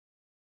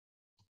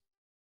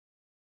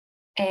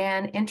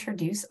and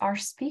introduce our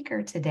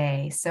speaker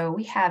today. So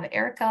we have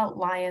Erika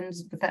Lyon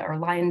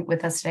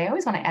with us today. I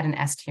always want to add an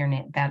S to your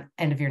name, that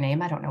end of your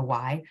name. I don't know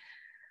why.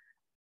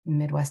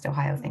 Midwest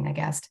Ohio thing, I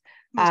guess.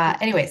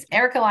 Anyways,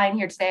 Erika Lyon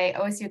here today,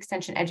 OSU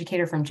Extension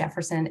Educator from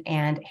Jefferson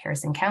and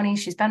Harrison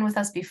Counties. She's been with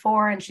us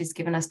before and she's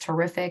given us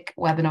terrific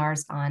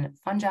webinars on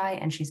fungi,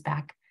 and she's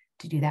back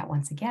to do that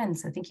once again.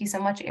 So thank you so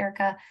much,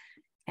 Erika.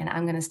 And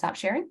I'm going to stop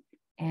sharing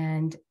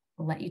and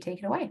let you take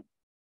it away.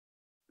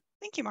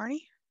 Thank you,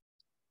 Marnie.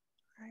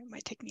 All right, it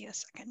might take me a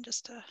second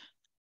just to get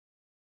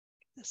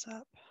this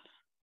up.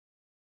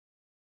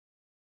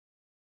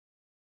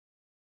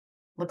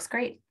 Looks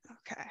great.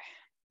 Okay.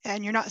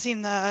 And you're not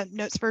seeing the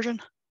notes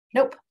version?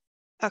 Nope.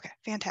 Okay,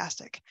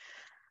 fantastic.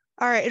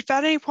 All right, if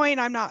at any point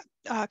I'm not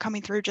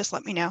coming through, just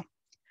let me know.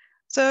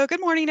 So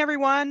good morning,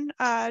 everyone.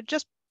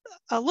 Just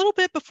a little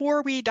bit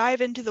before we dive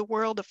into the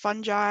world of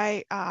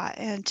fungi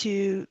and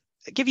to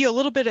give you a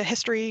little bit of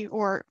history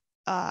or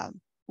a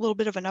little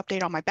bit of an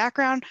update on my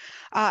background.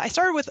 I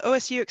started with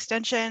OSU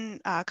Extension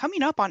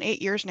coming up on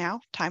 8 years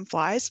now. Time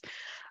flies.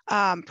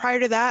 Prior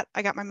to that,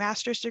 I got my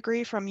master's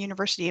degree from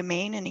University of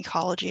Maine in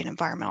ecology and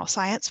environmental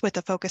science with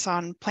a focus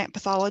on plant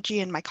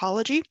pathology and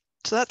mycology.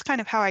 So that's kind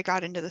of how I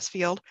got into this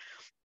field.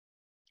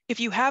 If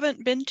you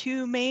haven't been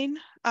to Maine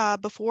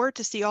before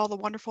to see all the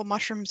wonderful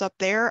mushrooms up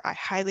there, I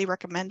highly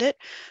recommend it.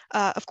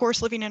 Of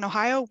course, living in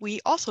Ohio, we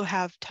also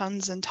have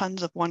tons and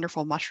tons of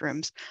wonderful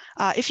mushrooms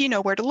if you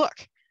know where to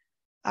look.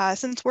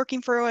 Since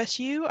working for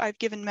OSU, I've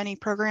given many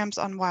programs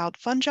on wild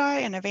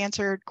fungi, and I've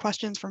answered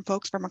questions from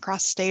folks from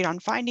across the state on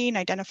finding,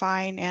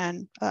 identifying,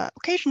 and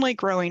occasionally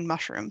growing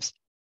mushrooms.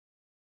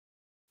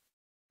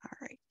 All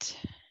right.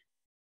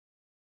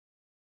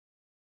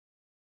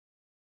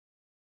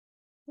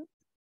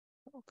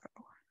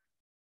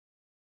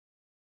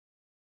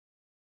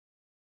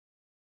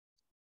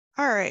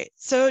 All right,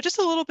 so just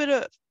a little bit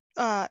of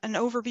an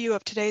overview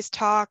of today's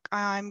talk.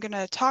 I'm going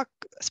to talk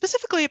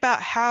specifically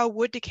about how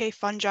wood decay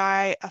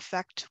fungi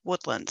affect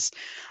woodlands.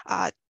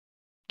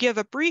 Give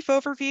a brief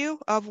overview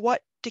of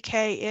what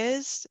decay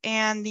is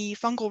and the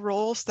fungal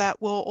roles that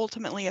will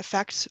ultimately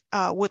affect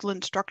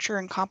woodland structure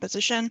and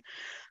composition.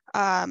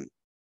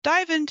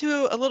 Dive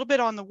into a little bit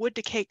on the wood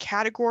decay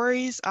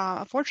categories.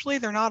 Unfortunately,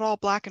 they're not all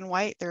black and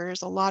white.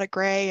 There's a lot of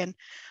gray,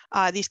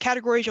 and these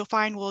categories you'll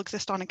find will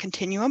exist on a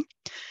continuum.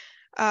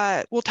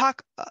 We'll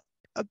talk,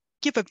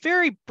 give a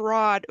very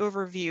broad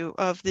overview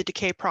of the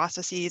decay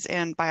processes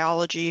and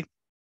biology.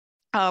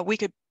 We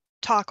could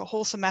talk a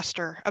whole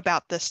semester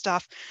about this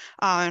stuff,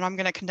 and I'm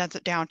going to condense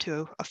it down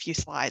to a few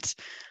slides.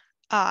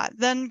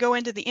 Then go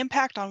into the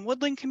impact on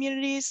woodland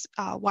communities,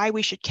 why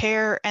we should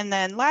care, and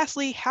then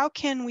lastly, how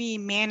can we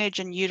manage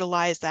and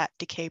utilize that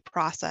decay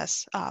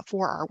process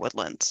for our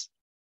woodlands?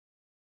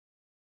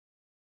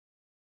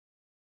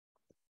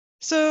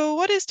 So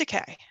what is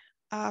decay?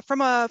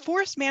 From a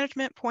forest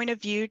management point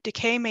of view,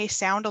 decay may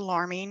sound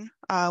alarming.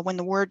 When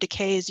the word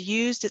decay is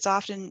used, it's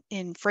often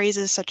in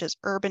phrases such as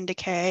urban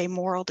decay,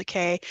 moral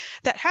decay,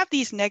 that have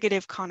these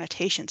negative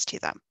connotations to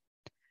them.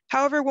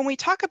 However, when we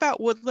talk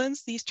about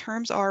woodlands, these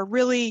terms are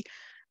really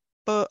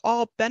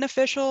all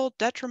beneficial,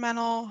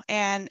 detrimental,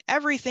 and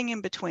everything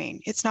in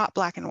between. It's not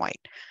black and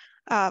white.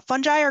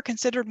 Fungi are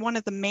considered one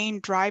of the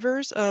main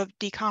drivers of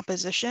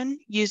decomposition,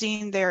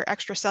 using their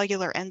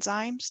extracellular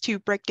enzymes to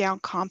break down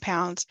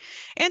compounds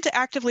and to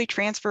actively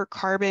transfer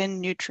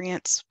carbon,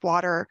 nutrients,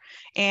 water,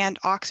 and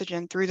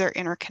oxygen through their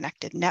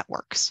interconnected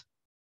networks.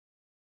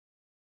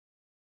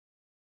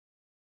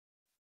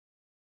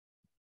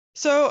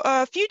 So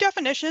a few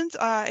definitions.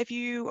 If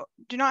you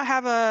do not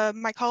have a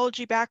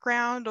mycology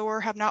background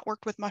or have not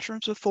worked with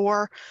mushrooms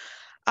before,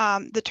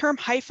 the term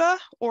hypha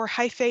or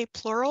hyphae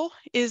plural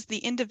is the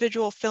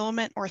individual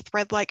filament or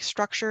thread-like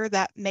structure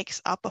that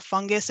makes up a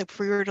fungus. If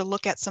we were to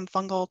look at some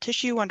fungal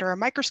tissue under a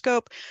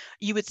microscope,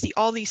 you would see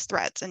all these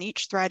threads, and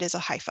each thread is a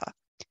hypha.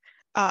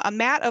 A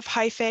mat of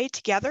hyphae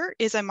together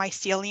is a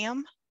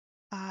mycelium.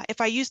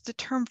 If I use the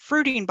term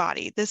fruiting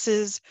body, this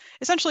is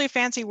essentially a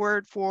fancy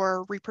word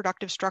for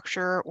reproductive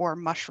structure or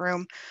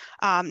mushroom.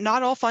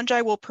 Not all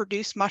fungi will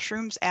produce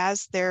mushrooms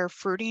as their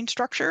fruiting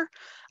structure,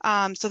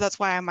 so that's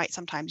why I might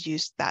sometimes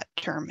use that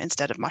term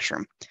instead of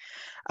mushroom.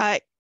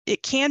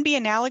 It can be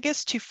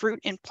analogous to fruit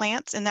in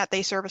plants in that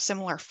they serve a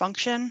similar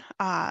function.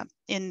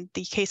 In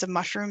the case of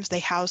mushrooms,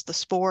 they house the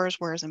spores,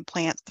 whereas in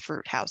plants, the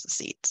fruit house the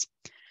seeds.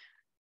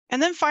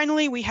 And then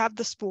finally, we have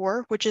the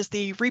spore, which is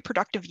the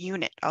reproductive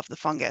unit of the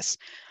fungus.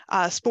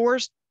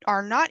 Spores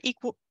are not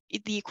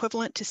the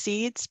equivalent to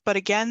seeds, but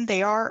again,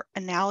 they are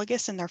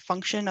analogous in their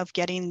function of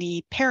getting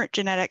the parent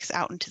genetics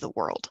out into the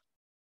world.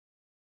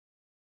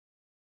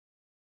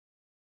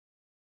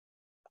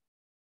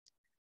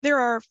 There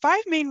are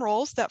 5 main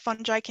roles that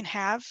fungi can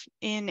have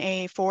in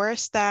a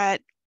forest that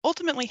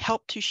ultimately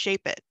help to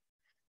shape it.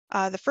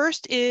 The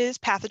first is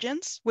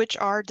pathogens, which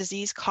are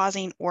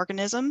disease-causing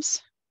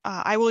organisms.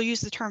 I will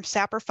use the term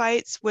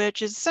saprophytes,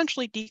 which is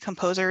essentially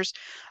decomposers.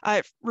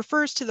 It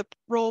refers to the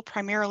role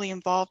primarily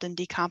involved in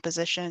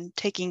decomposition,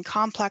 taking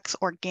complex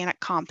organic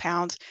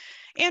compounds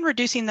and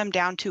reducing them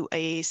down to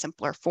a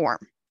simpler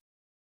form.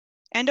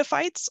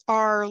 Endophytes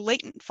are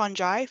latent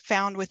fungi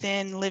found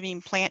within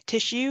living plant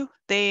tissue.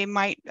 They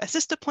might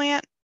assist a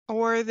plant,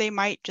 or they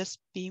might just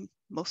be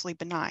mostly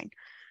benign.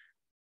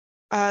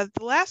 The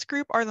last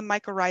group are the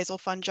mycorrhizal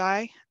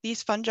fungi.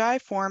 These fungi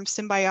form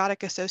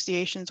symbiotic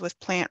associations with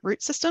plant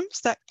root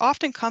systems that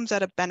often comes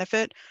at a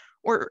benefit,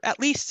 or at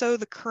least so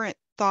the current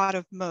thought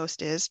of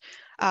most is,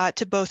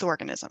 to both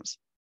organisms.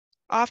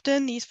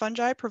 Often these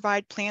fungi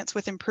provide plants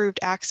with improved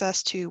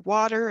access to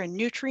water and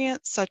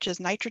nutrients such as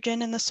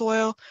nitrogen in the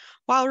soil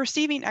while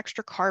receiving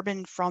extra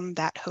carbon from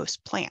that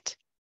host plant.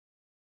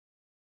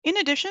 In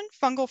addition,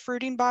 fungal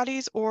fruiting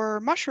bodies or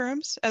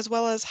mushrooms, as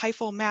well as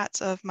hyphal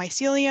mats of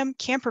mycelium,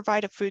 can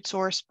provide a food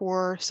source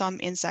for some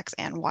insects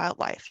and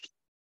wildlife.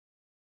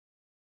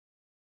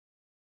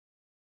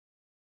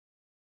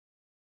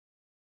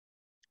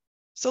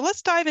 So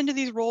let's dive into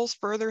these roles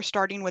further,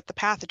 starting with the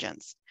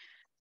pathogens.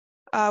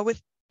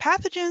 With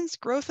pathogens,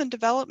 growth and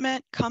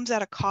development comes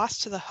at a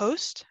cost to the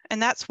host,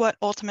 and that's what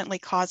ultimately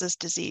causes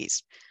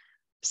disease.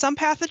 Some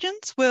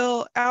pathogens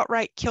will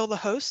outright kill the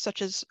host,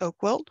 such as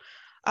oak wilt,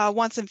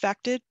 once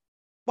infected,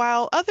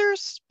 while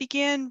others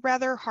begin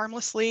rather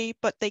harmlessly,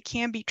 but they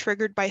can be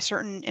triggered by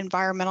certain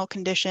environmental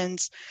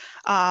conditions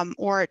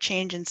or a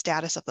change in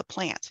status of the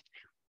plant.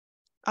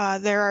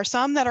 There are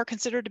some that are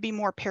considered to be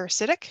more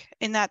parasitic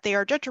in that they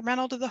are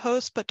detrimental to the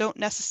host, but don't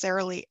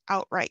necessarily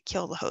outright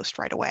kill the host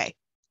right away.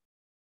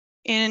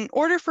 In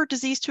order for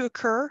disease to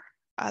occur,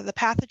 the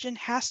pathogen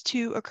has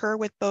to occur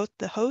with both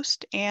the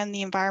host and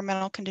the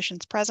environmental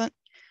conditions present.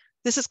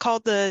 This is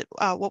called the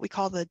what we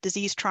call the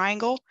disease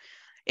triangle.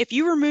 If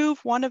you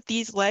remove one of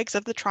these legs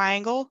of the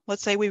triangle,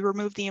 let's say we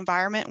remove the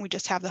environment and we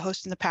just have the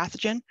host and the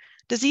pathogen,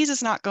 disease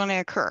is not going to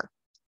occur.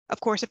 Of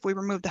course, if we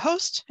remove the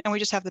host and we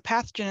just have the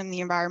pathogen in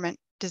the environment,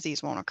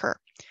 disease won't occur.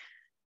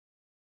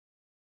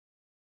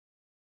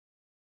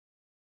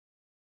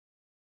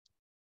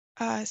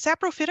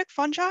 Saprophytic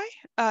fungi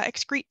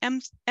excrete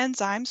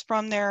enzymes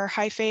from their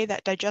hyphae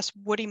that digest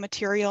woody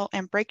material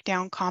and break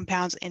down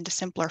compounds into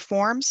simpler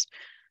forms.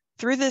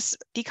 Through this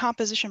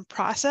decomposition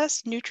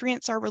process,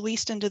 nutrients are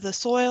released into the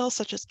soil,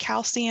 such as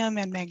calcium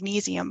and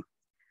magnesium.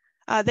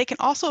 They can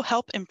also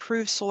help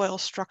improve soil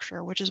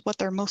structure, which is what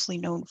they're mostly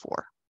known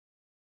for.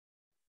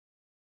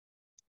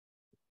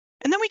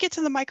 And then we get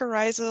to the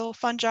mycorrhizal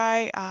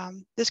fungi.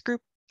 This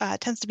group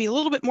tends to be a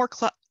little bit more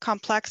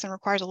complex and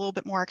requires a little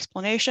bit more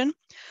explanation.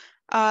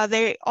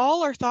 They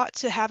all are thought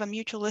to have a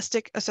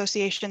mutualistic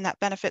association that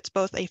benefits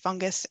both a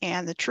fungus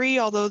and the tree,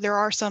 although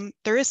there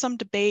is some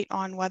debate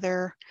on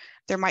whether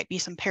there might be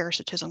some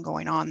parasitism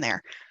going on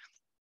there.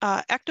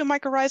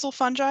 Ectomycorrhizal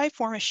fungi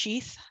form a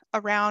sheath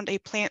around a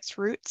plant's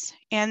roots,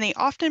 and they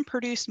often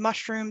produce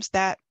mushrooms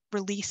that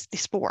release the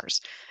spores.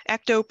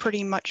 Ecto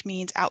pretty much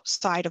means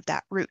outside of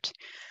that root.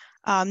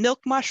 Milk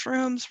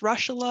mushrooms,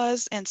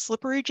 russulas, and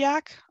slippery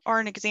jack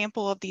are an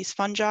example of these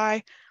fungi.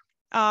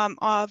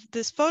 Of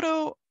this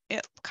photo,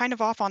 kind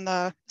of off on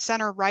the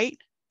center right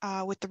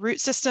with the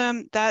root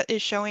system, that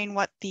is showing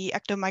what the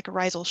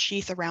ectomycorrhizal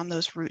sheath around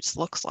those roots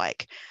looks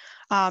like.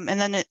 And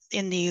then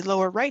in the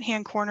lower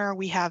right-hand corner,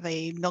 we have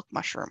a milk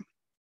mushroom.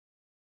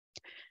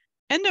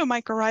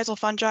 Endomycorrhizal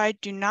fungi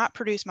do not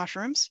produce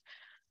mushrooms,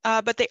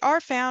 but they are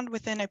found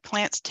within a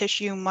plant's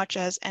tissue, much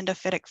as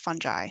endophytic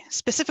fungi,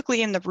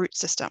 specifically in the root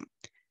system.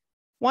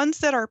 Ones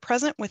that are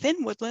present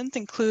within woodlands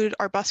include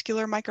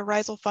arbuscular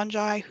mycorrhizal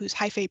fungi, whose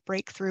hyphae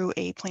break through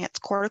a plant's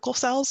cortical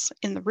cells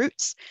in the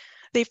roots.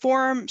 They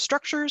form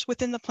structures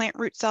within the plant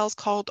root cells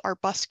called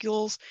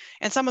arbuscules,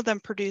 and some of them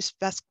produce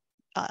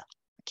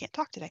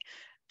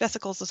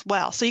vesicles as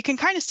well. So you can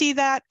kind of see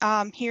that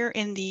here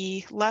in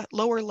the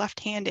lower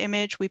left-hand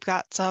image. We've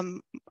got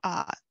some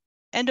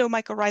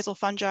endomycorrhizal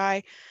fungi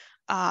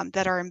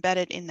that are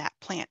embedded in that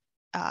plant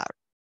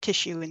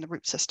tissue in the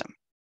root system.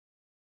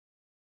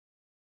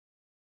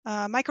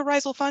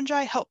 Mycorrhizal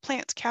fungi help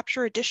plants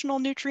capture additional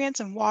nutrients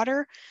and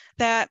water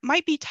that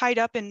might be tied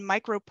up in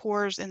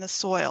micropores in the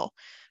soil.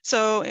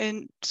 So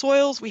in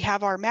soils, we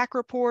have our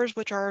macropores,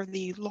 which are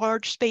the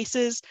large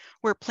spaces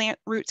where plant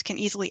roots can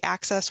easily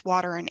access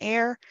water and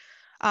air.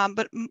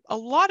 But a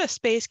lot of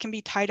space can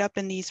be tied up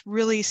in these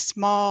really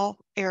small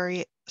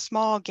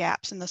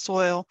gaps in the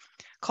soil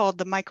called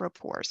the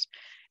micropores.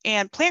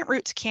 And plant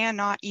roots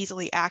cannot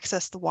easily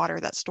access the water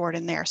that's stored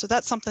in there. So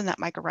that's something that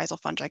mycorrhizal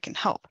fungi can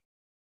help.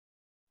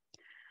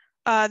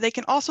 They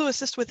can also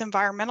assist with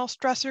environmental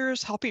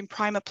stressors, helping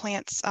prime a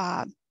plant's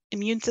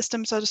immune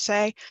system, so to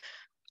say.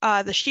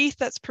 The sheath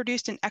that's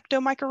produced in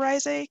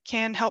ectomycorrhizae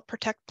can help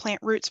protect plant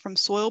roots from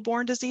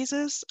soil-borne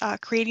diseases,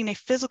 creating a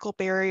physical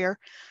barrier,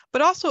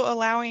 but also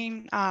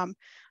allowing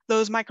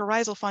those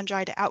mycorrhizal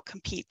fungi to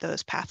outcompete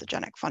those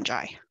pathogenic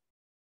fungi.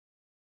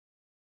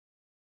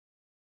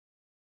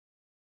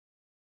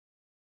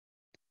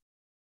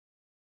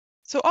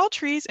 So all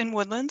trees in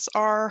woodlands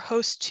are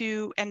host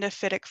to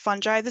endophytic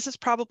fungi. This is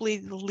probably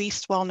the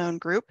least well-known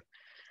group.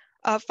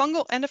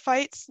 Fungal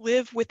endophytes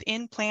live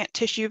within plant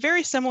tissue,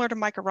 very similar to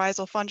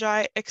mycorrhizal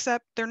fungi,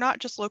 except they're not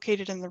just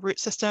located in the root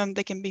system.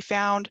 They can be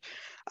found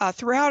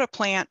throughout a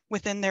plant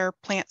within their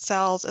plant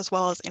cells as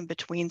well as in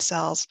between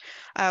cells,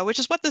 which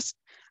is what this,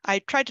 I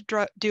tried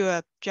to do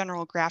a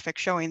general graphic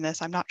showing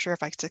this. I'm not sure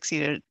if I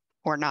succeeded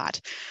or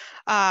not.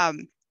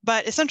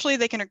 But essentially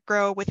they can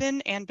grow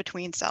within and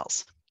between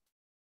cells.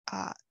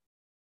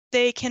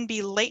 They can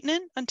be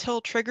latent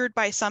until triggered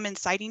by some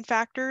inciting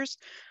factors,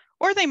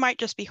 or they might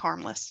just be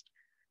harmless.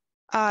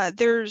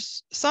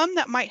 There's some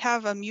that might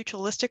have a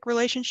mutualistic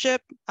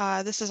relationship.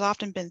 This has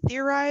often been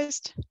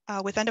theorized,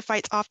 with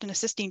endophytes often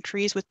assisting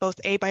trees with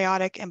both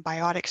abiotic and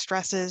biotic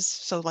stresses,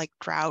 so like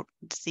drought,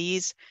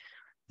 disease.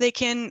 They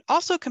can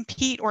also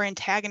compete or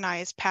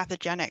antagonize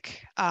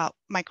pathogenic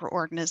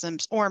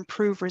microorganisms or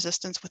improve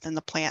resistance within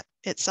the plant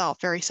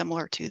itself, very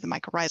similar to the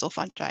mycorrhizal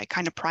fungi,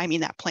 kind of priming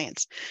that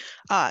plant's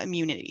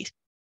immunity.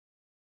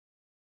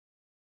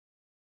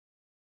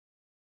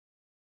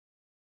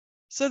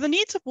 So the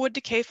needs of wood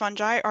decay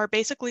fungi are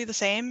basically the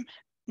same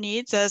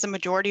needs as a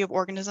majority of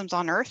organisms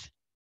on Earth.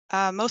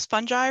 Most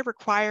fungi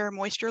require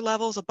moisture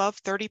levels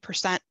above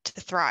 30%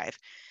 to thrive.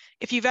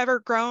 If you've ever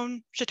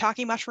grown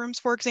shiitake mushrooms,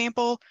 for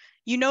example,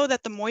 you know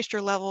that the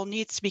moisture level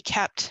needs to be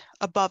kept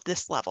above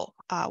this level.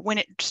 When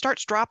it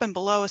starts dropping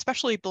below,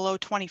 especially below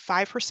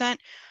 25%,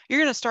 you're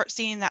going to start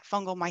seeing that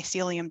fungal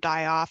mycelium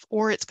die off,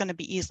 or it's going to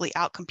be easily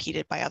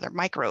outcompeted by other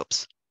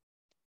microbes.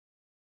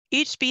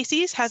 Each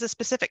species has a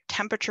specific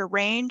temperature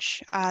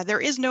range.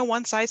 There is no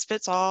one size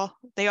fits all.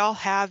 They all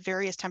have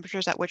various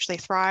temperatures at which they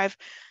thrive.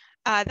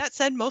 That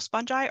said, most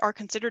fungi are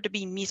considered to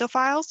be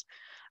mesophiles.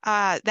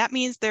 That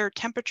means their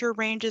temperature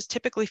ranges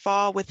typically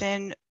fall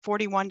within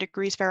 41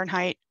 degrees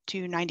Fahrenheit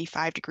to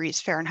 95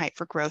 degrees Fahrenheit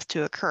for growth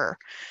to occur.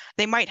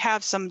 They might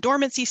have some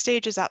dormancy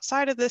stages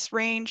outside of this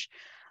range,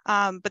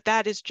 but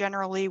that is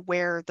generally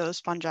where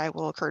those fungi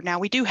will occur. Now,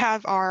 we do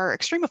have our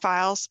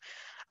extremophiles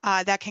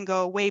that can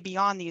go way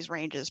beyond these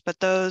ranges, but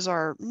those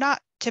are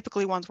not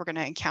typically ones we're going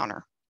to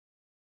encounter.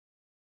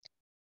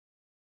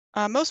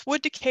 Most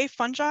wood decay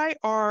fungi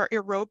are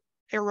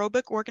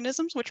aerobic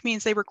organisms, which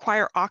means they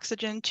require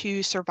oxygen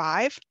to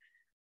survive,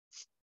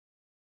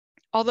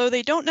 although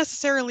they don't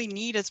necessarily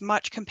need as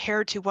much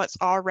compared to what's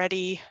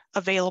already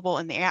available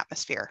in the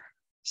atmosphere.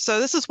 So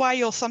this is why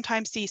you'll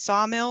sometimes see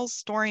sawmills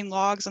storing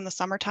logs in the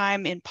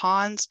summertime in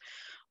ponds,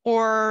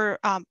 or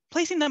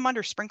placing them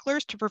under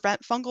sprinklers to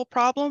prevent fungal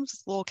problems.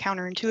 It's a little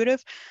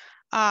counterintuitive,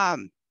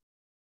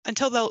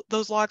 until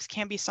those logs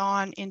can be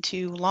sawn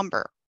into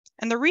lumber.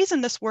 And the reason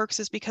this works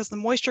is because the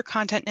moisture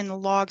content in the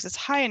logs is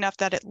high enough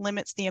that it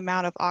limits the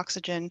amount of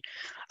oxygen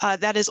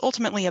that is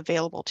ultimately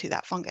available to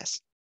that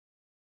fungus.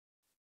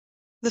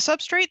 The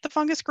substrate the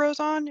fungus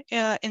grows on,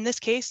 in this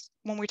case,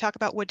 when we talk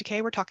about wood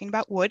decay, we're talking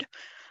about wood,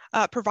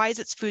 provides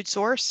its food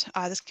source.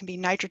 This can be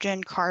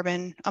nitrogen,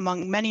 carbon,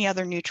 among many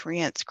other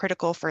nutrients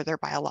critical for their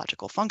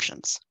biological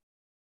functions.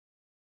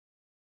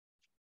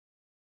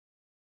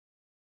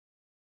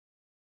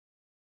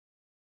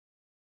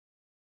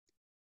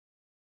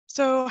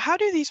 So how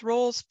do these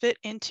roles fit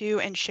into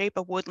and shape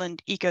a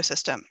woodland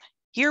ecosystem?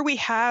 Here we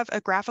have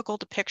a graphical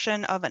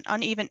depiction of an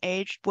uneven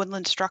aged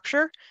woodland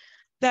structure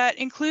that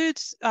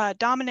includes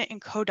dominant and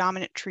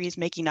co-dominant trees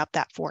making up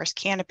that forest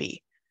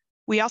canopy.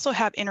 We also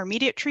have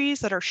intermediate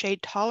trees that are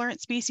shade-tolerant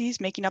species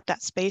making up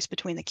that space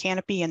between the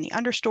canopy and the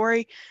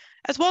understory,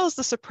 as well as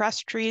the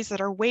suppressed trees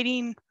that are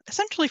waiting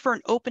essentially for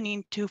an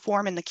opening to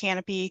form in the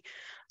canopy,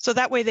 so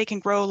that way they can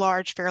grow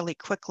large fairly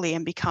quickly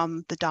and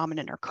become the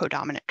dominant or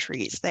co-dominant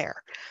trees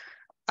there.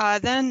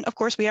 Then, of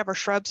course, we have our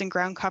shrubs and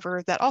ground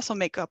cover that also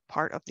make up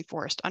part of the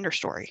forest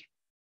understory.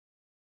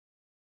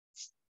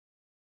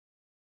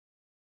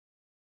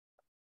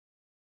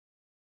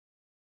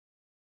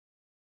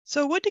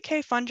 So wood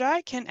decay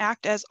fungi can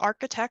act as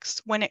architects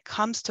when it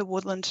comes to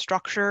woodland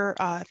structure.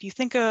 If you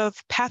think of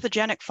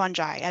pathogenic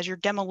fungi as your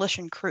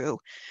demolition crew,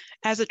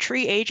 as a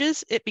tree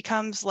ages, it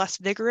becomes less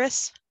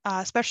vigorous,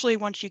 especially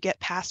once you get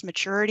past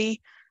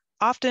maturity.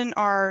 Often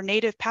our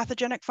native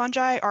pathogenic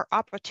fungi are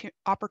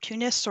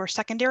opportunists or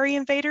secondary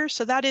invaders.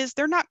 So that is,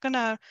 they're not going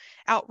to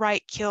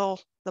outright kill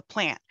the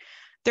plant.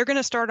 They're going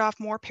to start off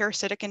more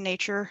parasitic in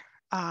nature,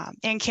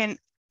 and can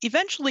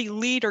eventually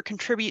lead or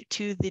contribute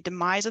to the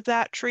demise of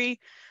that tree,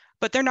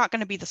 but they're not going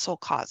to be the sole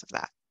cause of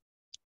that.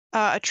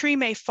 A tree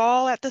may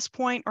fall at this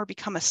point or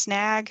become a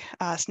snag.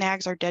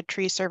 Snags are dead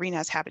trees serving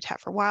as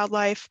habitat for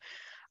wildlife.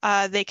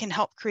 They can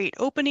help create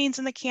openings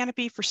in the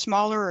canopy for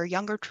smaller or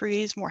younger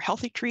trees, more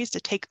healthy trees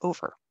to take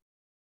over.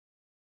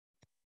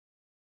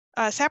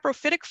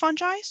 Saprophytic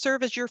fungi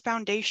serve as your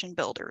foundation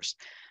builders.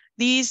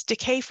 These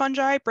decay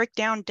fungi break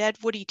down dead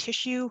woody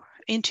tissue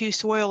into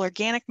soil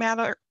organic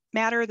matter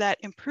that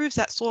improves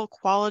that soil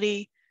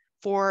quality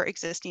for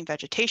existing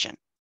vegetation.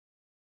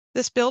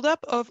 This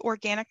buildup of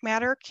organic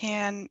matter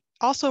can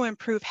also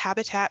improve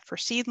habitat for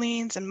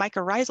seedlings and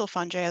mycorrhizal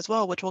fungi as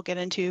well, which we'll get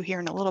into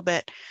here in a little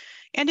bit,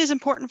 and is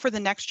important for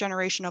the next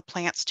generation of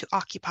plants to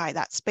occupy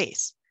that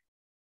space.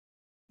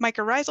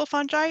 Mycorrhizal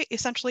fungi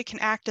essentially can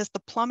act as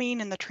the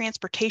plumbing and the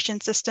transportation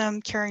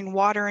system, carrying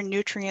water and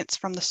nutrients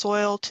from the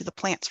soil to the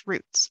plant's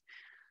roots.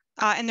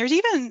 And there's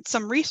even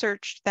some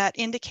research that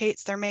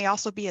indicates there may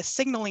also be a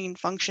signaling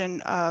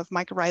function of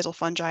mycorrhizal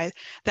fungi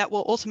that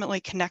will ultimately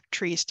connect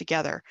trees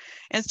together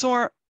and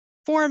so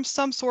form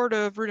some sort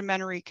of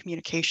rudimentary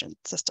communication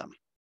system.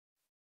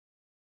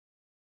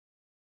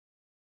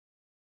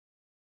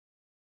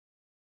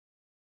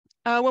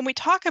 When we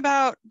talk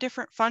about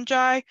different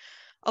fungi,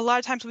 a lot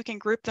of times we can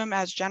group them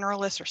as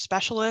generalists or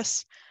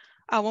specialists.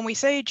 When we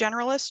say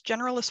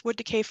generalist wood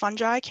decay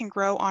fungi can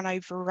grow on a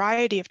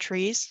variety of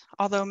trees,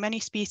 although many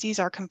species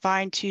are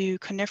confined to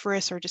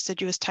coniferous or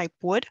deciduous type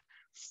wood.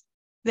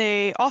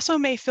 They also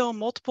may fill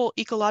multiple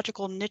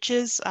ecological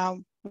niches.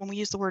 When we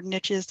use the word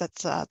niches,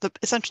 that's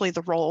essentially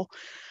the role.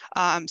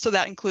 So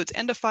that includes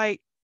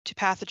endophyte to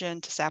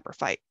pathogen to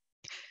saprophyte.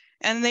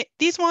 And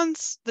these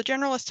ones, the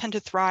generalists tend to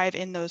thrive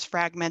in those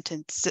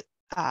fragmented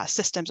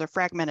systems or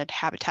fragmented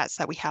habitats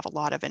that we have a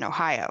lot of in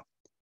Ohio.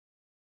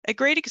 A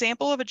great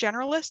example of a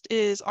generalist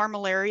is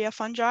armillaria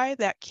fungi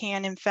that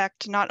can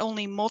infect not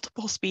only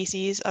multiple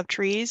species of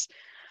trees,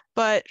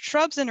 but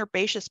shrubs and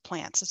herbaceous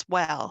plants as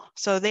well.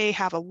 So they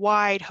have a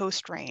wide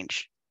host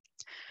range.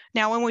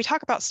 Now, when we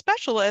talk about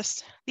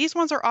specialists, these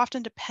ones are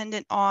often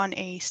dependent on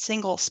a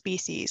single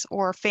species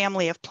or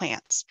family of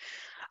plants.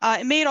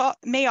 It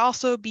may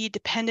also be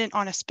dependent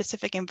on a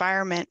specific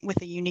environment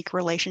with a unique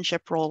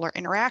relationship, role, or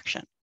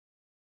interaction.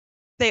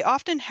 They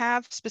often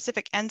have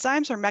specific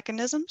enzymes or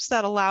mechanisms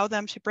that allow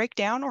them to break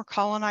down or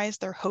colonize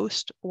their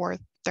host or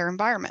their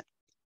environment.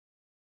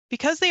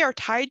 Because they are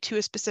tied to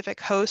a specific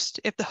host,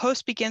 if the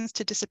host begins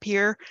to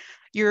disappear,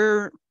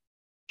 you're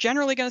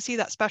generally going to see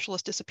that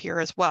specialist disappear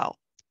as well.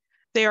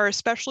 They are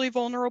especially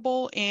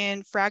vulnerable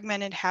in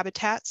fragmented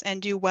habitats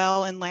and do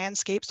well in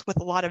landscapes with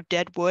a lot of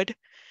dead wood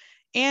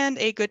and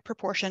a good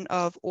proportion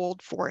of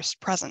old forest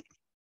present.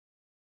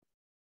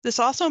 This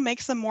also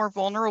makes them more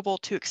vulnerable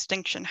to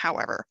extinction,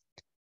 however.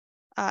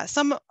 A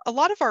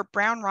lot of our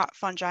brown rot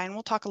fungi, and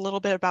we'll talk a little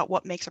bit about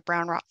what makes a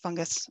brown rot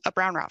fungus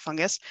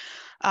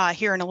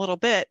here in a little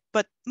bit,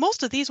 but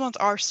most of these ones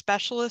are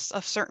specialists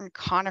of certain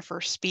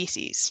conifer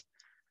species.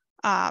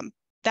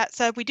 That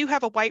said, we do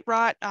have a white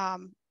rot.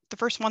 The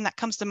first one that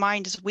comes to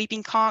mind is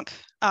weeping conch,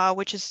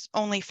 which is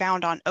only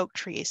found on oak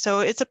trees.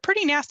 So it's a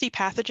pretty nasty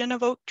pathogen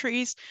of oak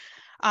trees.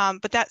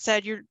 But that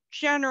said, you're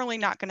generally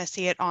not going to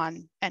see it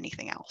on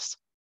anything else.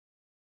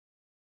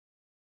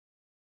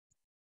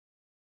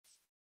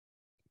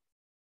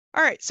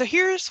 All right, so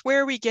here's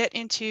where we get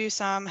into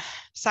some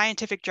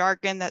scientific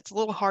jargon that's a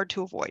little hard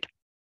to avoid.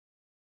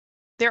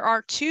 There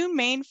are two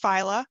main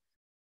phyla.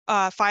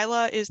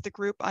 Phyla is the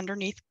group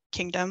underneath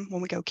kingdom,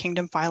 when we go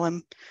kingdom,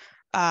 phylum,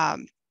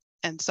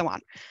 and so on.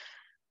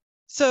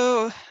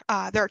 So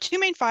there are two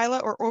main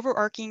phyla or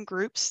overarching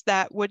groups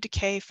that wood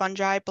decay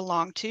fungi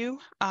belong to.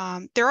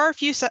 There are a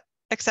few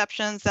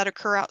exceptions that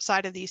occur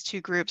outside of these two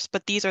groups,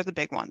 but these are the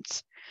big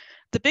ones.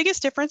 The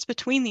biggest difference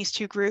between these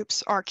two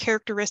groups are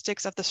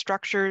characteristics of the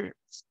structures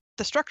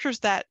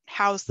that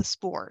house the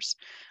spores,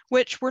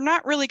 which we're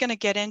not really going to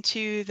get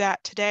into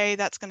that today.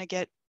 That's going to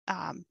get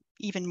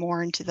even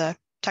more into the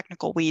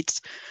technical weeds.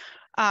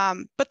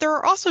 But there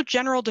are also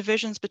general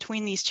divisions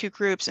between these two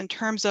groups in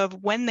terms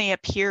of when they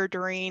appear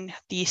during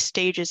these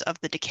stages of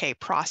the decay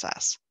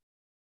process.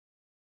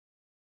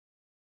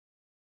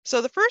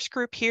 So the first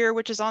group here,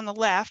 which is on the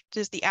left,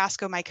 is the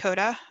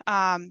Ascomycota.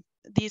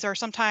 These are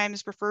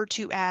sometimes referred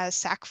to as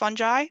sac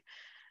fungi,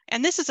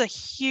 and this is a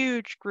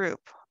huge group.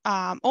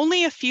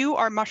 Only a few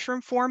are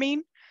mushroom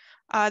forming.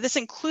 This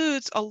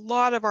includes a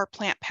lot of our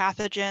plant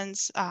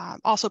pathogens,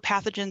 also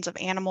pathogens of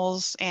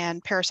animals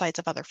and parasites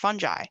of other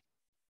fungi.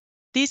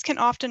 These can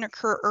often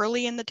occur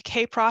early in the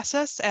decay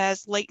process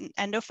as latent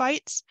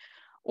endophytes,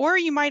 or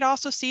you might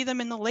also see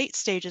them in the late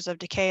stages of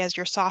decay as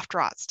your soft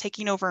rots,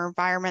 taking over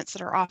environments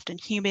that are often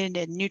humid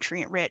and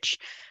nutrient rich,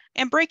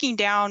 and breaking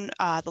down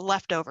the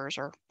leftovers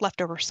or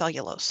leftover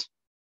cellulose.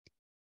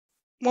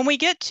 When we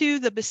get to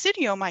the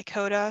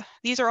Basidiomycota,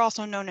 these are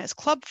also known as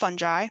club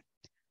fungi.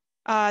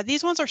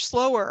 These ones are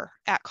slower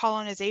at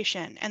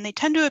colonization, and they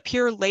tend to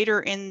appear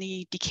later in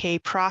the decay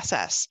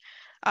process.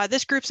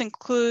 This group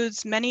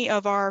includes many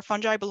of our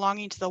fungi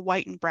belonging to the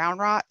white and brown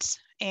rots,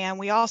 and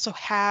we also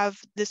have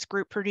this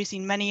group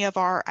producing many of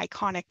our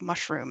iconic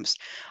mushrooms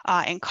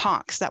and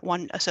conchs that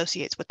one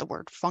associates with the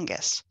word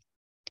fungus.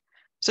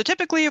 So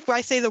typically, if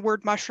I say the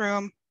word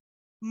mushroom,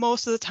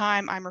 most of the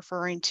time I'm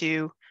referring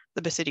to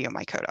the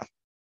Basidiomycota.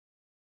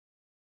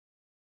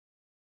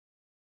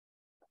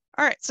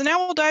 All right, so now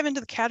we'll dive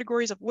into the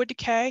categories of wood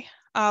decay.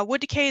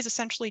 Wood decay is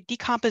essentially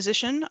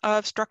decomposition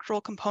of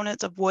structural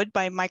components of wood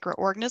by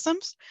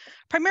microorganisms,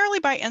 primarily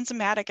by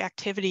enzymatic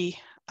activity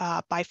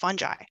by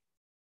fungi.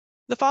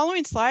 The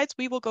following slides,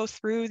 we will go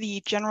through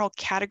the general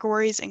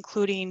categories,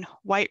 including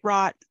white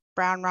rot,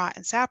 brown rot,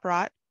 and sap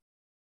rot.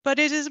 But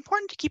it is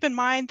important to keep in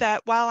mind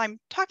that while I'm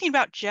talking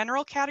about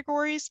general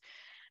categories,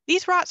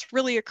 these rots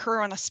really occur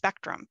on a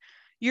spectrum.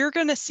 You're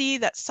going to see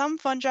that some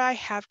fungi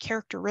have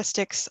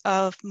characteristics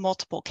of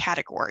multiple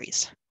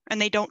categories, and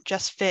they don't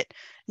just fit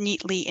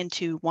neatly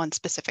into one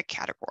specific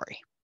category.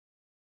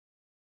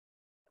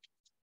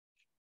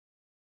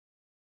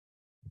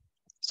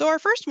 So our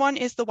first one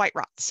is the white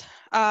rots.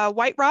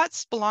 White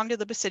rots belong to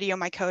the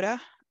Basidiomycota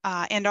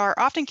and are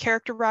often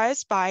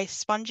characterized by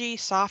spongy,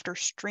 soft, or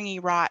stringy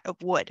rot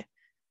of wood.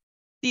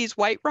 These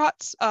white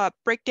rots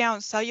break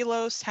down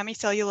cellulose,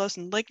 hemicellulose,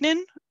 and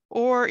lignin,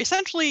 or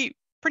essentially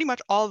pretty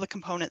much all the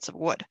components of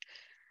wood.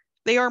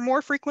 They are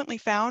more frequently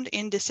found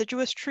in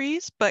deciduous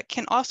trees, but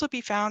can also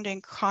be found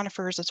in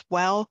conifers as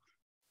well.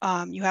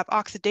 You have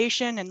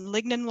oxidation and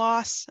lignin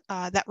loss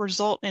that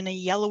result in a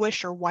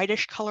yellowish or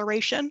whitish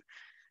coloration,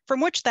 from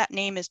which that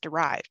name is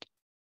derived.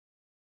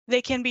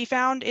 They can be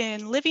found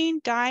in living,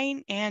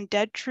 dying, and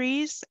dead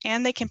trees,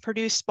 and they can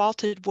produce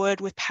spalted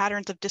wood with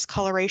patterns of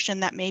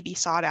discoloration that may be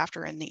sought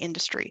after in the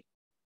industry.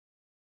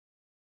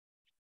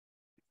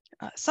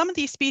 Some of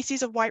these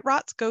species of white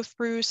rots go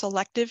through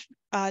selective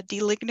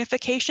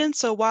delignification.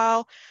 So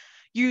while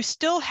you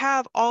still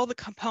have all the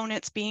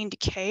components being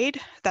decayed,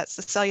 that's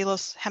the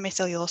cellulose,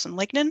 hemicellulose, and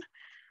lignin,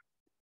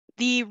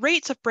 the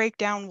rates of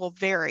breakdown will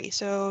vary.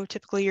 So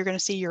typically you're going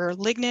to see your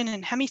lignin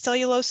and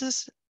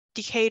hemicelluloses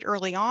decayed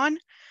early on,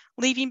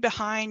 leaving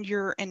behind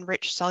your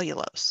enriched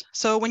cellulose.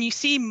 So when you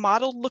see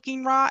mottled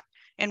looking rot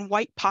and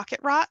white pocket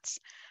rots,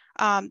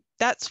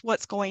 that's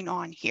what's going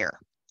on here.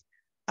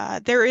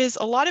 There is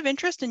a lot of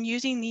interest in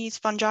using these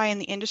fungi in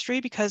the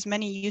industry because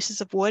many uses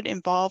of wood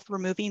involve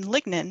removing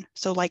lignin,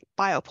 so like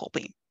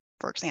biopulping,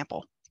 for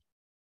example.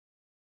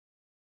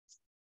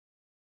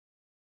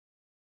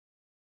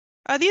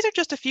 These are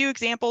just a few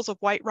examples of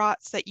white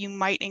rots that you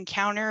might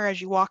encounter as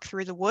you walk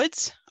through the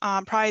woods.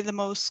 Probably the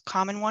most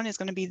common one is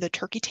going to be the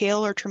turkey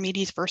tail or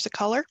Termetes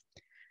versicolor.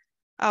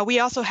 We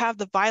also have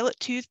the violet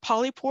tooth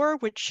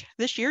polypore, which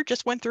this year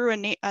just went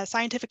through a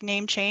scientific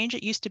name change.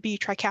 It used to be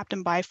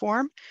Tricaptum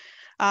biform.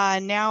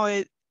 Now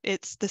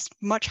it's this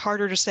much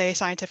harder to say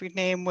scientific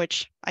name,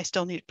 which I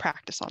still need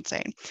practice on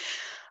saying.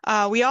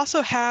 We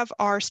also have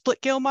our split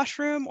gill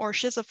mushroom or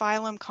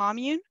Schizophyllum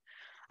commune,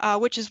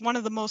 which is one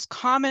of the most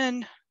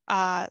common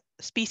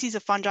species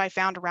of fungi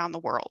found around the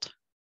world.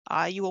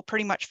 You will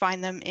pretty much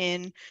find them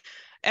in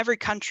every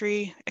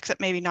country except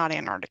maybe not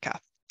Antarctica.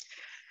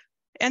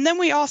 And then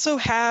we also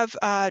have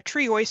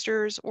tree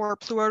oysters or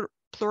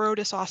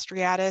Pleurotus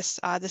austriatus.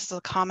 This is a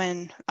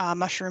common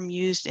mushroom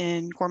used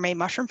in gourmet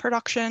mushroom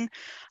production,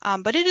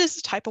 but it is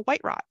a type of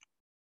white rot.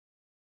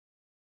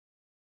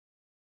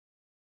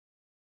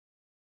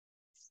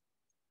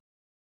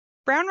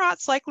 Brown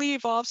rots likely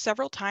evolved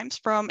several times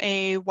from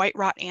a white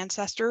rot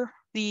ancestor.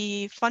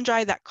 The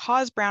fungi that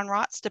cause brown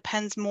rots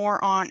depends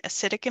more on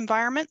acidic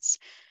environments.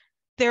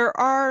 There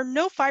are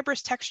no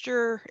fibrous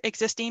texture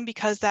existing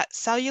because that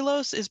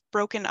cellulose is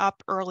broken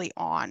up early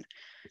on.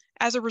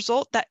 As a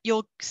result, that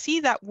you'll see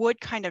that wood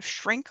kind of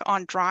shrink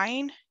on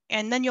drying,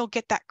 and then you'll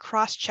get that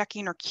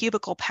cross-checking or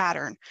cubical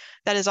pattern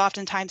that is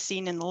oftentimes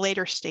seen in the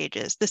later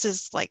stages. This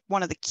is like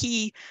one of the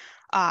key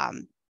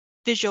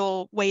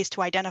visual ways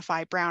to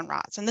identify brown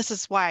rots, and this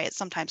is why it's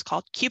sometimes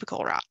called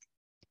cubical rot.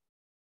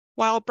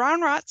 While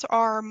brown rots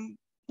are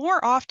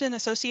more often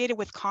associated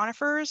with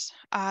conifers,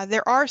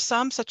 there are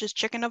some, such as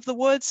chicken of the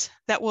woods,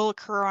 that will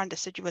occur on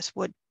deciduous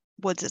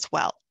woods as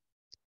well.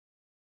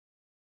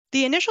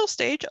 The initial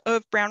stage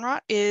of brown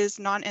rot is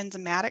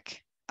non-enzymatic.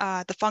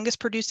 The fungus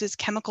produces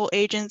chemical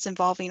agents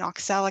involving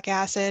oxalic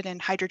acid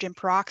and hydrogen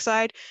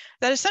peroxide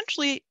that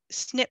essentially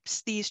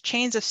snips these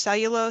chains of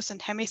cellulose and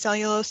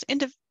hemicellulose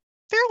into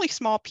fairly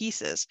small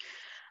pieces.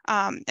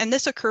 And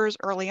this occurs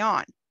early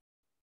on.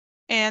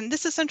 And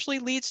this essentially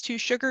leads to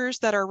sugars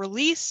that are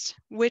released,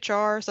 which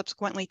are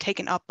subsequently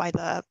taken up by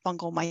the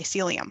fungal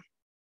mycelium.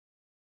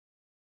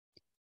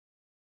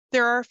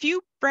 There are a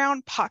few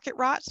brown pocket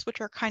rots, which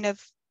are kind of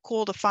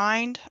cool to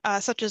find,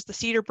 such as the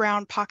cedar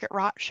brown pocket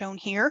rot shown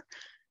here.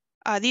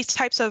 These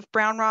types of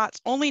brown rots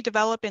only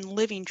develop in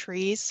living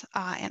trees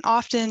and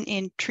often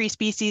in tree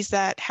species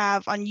that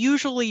have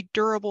unusually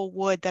durable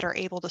wood that are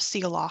able to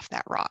seal off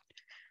that rot.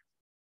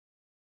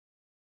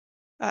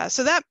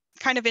 So that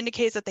kind of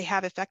indicates that they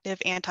have effective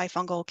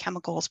antifungal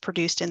chemicals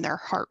produced in their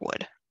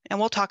heartwood. And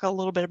we'll talk a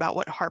little bit about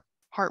what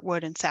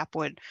heartwood and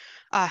sapwood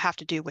have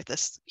to do with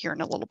this here in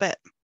a little bit.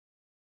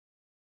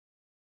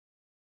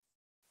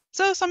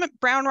 So some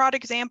brown rot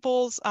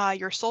examples,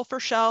 your sulfur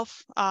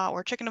shelf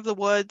or chicken of the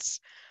woods,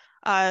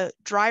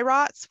 dry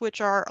rots,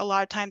 which are a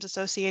lot of times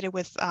associated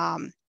with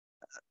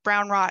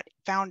brown rot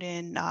found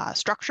in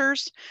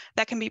structures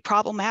that can be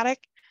problematic.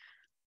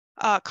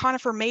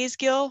 Conifer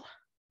mazegill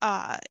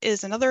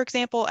is another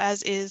example,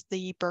 as is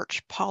the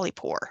birch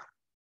polypore.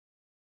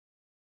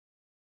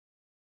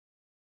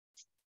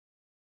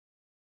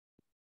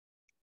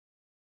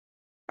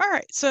 All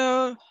right,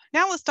 so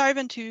now let's dive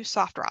into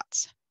soft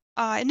rots.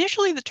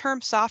 Initially, the term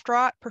soft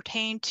rot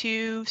pertained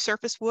to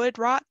surface wood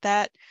rot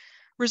that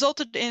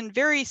resulted in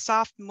very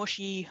soft,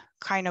 mushy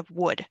kind of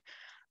wood.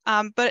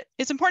 But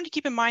it's important to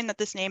keep in mind that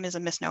this name is a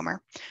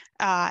misnomer,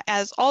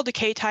 as all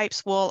decay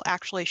types will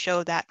actually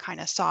show that kind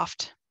of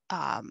soft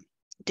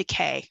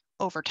decay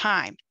over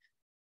time.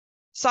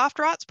 Soft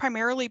rots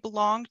primarily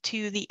belong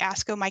to the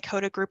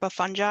Ascomycota group of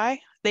fungi.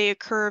 They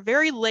occur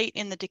very late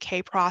in the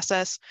decay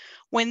process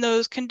when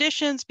those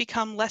conditions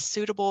become less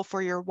suitable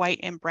for your white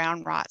and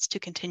brown rots to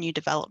continue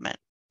development.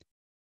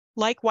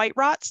 Like white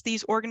rots,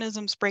 these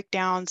organisms break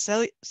down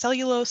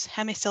cellulose,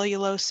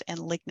 hemicellulose, and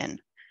lignin.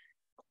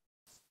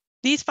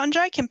 These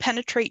fungi can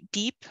penetrate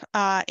deep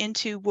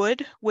into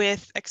wood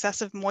with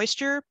excessive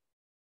moisture,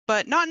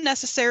 but not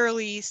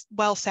necessarily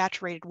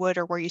well-saturated wood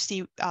or where you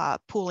see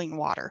pooling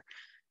water.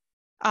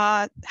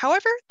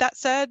 However, that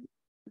said,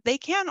 they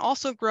can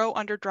also grow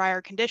under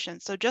drier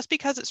conditions. So just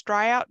because it's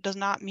dry out does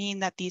not mean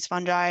that these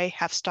fungi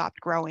have stopped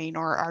growing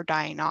or are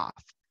dying off.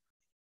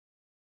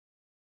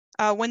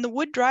 When the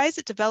wood dries,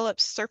 it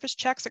develops surface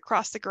checks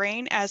across the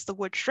grain as the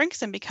wood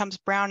shrinks and becomes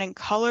brown in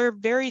color,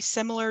 very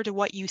similar to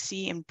what you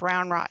see in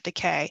brown rot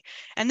decay.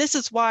 And this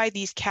is why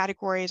these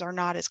categories are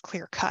not as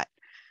clear cut.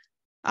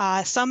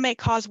 Some may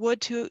cause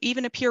wood to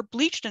even appear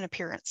bleached in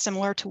appearance,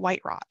 similar to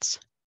white rots.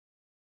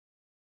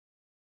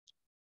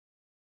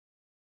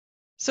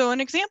 So an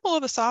example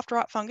of a soft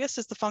rot fungus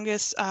is the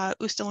fungus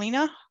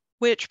Ustelina,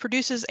 which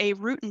produces a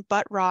root and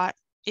butt rot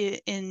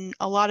in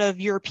a lot of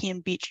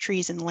European beech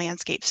trees in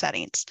landscape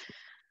settings.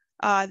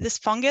 This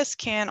fungus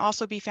can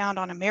also be found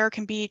on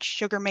American beech,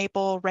 sugar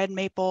maple, red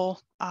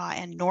maple,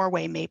 and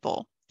Norway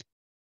maple.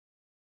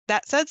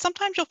 That said,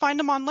 sometimes you'll find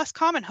them on less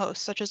common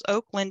hosts, such as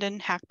oak, linden,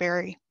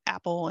 hackberry,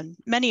 apple, and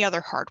many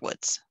other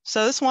hardwoods.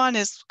 So this one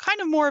is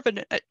kind of more of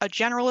a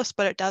generalist,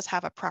 but it does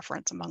have a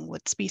preference among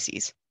wood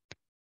species.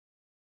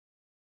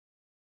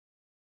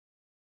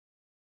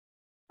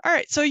 All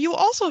right, so you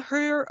also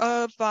hear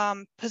of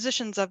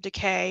positions of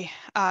decay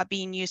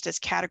being used as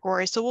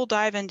categories. So we'll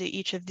dive into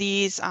each of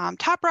these.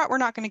 Top rot, we're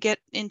not going to get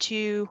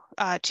into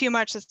too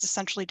much. It's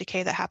essentially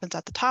decay that happens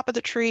at the top of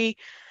the tree.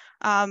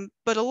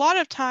 But a lot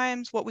of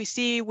times what we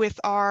see with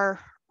our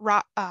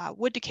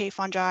wood decay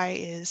fungi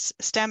is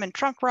stem and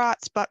trunk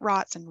rots, butt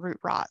rots, and root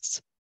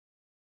rots.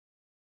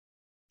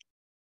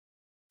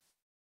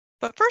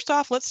 But first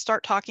off, let's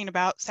start talking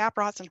about sap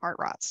rots and heart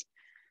rots.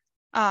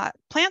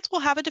 Plants will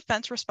have a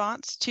defense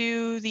response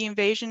to the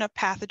invasion of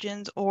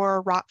pathogens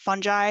or rot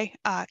fungi.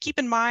 Keep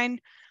in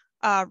mind,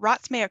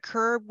 rots may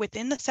occur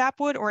within the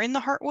sapwood or in the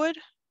heartwood,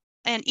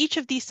 and each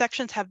of these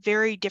sections have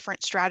very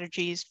different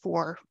strategies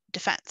for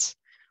defense.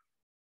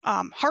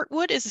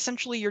 Heartwood is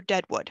essentially your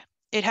dead wood.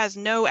 It has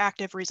no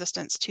active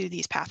resistance to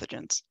these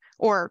pathogens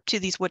or to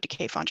these wood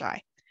decay fungi.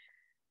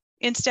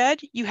 Instead,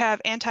 you have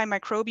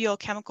antimicrobial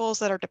chemicals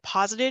that are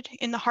deposited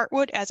in the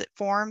heartwood as it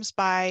forms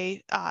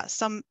by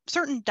some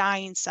certain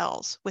dying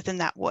cells within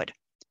that wood.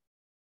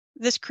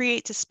 This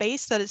creates a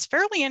space that is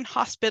fairly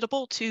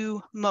inhospitable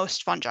to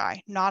most fungi,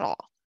 not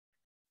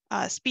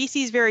all.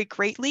 Species vary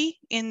greatly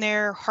in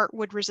their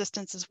heartwood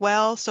resistance as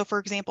well. So for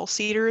example,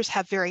 cedars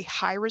have very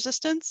high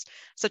resistance,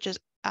 such as,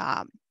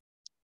 I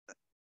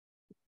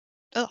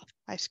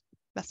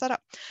messed that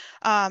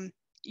up.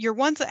 Your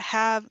ones that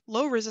have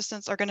low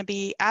resistance are going to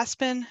be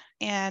aspen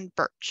and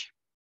birch.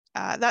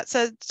 That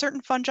said, certain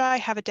fungi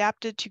have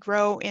adapted to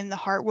grow in the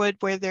heartwood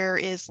where there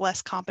is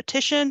less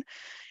competition,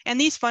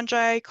 and these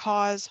fungi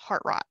cause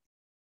heart rot.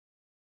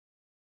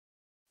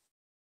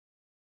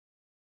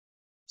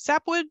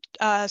 Sapwood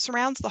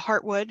surrounds the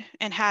heartwood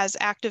and has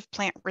active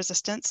plant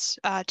resistance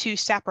to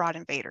sap rot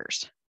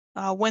invaders.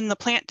 When the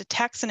plant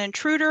detects an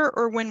intruder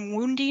or when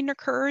wounding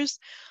occurs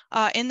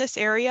in this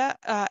area,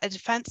 a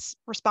defense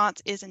response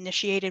is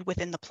initiated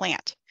within the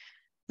plant.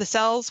 The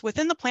cells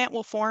within the plant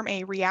will form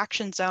a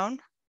reaction zone,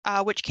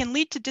 which can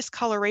lead to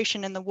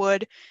discoloration in the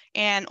wood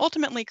and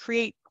ultimately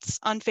creates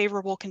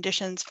unfavorable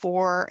conditions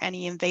for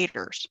any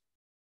invaders.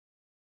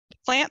 The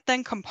plant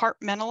then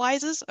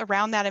compartmentalizes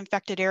around that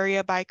infected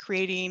area by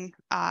creating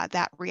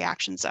that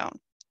reaction zone.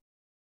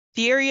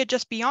 The area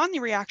just beyond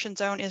the reaction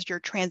zone is your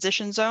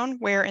transition zone,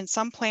 where in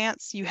some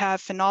plants you have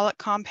phenolic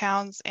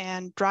compounds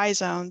and dry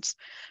zones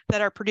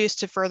that are produced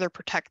to further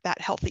protect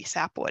that healthy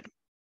sapwood.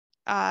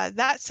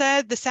 That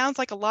said, this sounds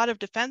like a lot of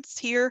defense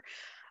here,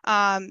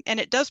 and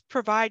it does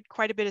provide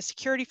quite a bit of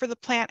security for the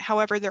plant.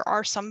 However, there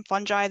are some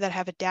fungi that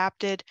have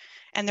adapted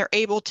and they're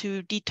able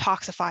to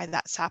detoxify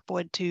that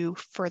sapwood to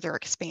further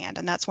expand,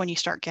 and that's when you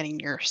start getting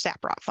your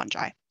sap rot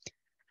fungi.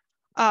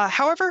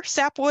 However,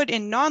 sapwood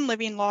in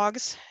non-living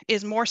logs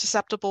is more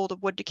susceptible to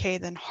wood decay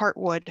than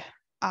heartwood,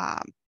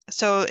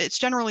 so it's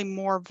generally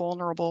more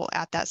vulnerable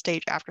at that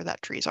stage after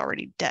that tree is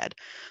already dead,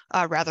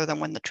 rather than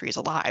when the tree is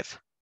alive.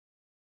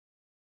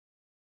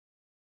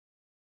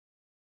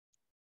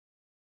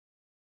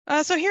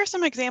 So here are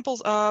some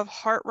examples of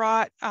heart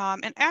rot,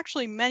 and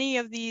actually many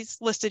of these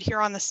listed here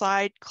on the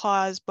slide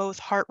cause both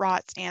heart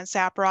rots and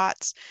sap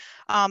rots,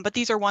 but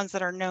these are ones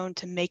that are known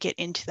to make it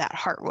into that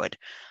heartwood.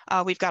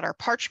 We've got our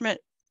parchment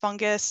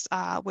fungus,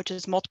 which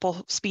is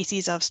multiple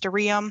species of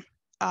Stereum,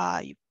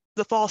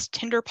 the false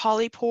tinder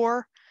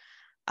polypore,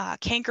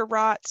 canker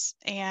rots,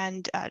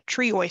 and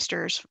tree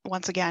oysters,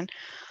 once again,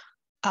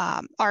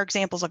 are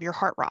examples of your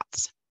heart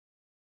rots.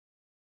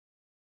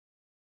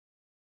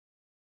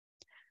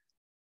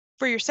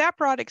 For your sap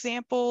rot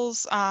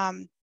examples,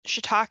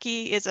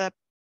 shiitake is a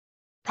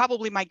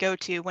probably my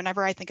go-to.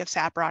 Whenever I think of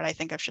saprot, I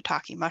think of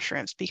shiitake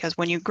mushrooms, because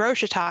when you grow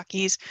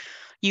shiitakes,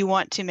 you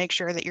want to make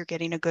sure that you're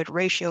getting a good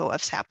ratio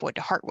of sapwood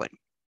to heartwood.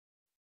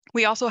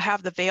 We also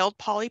have the veiled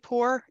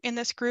polypore in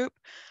this group.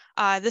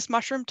 This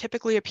mushroom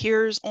typically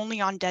appears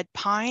only on dead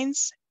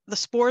pines. The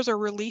spores are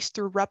released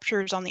through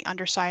ruptures on the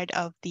underside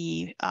of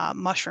the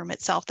mushroom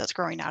itself that's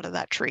growing out of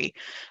that tree.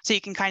 So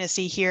you can kind of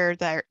see here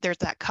that there's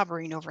that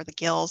covering over the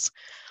gills,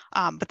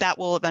 but that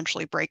will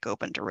eventually break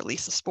open to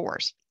release the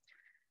spores.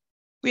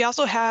 We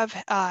also have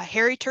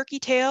hairy turkey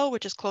tail,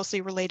 which is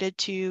closely related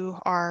to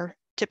our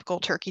typical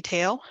turkey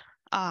tail,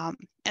 and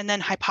then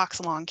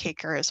hypoxylon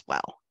caker as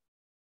well.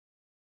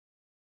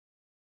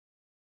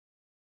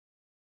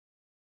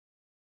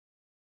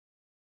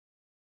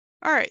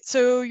 All right,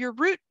 so your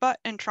root, butt,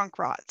 and trunk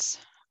rots.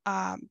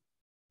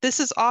 This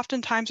is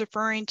oftentimes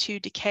referring to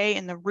decay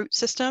in the root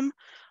system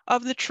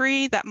of the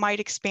tree that might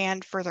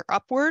expand further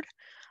upward.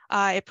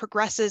 It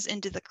progresses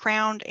into the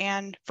crown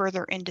and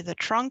further into the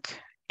trunk.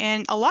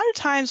 And a lot of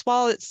times,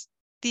 while it's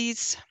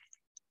these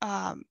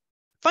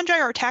fungi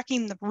are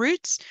attacking the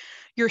roots,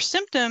 your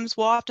symptoms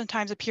will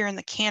oftentimes appear in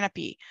the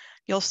canopy.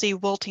 You'll see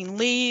wilting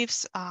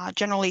leaves,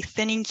 generally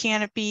thinning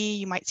canopy.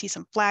 You might see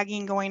some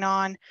flagging going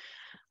on.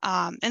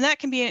 And that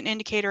can be an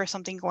indicator of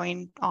something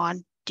going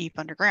on deep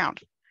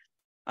underground.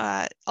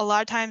 A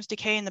lot of times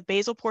decay in the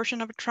basal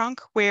portion of a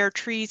trunk where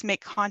trees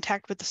make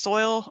contact with the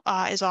soil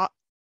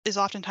is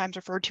oftentimes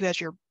referred to as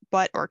your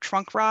butt or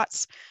trunk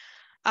rots.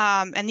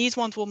 And these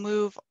ones will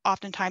move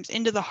oftentimes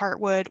into the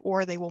heartwood,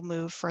 or they will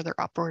move further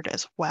upward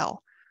as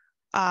well.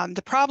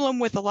 The problem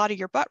with a lot of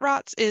your butt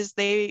rots is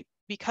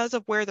because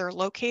of where they're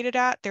located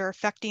at, they're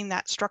affecting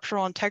that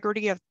structural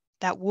integrity of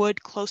that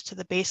wood close to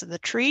the base of the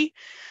tree.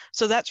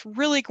 So that's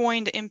really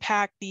going to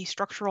impact the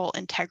structural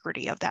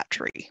integrity of that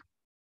tree.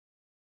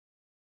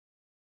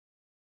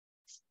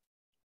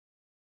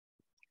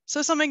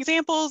 So some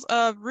examples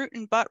of root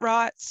and butt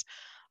rots.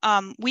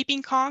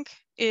 Weeping conch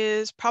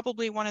is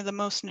probably one of the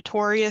most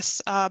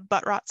notorious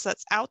butt rots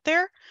that's out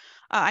there.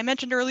 I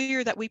mentioned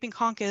earlier that weeping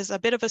conch is a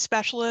bit of a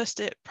specialist.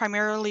 It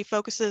primarily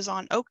focuses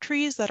on oak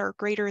trees that are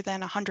greater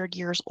than 100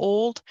 years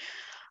old.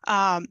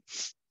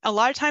 A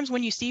lot of times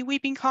when you see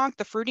weeping conch,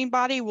 the fruiting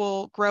body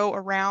will grow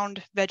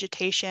around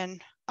vegetation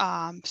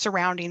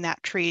surrounding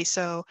that tree.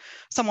 So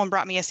someone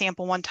brought me a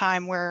sample one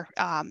time where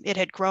it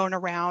had grown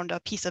around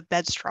a piece of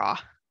bed straw.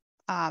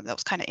 That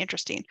was kind of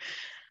interesting.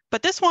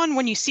 But this one,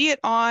 when you see it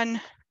on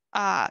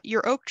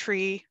your oak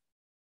tree,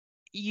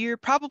 you're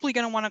probably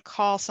going to want to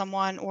call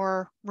someone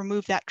or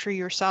remove that tree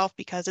yourself,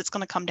 because it's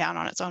going to come down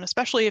on its own,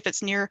 especially if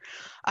it's near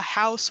a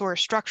house or a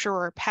structure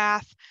or a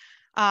path.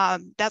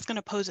 That's going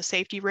to pose a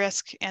safety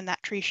risk, and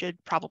that tree should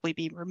probably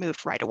be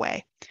removed right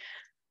away.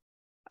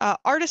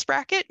 Artist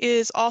bracket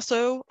is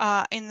also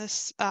in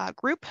this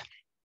group.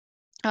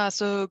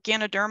 So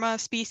Ganoderma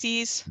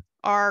species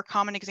are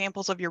common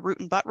examples of your root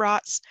and butt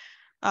rots,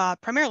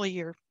 primarily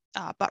your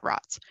butt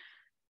rots.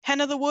 Hen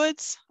of the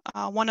woods,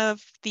 one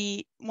of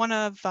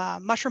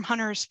mushroom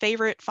hunters'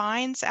 favorite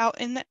finds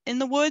out in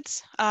the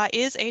woods,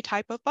 is a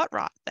type of butt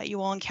rot that you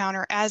will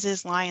encounter, as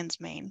is lion's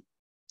mane.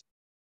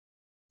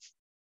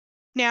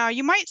 Now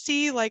you might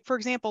see, like, for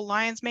example,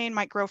 lion's mane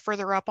might grow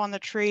further up on the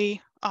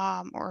tree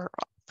or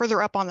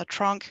further up on the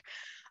trunk,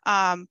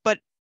 but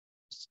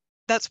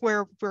that's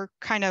where we're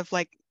kind of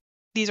like,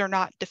 these are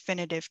not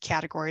definitive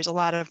categories. A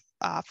lot of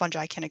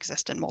fungi can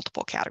exist in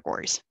multiple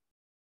categories.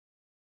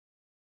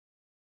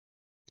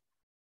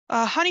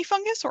 Honey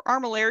fungus or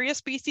armillaria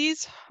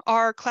species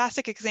are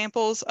classic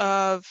examples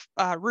of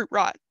root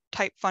rot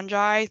type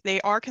fungi. They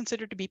are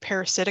considered to be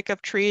parasitic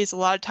of trees. A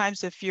lot of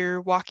times if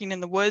you're walking in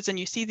the woods and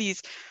you see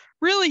these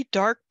really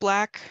dark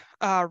black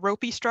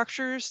ropey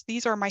structures,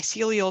 these are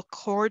mycelial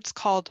cords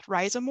called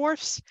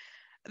rhizomorphs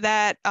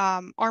that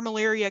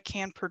armillaria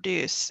can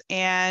produce.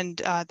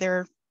 And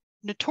they're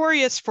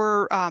notorious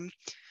for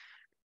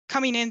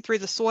coming in through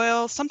the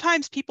soil.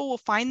 Sometimes people will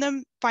find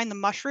the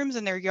mushrooms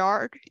in their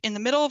yard in the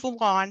middle of the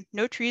lawn,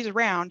 no trees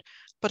around,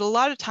 but a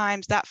lot of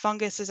times that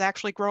fungus is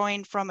actually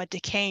growing from a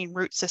decaying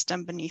root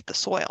system beneath the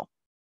soil.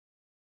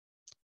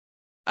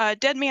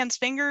 Dead man's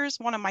fingers,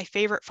 one of my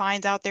favorite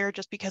finds out there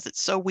just because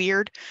it's so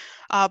weird,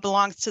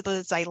 belongs to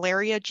the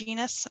Xylaria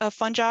genus of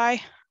fungi.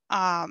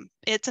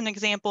 It's an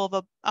example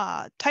of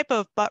a type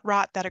of butt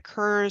rot that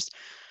occurs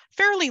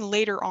fairly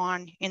later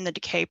on in the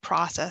decay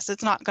process.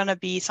 It's not going to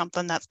be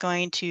something that's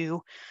going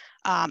to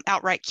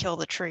outright kill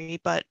the tree,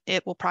 but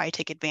it will probably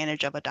take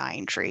advantage of a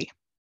dying tree.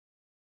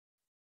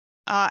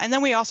 And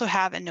then we also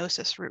have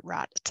Enosis root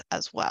rot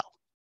as well.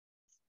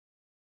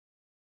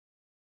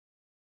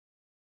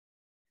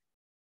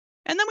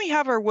 And then we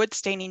have our wood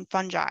staining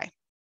fungi.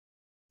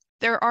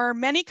 There are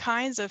many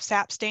kinds of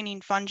sap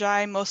staining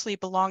fungi, mostly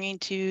belonging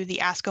to the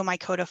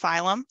Ascomycota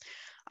phylum.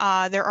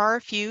 There are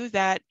a few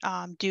that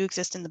do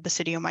exist in the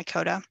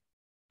Basidiomycota.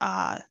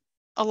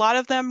 A lot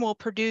of them will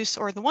produce,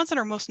 or the ones that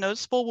are most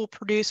noticeable will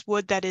produce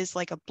wood that is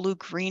like a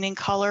blue-green in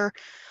color.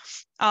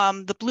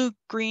 The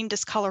blue-green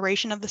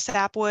discoloration of the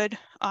sapwood,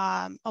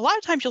 a lot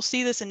of times you'll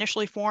see this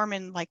initially form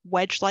in like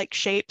wedge-like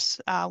shapes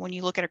when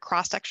you look at a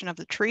cross-section of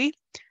the tree.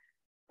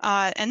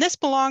 And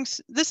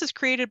this is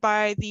created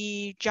by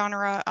the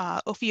genera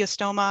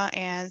Ophiostoma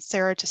and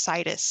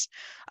Ceraticitis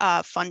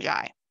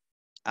fungi.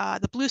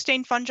 The blue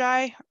stain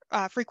fungi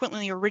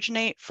frequently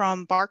originate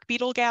from bark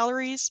beetle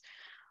galleries.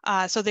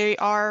 So they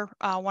are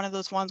one of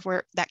those ones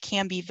that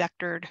can be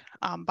vectored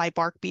by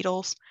bark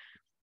beetles.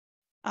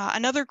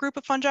 Another group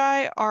of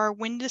fungi are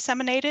wind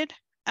disseminated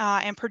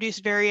and produce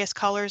various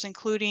colors,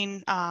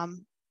 including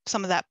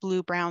some of that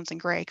blue, browns, and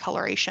gray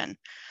coloration.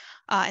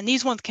 And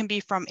these ones can be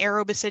from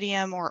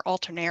Aerobasidium or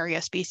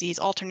Alternaria species.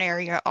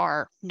 Alternaria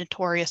are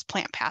notorious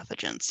plant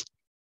pathogens.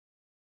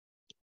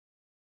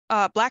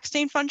 Black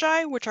stain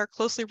fungi, which are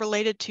closely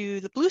related to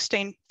the blue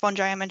stain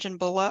fungi I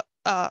mentioned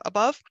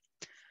above,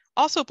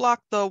 also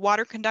block the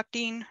water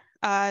conducting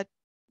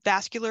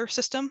vascular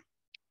system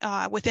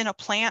within a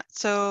plant,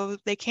 so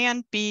they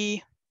can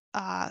be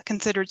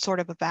considered sort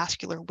of a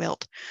vascular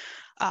wilt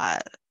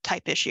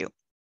type issue.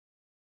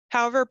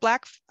 However,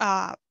 black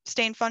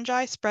stain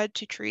fungi spread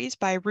to trees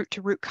by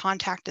root-to-root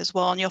contact as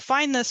well, and you'll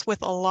find this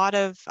with a lot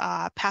of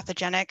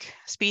pathogenic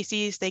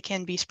species. They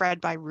can be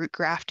spread by root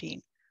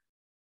grafting.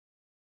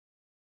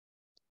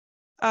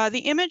 The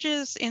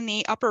images in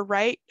the upper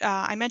right,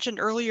 I mentioned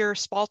earlier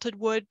spalted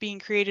wood being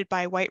created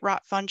by white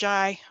rot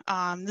fungi.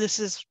 This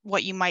is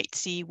what you might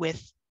see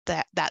with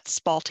that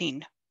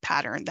spalting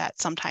pattern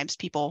that sometimes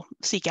people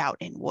seek out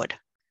in wood.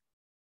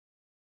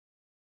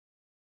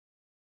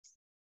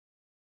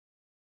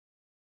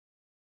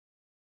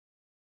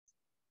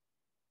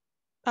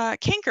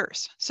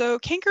 Cankers. So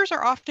cankers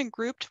are often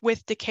grouped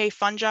with decay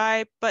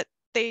fungi, but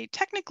they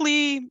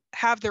technically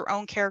have their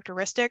own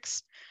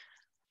characteristics.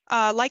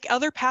 Like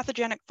other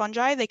pathogenic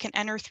fungi, they can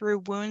enter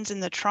through wounds in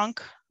the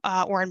trunk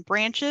or in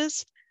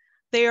branches.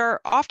 They are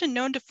often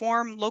known to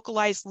form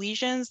localized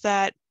lesions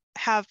that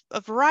have a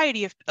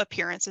variety of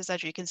appearances,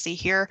 as you can see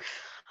here.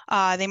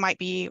 They might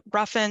be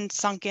roughened,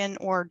 sunken,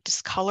 or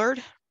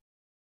discolored.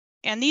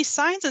 And these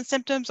signs and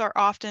symptoms are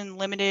often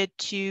limited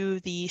to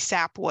the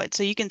sapwood.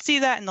 So you can see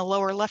that in the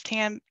lower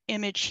left-hand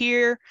image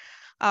here.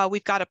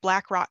 We've got a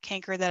black rot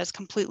canker that has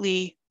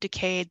completely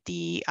decayed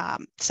the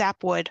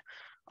sapwood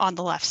on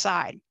the left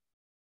side.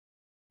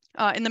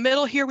 In the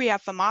middle here, we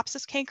have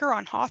Phomopsis canker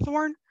on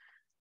hawthorn.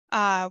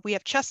 We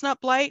have chestnut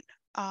blight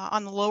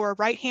on the lower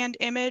right-hand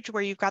image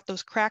where you've got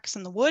those cracks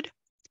in the wood.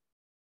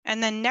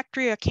 And then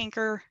Nectria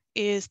canker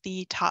is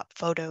the top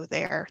photo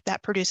there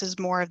that produces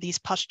more of these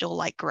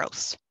pustule-like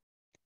growths.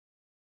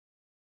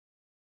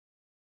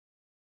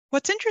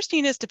 What's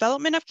interesting is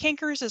development of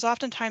cankers is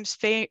oftentimes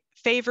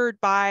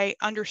favored by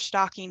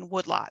understocking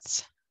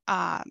woodlots.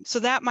 So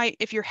that might,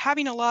 if you're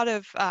having a lot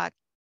of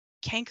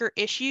canker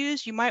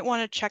issues, you might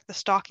want to check the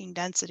stalking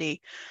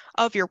density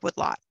of your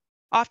woodlot.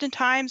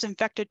 Oftentimes,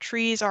 infected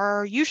trees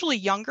are usually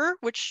younger,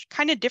 which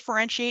kind of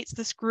differentiates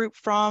this group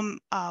from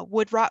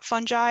wood rot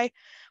fungi.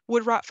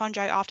 Wood rot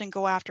fungi often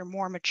go after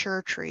more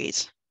mature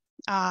trees.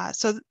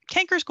 So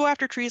cankers go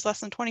after trees less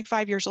than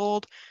 25 years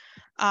old.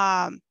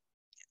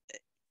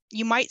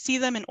 You might see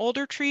them in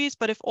older trees,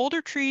 but if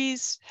older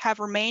trees have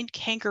remained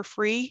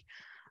canker-free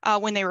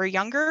when they were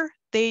younger,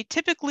 they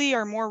typically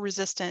are more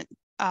resistant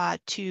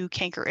to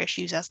canker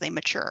issues as they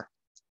mature.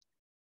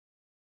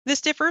 This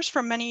differs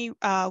from many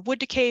wood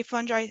decay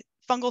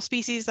fungal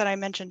species that I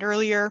mentioned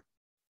earlier.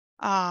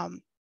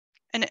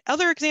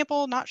 Another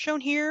example not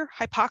shown here,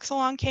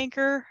 hypoxylon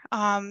canker,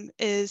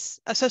 is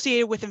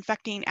associated with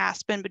infecting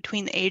aspen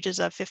between the ages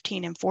of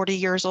 15 and 40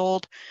 years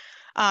old.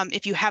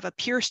 If you have a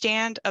pure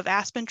stand of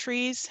aspen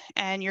trees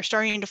and you're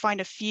starting to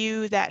find a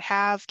few that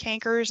have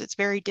cankers, it's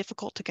very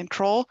difficult to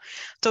control.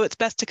 So it's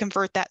best to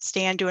convert that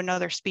stand to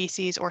another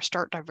species or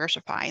start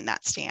diversifying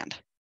that stand.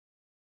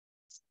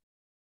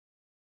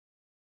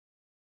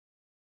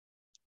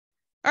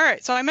 All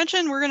right, so I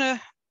mentioned we're going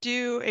to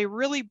do a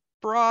really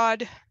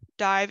broad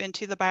dive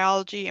into the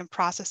biology and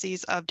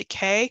processes of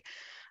decay.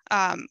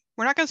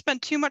 We're not going to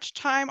spend too much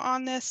time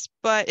on this,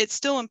 but it's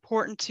still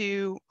important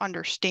to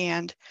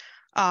understand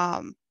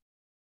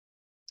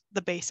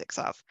the basics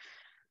of.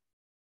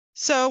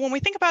 So when we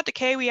think about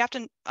decay, we have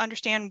to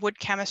understand wood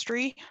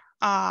chemistry.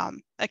 A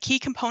key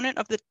component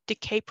of the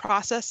decay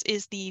process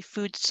is the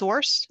food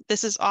source.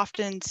 This is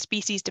often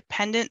species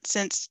dependent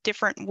since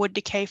different wood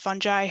decay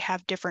fungi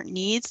have different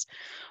needs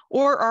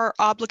or are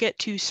obligate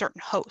to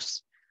certain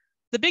hosts.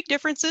 The big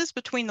differences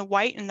between the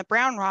white and the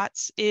brown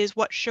rots is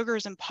what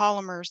sugars and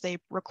polymers they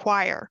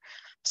require.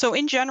 So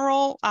in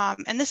general,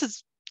 and this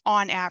is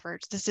on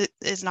average, this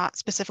is not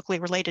specifically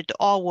related to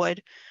all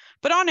wood,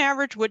 but on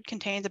average, wood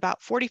contains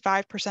about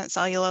 45%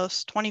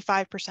 cellulose,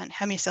 25%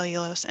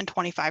 hemicellulose, and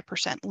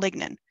 25%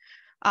 lignin.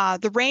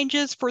 The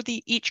ranges for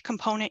each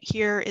component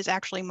here is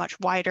actually much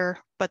wider,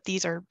 but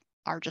these are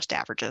just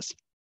averages.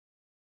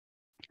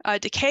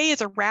 Decay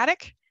is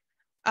erratic.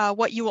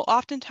 What you will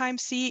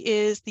oftentimes see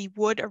is the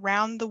wood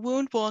around the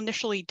wound will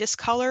initially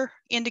discolor,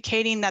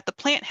 indicating that the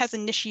plant has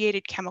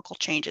initiated chemical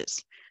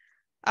changes.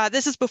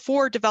 This is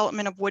before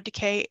development of wood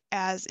decay,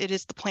 as it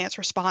is the plant's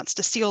response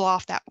to seal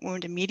off that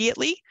wound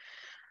immediately.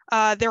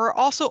 There are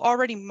also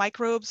already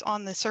microbes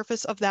on the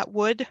surface of that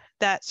wood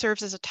that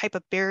serves as a type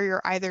of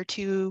barrier, either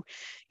to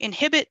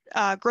inhibit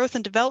growth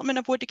and development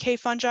of wood decay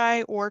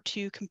fungi or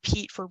to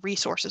compete for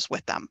resources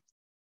with them.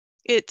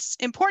 It's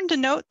important to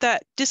note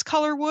that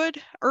discolor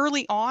wood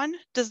early on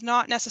does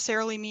not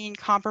necessarily mean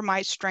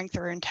compromised strength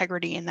or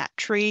integrity in that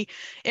tree.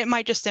 It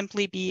might just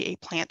simply be a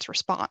plant's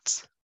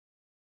response.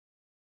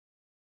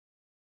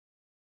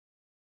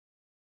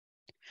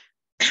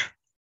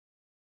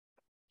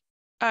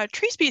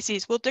 Tree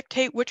species will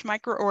dictate which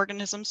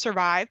microorganisms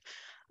survive.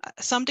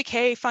 Some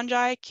decay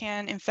fungi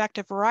can infect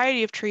a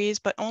variety of trees,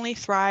 but only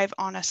thrive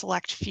on a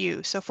select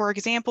few. So for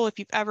example, if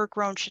you've ever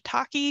grown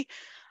shiitake,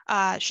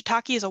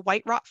 shiitake is a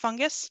white rot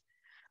fungus.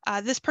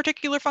 This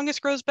particular fungus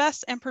grows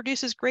best and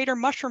produces greater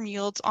mushroom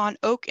yields on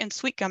oak and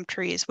sweet gum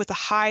trees with a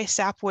high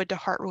sapwood to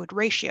heartwood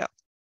ratio.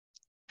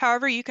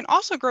 However, you can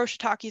also grow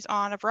shiitakes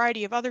on a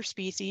variety of other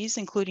species,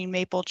 including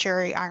maple,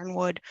 cherry,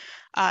 ironwood,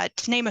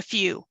 to name a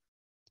few.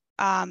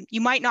 You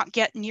might not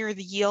get near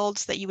the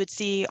yields that you would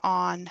see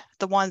on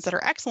the ones that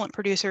are excellent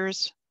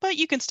producers, but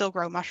you can still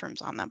grow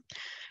mushrooms on them.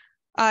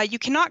 You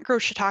cannot grow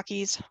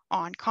shiitakes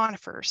on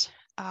conifers.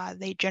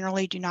 They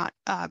generally do not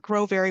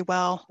grow very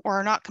well or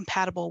are not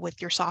compatible with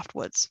your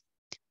softwoods.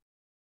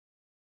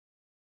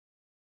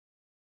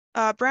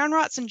 Brown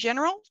rots in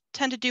general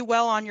tend to do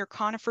well on your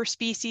conifer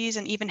species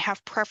and even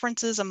have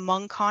preferences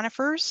among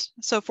conifers.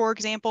 So for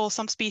example,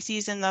 some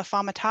species in the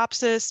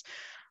Fomitopsis,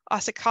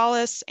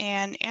 Ossicalis,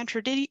 and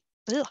Antrodia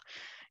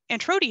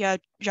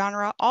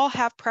genre all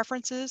have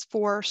preferences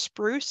for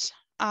spruce,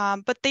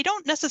 but they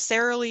don't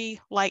necessarily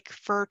like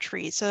fir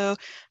trees. So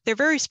they're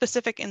very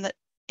specific in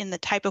the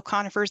type of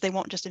conifers. They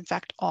won't just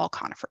infect all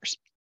conifers.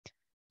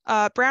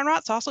 Brown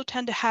rots also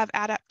tend to have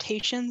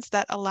adaptations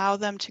that allow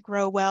them to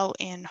grow well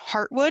in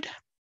heartwood.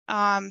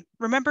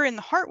 Remember, in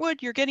the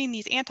heartwood, you're getting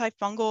these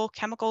antifungal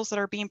chemicals that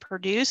are being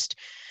produced,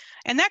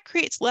 and that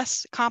creates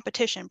less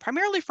competition,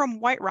 primarily from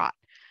white rot.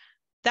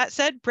 That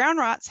said, brown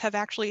rots have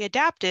actually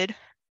adapted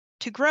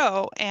to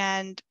grow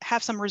and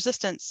have some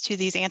resistance to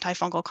these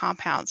antifungal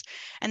compounds,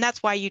 and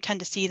that's why you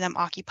tend to see them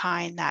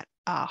occupying that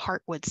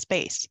heartwood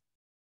space.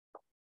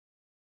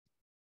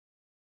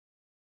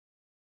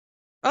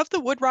 Of the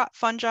wood rot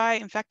fungi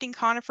infecting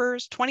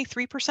conifers,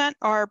 23%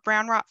 are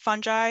brown rot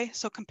fungi.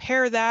 So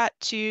compare that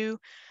to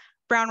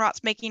brown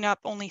rots making up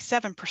only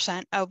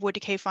 7% of wood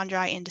decay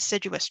fungi in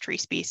deciduous tree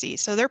species.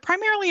 So they're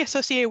primarily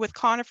associated with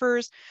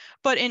conifers,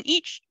 but in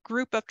each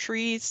group of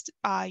trees,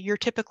 you're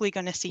typically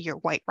going to see your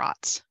white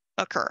rots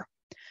occur.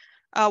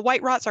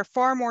 White rots are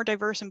far more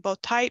diverse in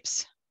both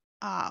types,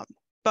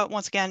 but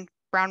once again,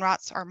 brown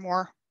rots are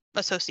more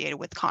associated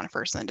with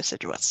conifers than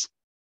deciduous.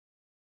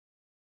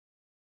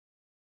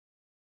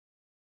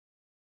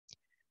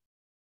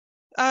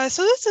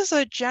 So this is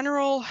a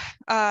general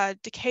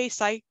decay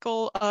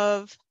cycle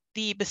of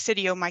the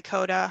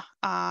Basidiomycota.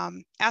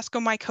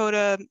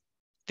 Ascomycota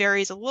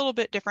varies a little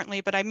bit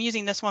differently, but I'm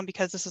using this one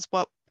because this is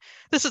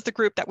the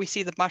group that we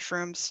see the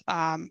mushrooms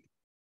and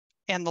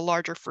the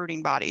larger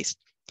fruiting bodies.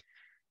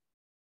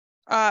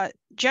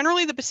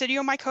 Generally, the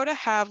Basidiomycota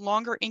have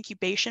longer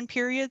incubation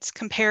periods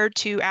compared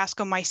to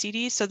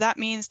Ascomycetes, so that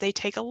means they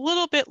take a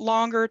little bit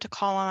longer to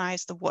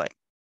colonize the wood.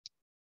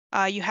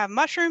 You have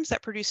mushrooms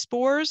that produce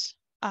spores.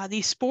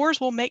 These spores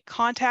will make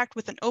contact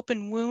with an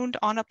open wound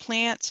on a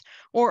plant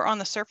or on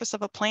the surface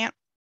of a plant.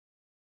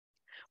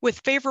 With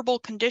favorable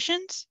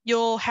conditions,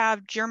 you'll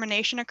have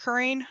germination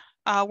occurring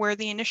where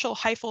the initial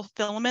hyphal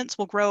filaments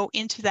will grow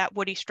into that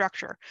woody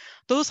structure.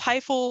 Those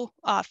hyphal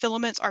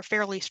filaments are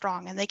fairly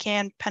strong and they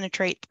can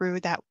penetrate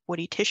through that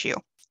woody tissue.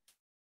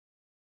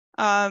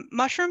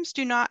 Mushrooms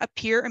do not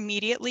appear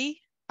immediately.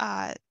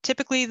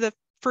 Typically, the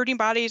fruiting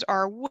bodies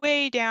are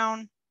way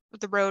down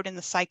the road in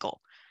the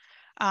cycle.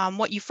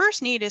 What you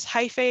first need is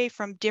hyphae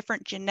from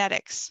different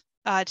genetics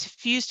to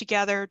fuse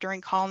together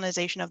during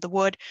colonization of the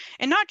wood,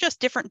 and not just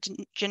different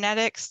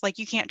genetics. Like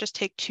you can't just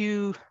take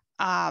two,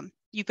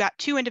 you've got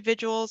two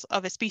individuals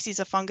of a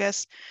species of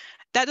fungus.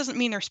 That doesn't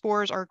mean their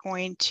spores are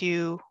going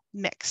to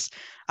mix.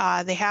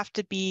 They have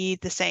to be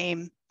the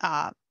same,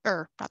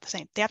 or not the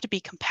same, they have to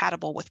be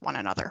compatible with one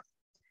another.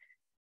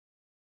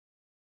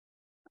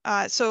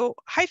 So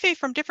hyphae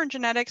from different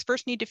genetics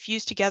first need to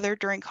fuse together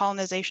during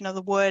colonization of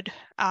the wood.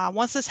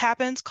 Once this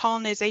happens,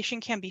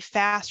 colonization can be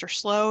fast or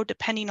slow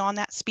depending on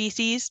that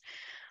species.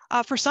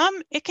 For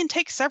some, it can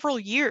take several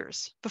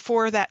years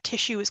before that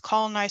tissue is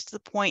colonized to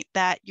the point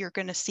that you're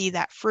going to see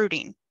that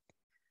fruiting.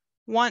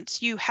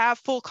 Once you have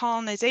full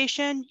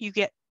colonization, you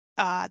get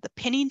the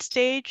pinning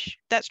stage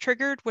that's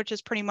triggered, which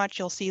is pretty much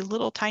you'll see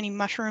little tiny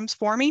mushrooms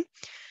forming.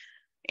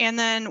 And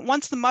then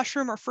once the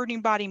mushroom or fruiting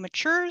body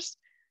matures,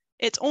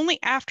 it's only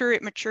after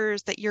it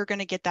matures that you're going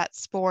to get that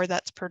spore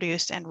that's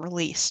produced and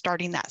released,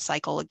 starting that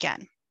cycle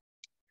again.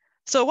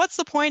 So what's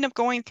the point of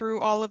going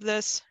through all of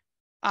this?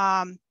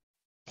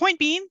 point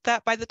being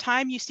that by the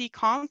time you see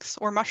conchs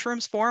or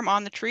mushrooms form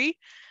on the tree,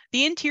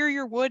 the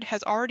interior wood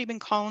has already been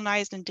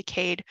colonized and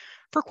decayed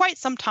for quite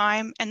some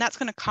time, and that's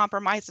going to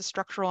compromise the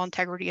structural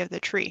integrity of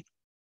the tree.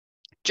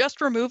 Just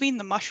removing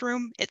the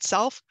mushroom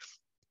itself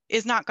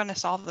is not going to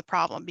solve the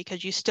problem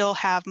because you still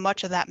have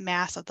much of that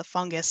mass of the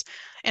fungus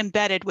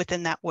embedded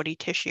within that woody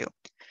tissue.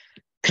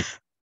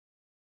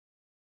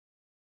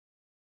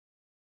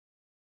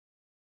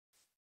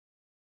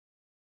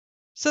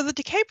 So the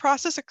decay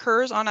process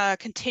occurs on a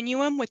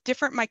continuum with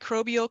different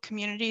microbial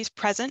communities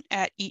present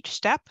at each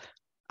step.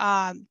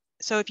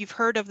 So if you've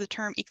heard of the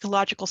term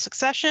ecological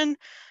succession,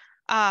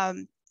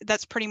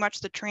 that's pretty much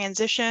the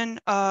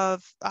transition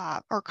of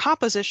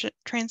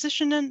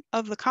transition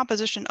of the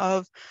composition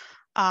of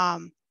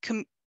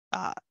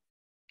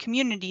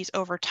communities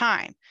over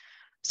time.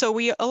 So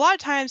we a lot of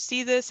times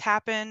see this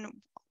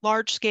happen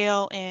large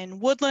scale in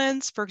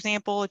woodlands. For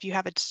example, if you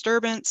have a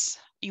disturbance,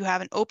 you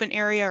have an open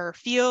area or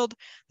field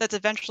that's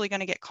eventually going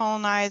to get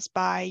colonized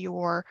by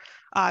your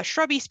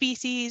shrubby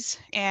species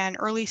and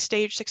early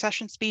stage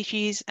succession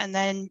species, and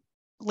then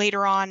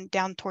later on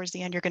down towards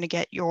the end, you're going to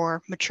get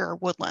your mature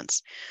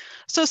woodlands.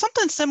 So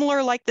something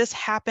similar like this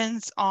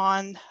happens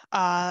on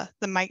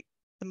the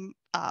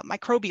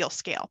microbial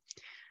scale.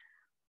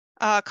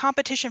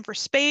 Competition for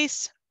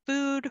space,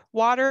 food,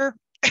 water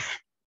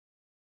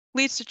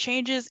leads to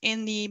changes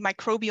in the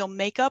microbial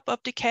makeup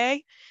of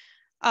decay.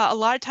 A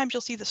lot of times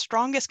you'll see the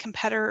strongest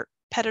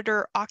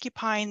competitor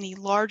occupying the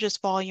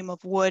largest volume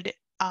of wood,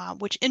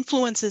 which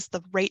influences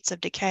the rates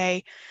of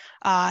decay,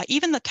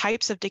 even the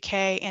types of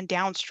decay and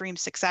downstream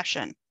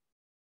succession.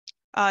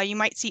 You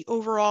might see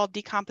overall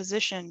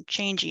decomposition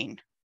changing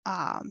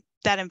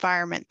that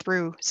environment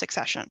through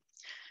succession.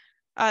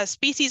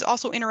 Species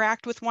also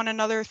interact with one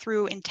another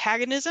through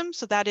antagonism.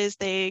 So that is,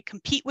 they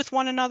compete with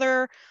one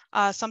another.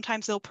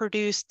 Sometimes they'll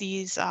produce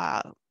these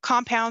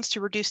compounds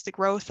to reduce the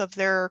growth of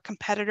their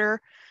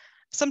competitor.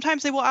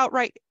 Sometimes they will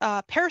outright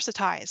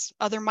parasitize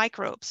other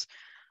microbes.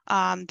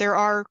 There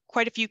are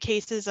quite a few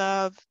cases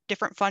of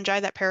different fungi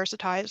that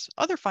parasitize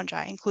other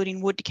fungi,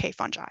 including wood decay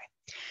fungi.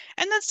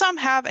 And then some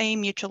have a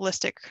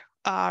mutualistic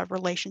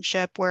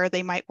relationship where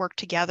they might work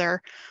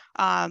together.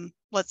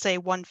 Let's say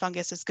one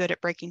fungus is good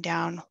at breaking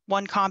down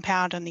one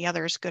compound and the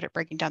other is good at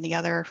breaking down the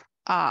other.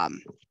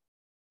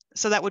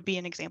 So that would be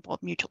an example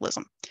of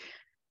mutualism.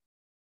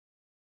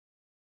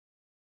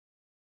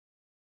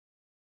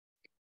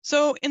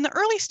 So in the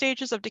early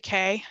stages of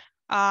decay,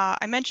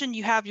 I mentioned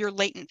you have your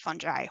latent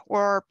fungi,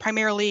 or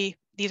primarily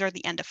these are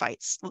the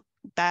endophytes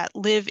that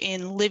live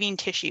in living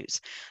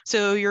tissues.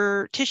 So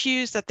your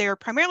tissues that they're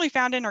primarily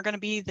found in are going to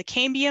be the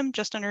cambium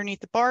just underneath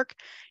the bark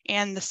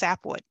and the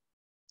sapwood.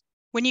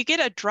 When you get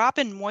a drop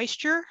in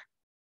moisture,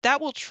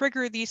 that will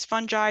trigger these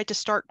fungi to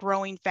start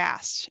growing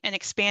fast and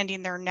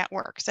expanding their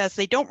networks, as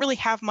they don't really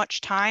have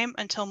much time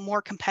until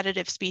more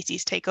competitive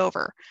species take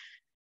over.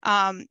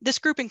 This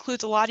group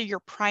includes a lot of your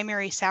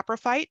primary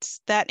saprophytes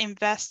that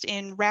invest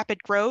in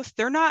rapid growth.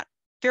 They're not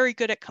very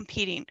good at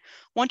competing.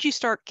 Once you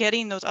start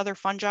getting those other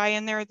fungi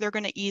in there, they're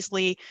going to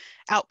easily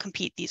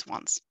outcompete these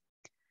ones.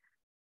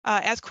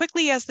 As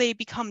quickly as they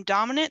become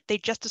dominant, they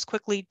just as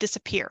quickly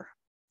disappear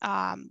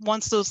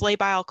once those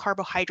labile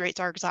carbohydrates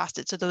are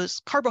exhausted, so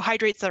those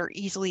carbohydrates that are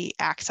easily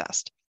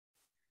accessed.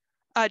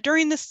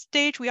 During this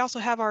stage, we also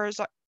have our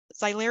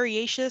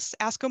xylariaceous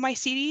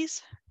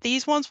ascomycetes.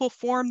 These ones will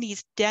form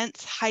these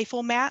dense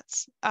hyphal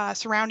mats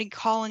surrounding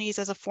colonies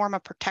as a form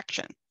of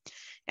protection.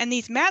 And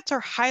these mats are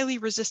highly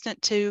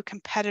resistant to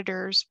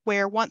competitors,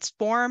 where once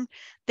formed,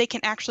 they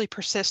can actually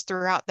persist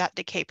throughout that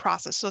decay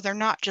process. So they're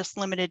not just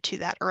limited to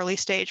that early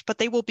stage, but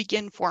they will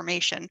begin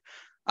formation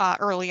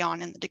early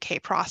on in the decay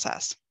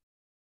process.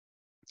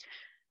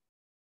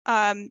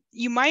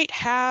 You might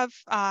have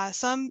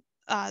some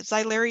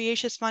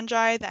xylariaceous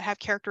fungi that have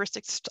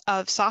characteristics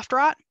of soft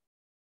rot,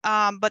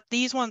 but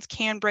these ones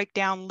can break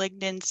down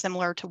lignin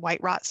similar to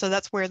white rot. So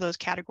that's where those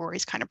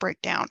categories kind of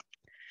break down.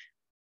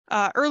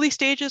 Early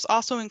stages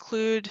also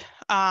include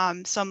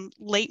some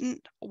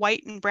latent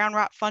white and brown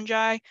rot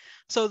fungi.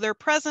 So they're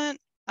present,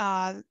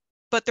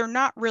 but they're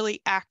not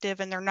really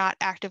active, and they're not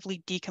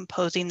actively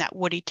decomposing that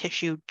woody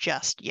tissue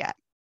just yet.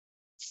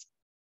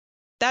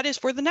 That is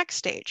for the next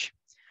stage.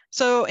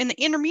 So in the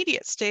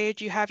intermediate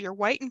stage, you have your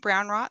white and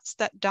brown rots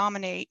that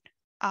dominate.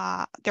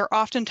 They're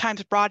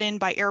oftentimes brought in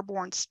by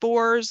airborne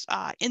spores,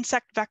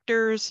 insect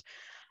vectors,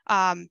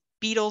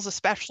 beetles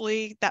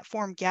especially, that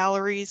form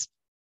galleries.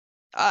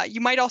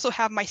 You might also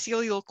have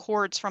mycelial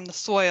cords from the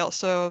soil.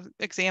 So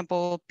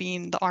example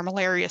being the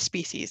Armillaria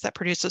species that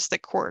produces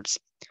thick cords.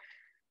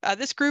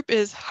 This group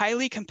is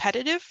highly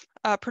competitive,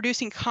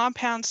 producing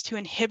compounds to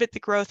inhibit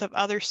the growth of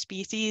other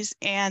species,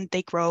 and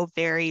they grow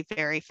very,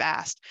 very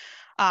fast.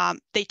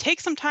 They take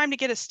some time to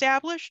get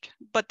established,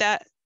 but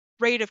that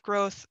rate of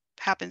growth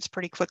happens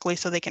pretty quickly,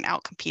 so they can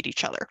outcompete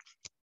each other.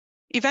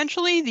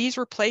 Eventually, these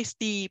replace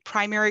the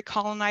primary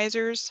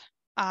colonizers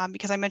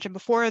because I mentioned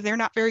before, they're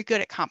not very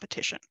good at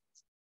competition.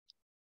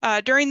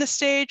 During this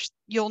stage,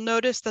 you'll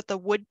notice that the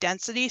wood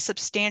density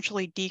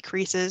substantially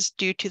decreases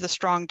due to the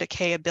strong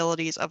decay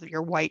abilities of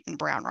your white and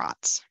brown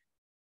rots.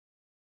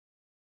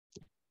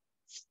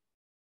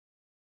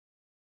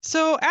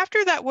 So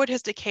after that wood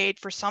has decayed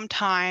for some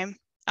time,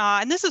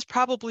 and this is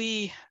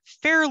probably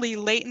fairly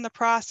late in the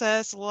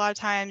process, a lot of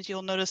times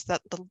you'll notice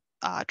that the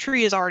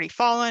tree has already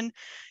fallen,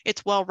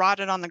 it's well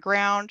rotted on the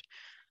ground.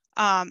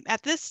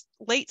 At this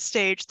late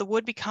stage, the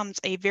wood becomes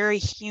a very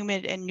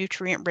humid and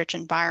nutrient-rich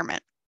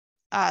environment.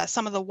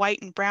 Some of the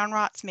white and brown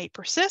rots may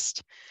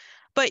persist,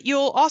 but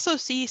you'll also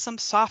see some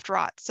soft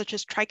rots, such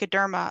as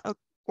trichoderma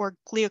or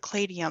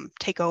glyocladium,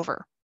 take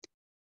over.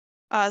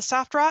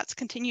 Soft rots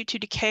continue to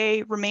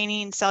decay,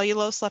 remaining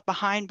cellulose left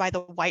behind by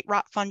the white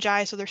rot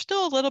fungi. So there's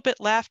still a little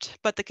bit left,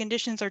 but the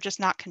conditions are just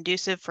not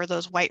conducive for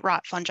those white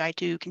rot fungi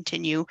to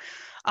continue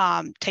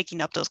taking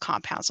up those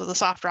compounds. So the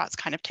soft rots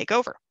kind of take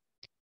over.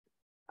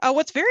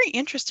 What's very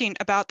interesting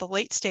about the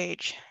late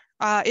stage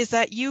is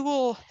that you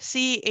will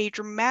see a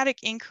dramatic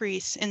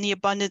increase in the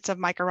abundance of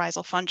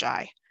mycorrhizal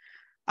fungi.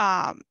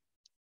 And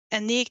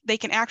they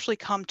can actually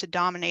come to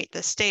dominate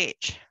this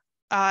stage.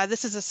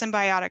 This is a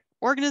symbiotic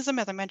organism,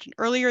 as I mentioned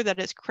earlier, that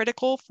is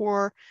critical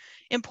for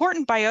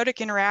important biotic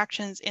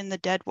interactions in the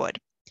deadwood.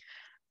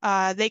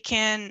 They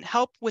can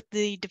help with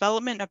the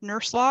development of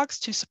nurse logs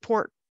to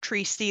support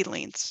tree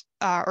seedlings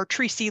or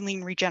tree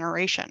seedling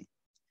regeneration.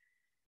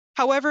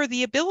 However,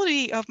 the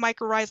ability of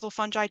mycorrhizal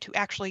fungi to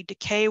actually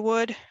decay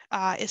wood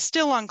is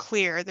still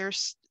unclear.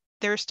 There's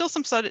still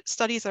some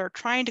studies that are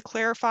trying to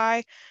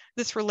clarify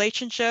this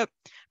relationship,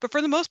 but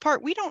for the most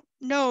part, we don't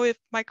know if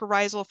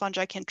mycorrhizal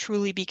fungi can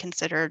truly be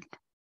considered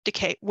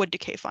wood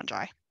decay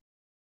fungi.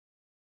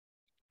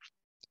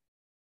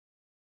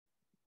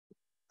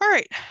 All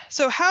right,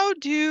 so how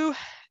do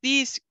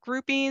these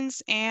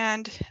groupings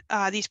and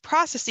these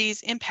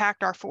processes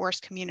impact our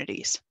forest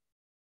communities?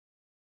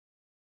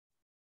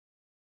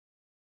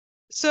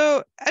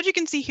 So as you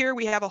can see here,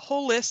 we have a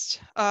whole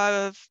list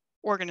of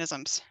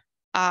organisms,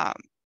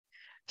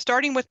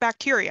 starting with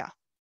bacteria.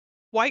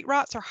 White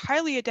rots are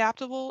highly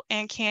adaptable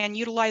and can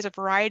utilize a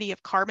variety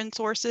of carbon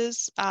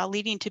sources,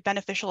 leading to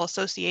beneficial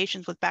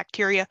associations with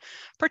bacteria,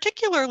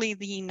 particularly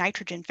the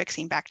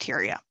nitrogen-fixing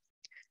bacteria.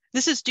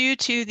 This is due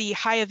to the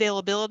high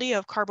availability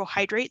of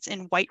carbohydrates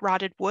in white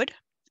rotted wood,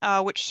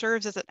 which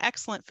serves as an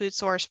excellent food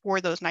source for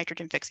those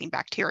nitrogen-fixing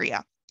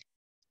bacteria.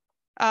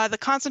 The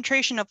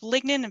concentration of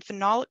lignin and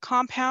phenolic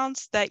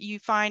compounds that you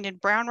find in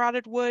brown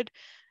rotted wood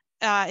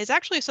is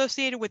actually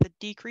associated with a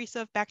decrease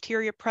of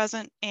bacteria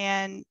present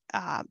and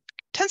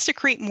tends to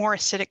create more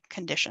acidic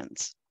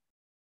conditions.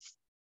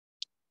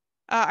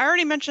 I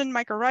already mentioned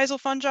mycorrhizal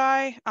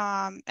fungi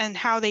and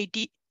how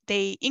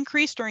they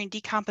increase during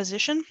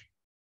decomposition.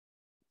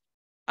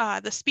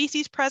 The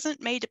species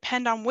present may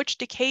depend on which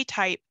decay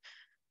type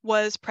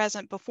was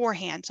present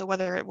beforehand, so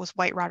whether it was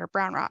white rot or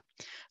brown rot.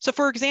 So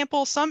for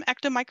example, some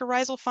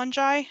ectomycorrhizal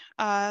fungi,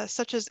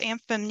 such as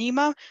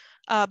Amphinema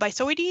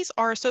bisoides,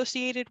 are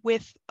associated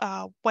with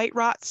white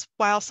rots,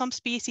 while some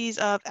species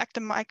of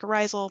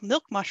ectomycorrhizal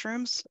milk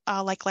mushrooms,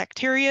 like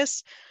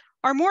Lactarius,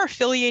 are more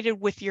affiliated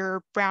with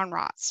your brown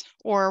rots,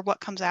 or what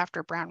comes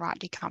after brown rot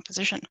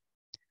decomposition.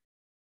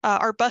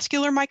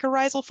 Arbuscular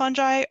mycorrhizal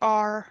fungi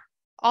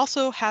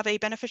also have a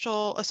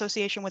beneficial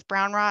association with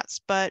brown rots,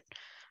 but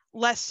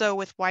less so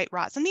with white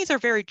rots. And these are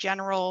very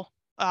general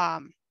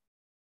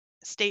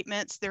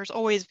statements. There's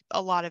always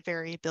a lot of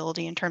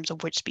variability in terms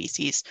of which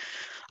species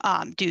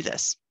do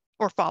this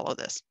or follow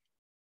this.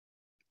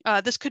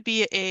 This could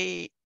be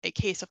a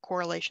case of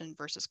correlation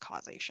versus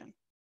causation.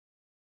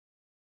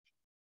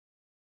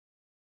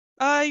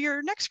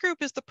 Your next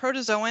group is the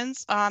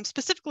protozoans,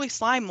 specifically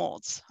slime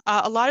molds.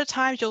 A lot of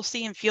times you'll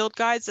see in field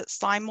guides that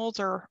slime molds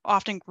are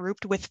often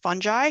grouped with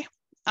fungi,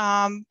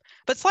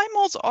 but slime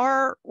molds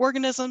are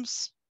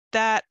organisms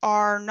that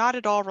are not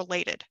at all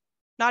related,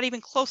 not even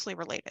closely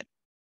related.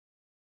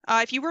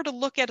 If you were to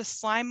look at a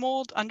slime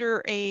mold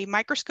under a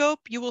microscope,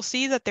 you will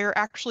see that they're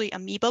actually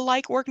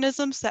amoeba-like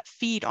organisms that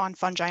feed on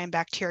fungi and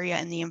bacteria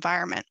in the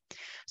environment.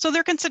 So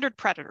they're considered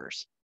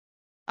predators.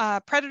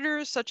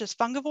 Predators such as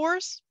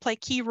fungivores play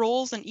key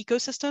roles in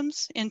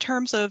ecosystems in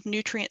terms of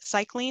nutrient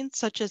cycling,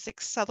 such as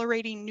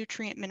accelerating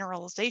nutrient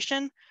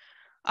mineralization.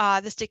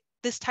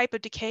 This type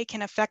of decay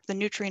can affect the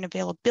nutrient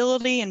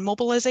availability and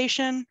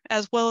mobilization,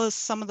 as well as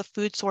some of the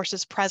food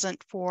sources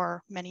present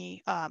for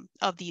many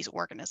of these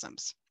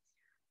organisms.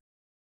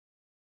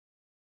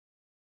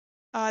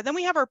 Then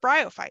we have our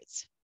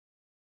bryophytes.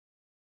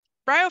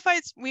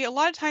 Bryophytes, we a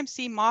lot of times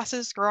see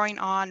mosses growing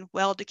on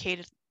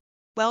well-decayed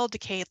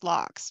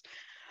logs,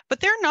 but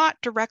they're not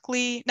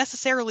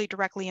necessarily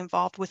directly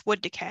involved with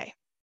wood decay.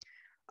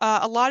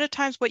 A lot of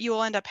times what you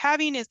will end up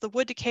having is the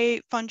wood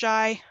decay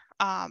fungi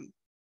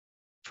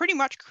pretty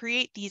much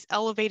create these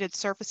elevated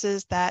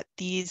surfaces that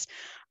these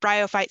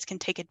bryophytes can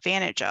take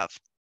advantage of.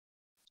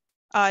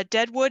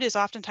 Dead wood is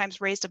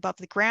oftentimes raised above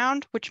the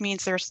ground, which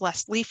means there's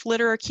less leaf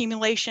litter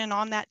accumulation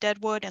on that dead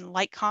wood and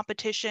light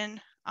competition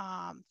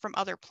from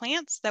other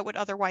plants that would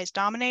otherwise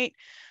dominate.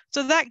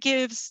 So that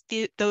gives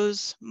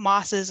those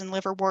mosses and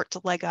liverworts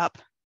a leg up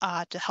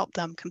to help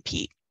them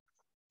compete.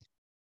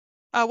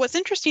 What's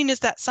interesting is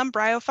that some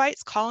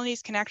bryophytes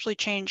colonies can actually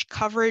change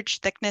coverage,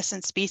 thickness,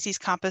 and species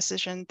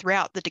composition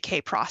throughout the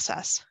decay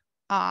process.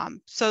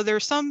 So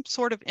there's some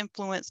sort of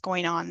influence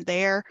going on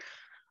there.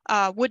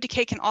 Wood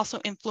decay can also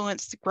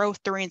influence the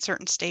growth during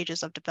certain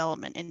stages of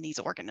development in these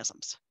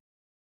organisms.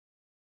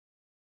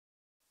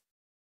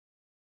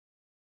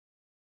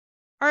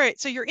 All right,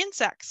 so your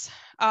insects.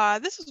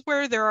 This is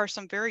where there are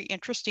some very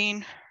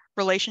interesting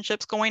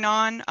relationships going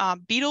on.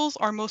 Beetles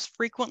are most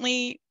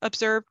frequently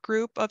observed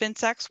group of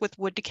insects with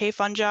wood decay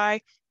fungi.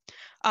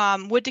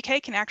 Wood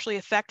decay can actually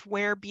affect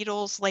where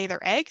beetles lay their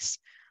eggs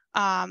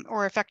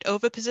or affect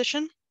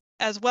oviposition,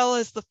 as well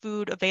as the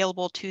food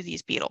available to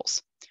these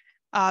beetles.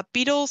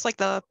 Beetles like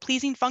the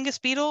pleasing fungus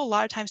beetle a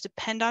lot of times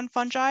depend on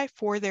fungi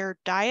for their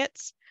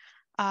diets.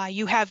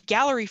 You have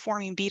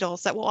gallery-forming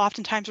beetles that will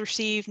oftentimes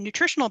receive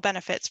nutritional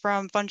benefits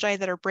from fungi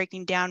that are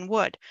breaking down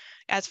wood.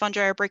 As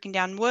fungi are breaking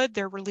down wood,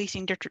 they're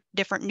releasing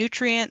different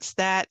nutrients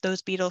that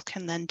those beetles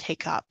can then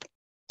take up.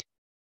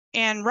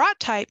 And rot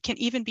type can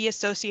even be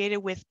associated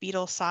with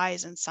beetle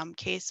size in some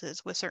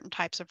cases, with certain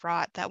types of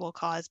rot that will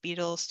cause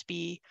beetles to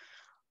be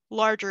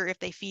larger if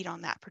they feed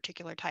on that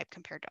particular type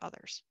compared to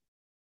others.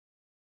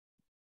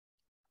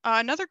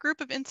 Another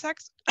group of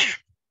insects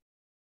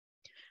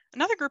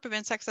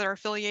that are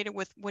affiliated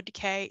with wood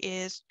decay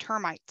is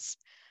termites.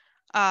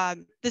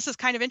 This is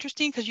kind of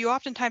interesting because you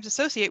oftentimes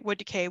associate wood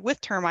decay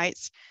with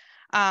termites,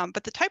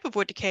 but the type of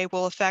wood decay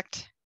will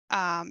affect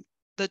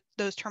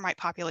those termite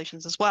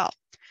populations as well.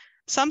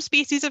 Some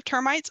species of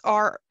termites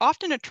are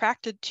often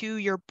attracted to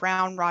your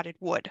brown rotted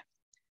wood.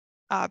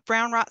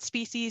 Brown rot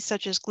species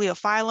such as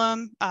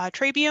Gliophilum,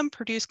 Trabium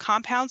produce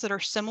compounds that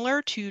are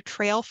similar to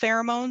trail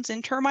pheromones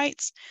in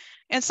termites.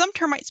 And some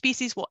termite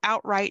species will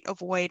outright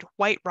avoid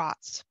white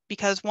rots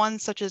because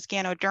ones such as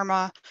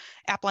Ganoderma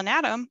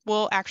applanatum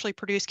will actually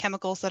produce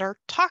chemicals that are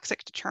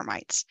toxic to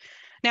termites.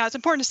 Now, it's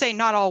important to say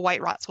not all white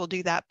rots will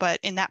do that, but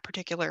in that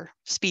particular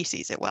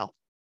species, it will.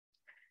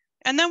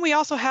 And then we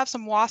also have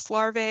some wasp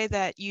larvae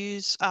that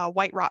use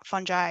white rot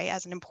fungi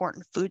as an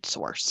important food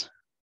source.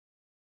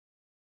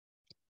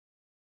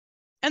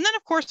 And then,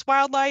 of course,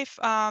 wildlife.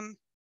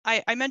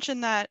 I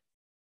mentioned that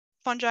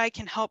fungi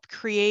can help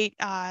create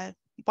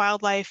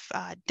wildlife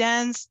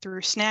dens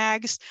through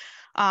snags.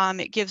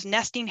 It gives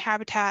nesting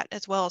habitat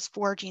as well as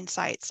foraging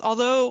sites,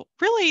 although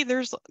really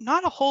there's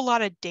not a whole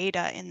lot of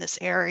data in this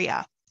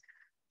area.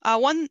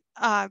 One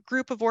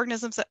group of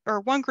organisms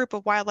one group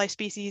of wildlife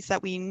species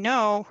that we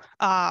know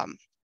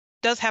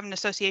does have an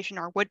association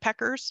are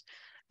woodpeckers.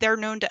 They're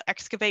known to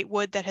excavate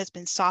wood that has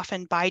been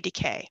softened by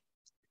decay.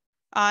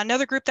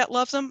 Another group that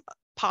loves them,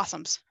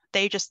 possums.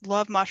 They just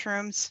love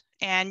mushrooms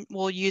and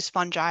will use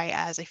fungi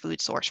as a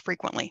food source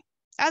frequently,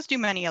 as do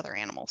many other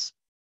animals.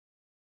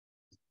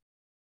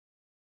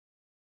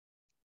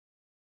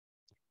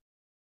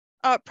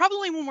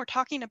 Probably when we're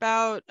talking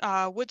about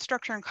wood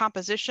structure and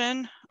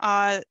composition,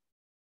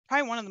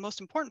 probably one of the most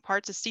important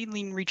parts is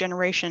seedling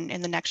regeneration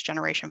in the next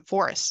generation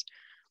forests.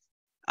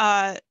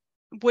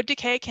 Wood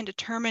decay can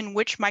determine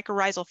which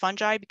mycorrhizal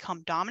fungi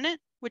become dominant,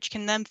 which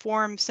can then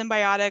form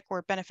symbiotic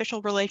or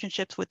beneficial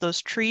relationships with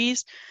those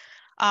trees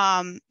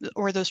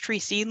or those tree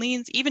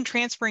seedlings, even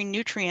transferring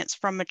nutrients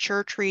from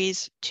mature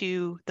trees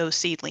to those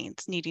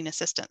seedlings needing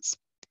assistance.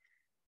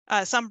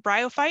 Some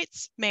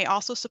bryophytes may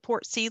also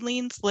support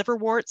seedlings,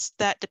 liverworts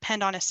that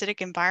depend on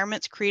acidic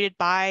environments created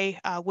by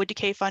wood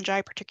decay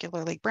fungi,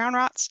 particularly brown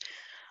rots,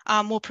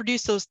 will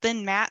produce those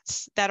thin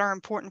mats that are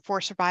important for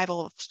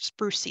survival of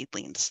spruce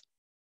seedlings.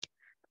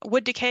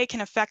 Wood decay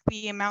can affect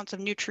the amounts of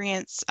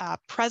nutrients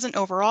present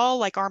overall,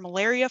 like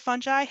armillaria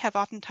fungi have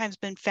oftentimes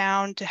been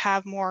found to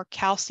have more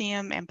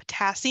calcium and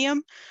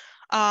potassium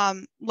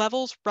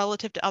levels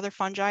relative to other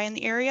fungi in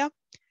the area.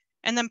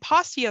 And then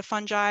Postia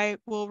fungi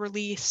will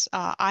release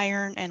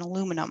iron and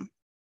aluminum.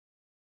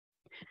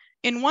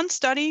 In one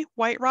study,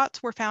 white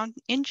rots were found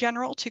in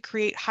general to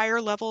create higher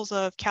levels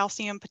of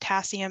calcium,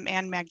 potassium,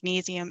 and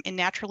magnesium in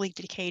naturally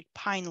decayed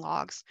pine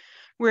logs,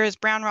 whereas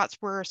brown rots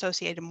were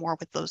associated more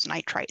with those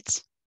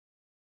nitrites.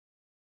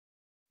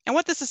 And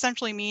what this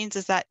essentially means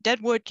is that dead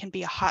wood can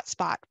be a hot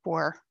spot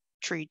for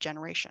tree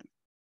generation.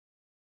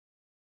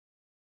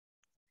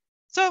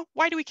 So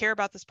why do we care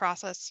about this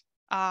process?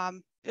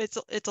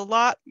 It's a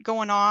lot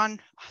going on.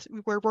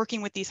 We're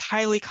working with these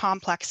highly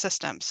complex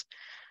systems.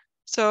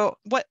 So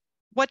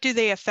what do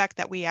they affect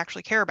that we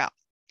actually care about?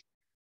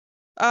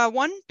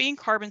 One being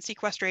carbon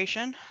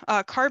sequestration.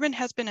 Carbon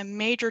has been a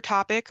major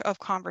topic of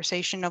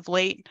conversation of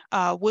late.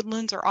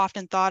 Woodlands are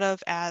often thought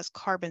of as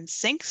carbon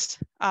sinks,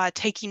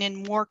 taking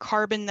in more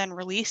carbon than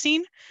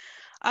releasing.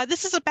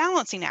 This is a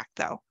balancing act,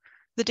 though.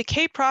 The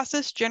decay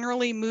process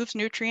generally moves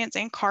nutrients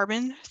and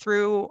carbon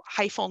through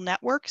hyphal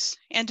networks,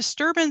 and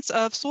disturbance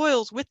of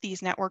soils with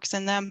these networks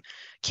in them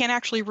can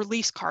actually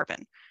release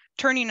carbon,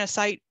 turning a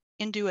site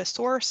into a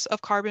source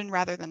of carbon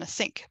rather than a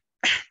sink.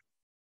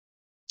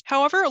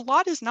 However, a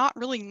lot is not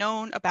really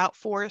known about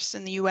forests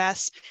in the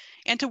US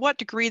and to what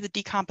degree the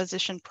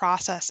decomposition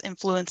process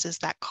influences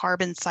that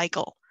carbon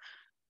cycle.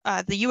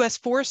 The U.S.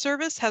 Forest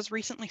Service has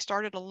recently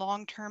started a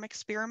long-term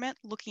experiment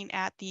looking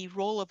at the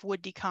role of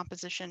wood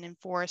decomposition in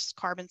forest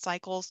carbon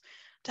cycles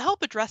to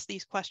help address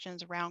these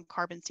questions around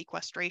carbon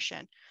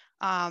sequestration.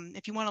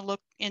 If you want to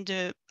look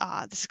into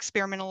this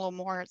experiment a little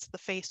more, it's the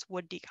FACE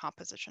wood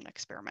decomposition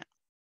experiment.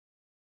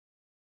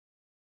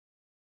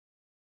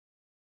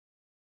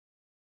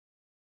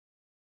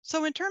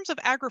 So in terms of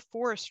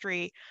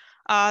agroforestry,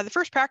 the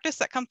first practice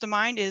that comes to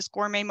mind is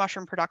gourmet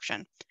mushroom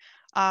production.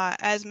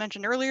 As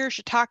mentioned earlier,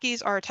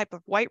 shiitakes are a type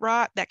of white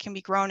rot that can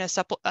be grown as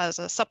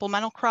a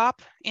supplemental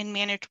crop in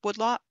managed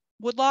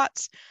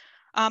woodlots.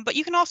 But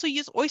you can also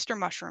use oyster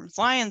mushrooms,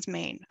 lion's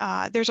mane.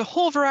 There's a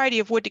whole variety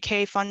of wood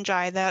decay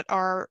fungi that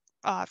are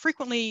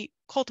frequently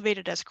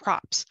cultivated as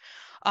crops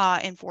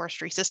in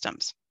forestry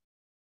systems.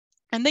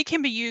 And they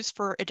can be used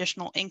for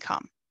additional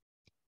income.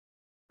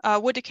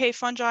 Wood decay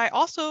fungi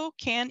also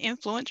can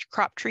influence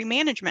crop tree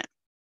management.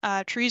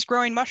 Trees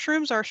growing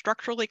mushrooms are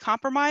structurally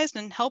compromised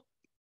and help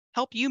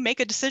you make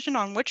a decision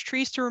on which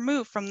trees to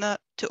remove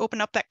to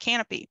open up that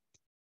canopy.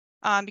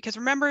 Because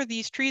remember,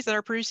 these trees that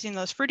are producing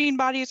those fruiting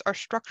bodies are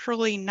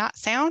structurally not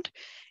sound,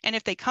 and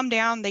if they come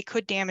down, they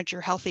could damage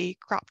your healthy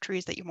crop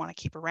trees that you want to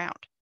keep around.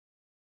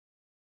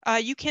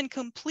 You can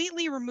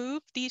completely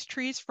remove these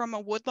trees from a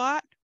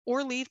woodlot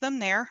or leave them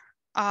there.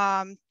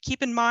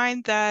 Keep in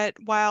mind that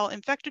while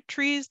infected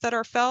trees that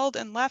are felled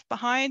and left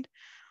behind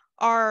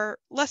are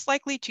less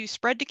likely to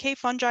spread decay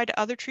fungi to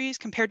other trees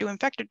compared to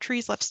infected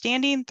trees left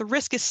standing, the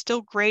risk is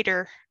still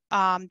greater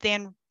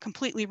than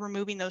completely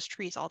removing those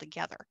trees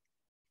altogether.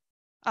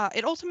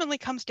 It ultimately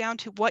comes down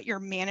to what your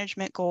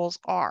management goals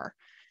are.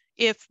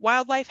 If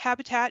wildlife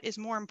habitat is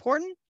more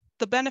important,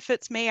 the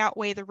benefits may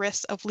outweigh the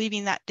risks of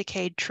leaving that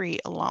decayed tree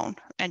alone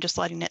and just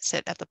letting it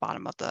sit at the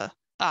bottom of the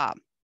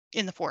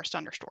in the forest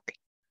understory.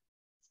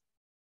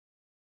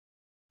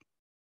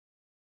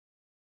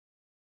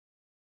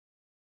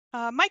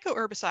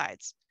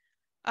 Mycoherbicides.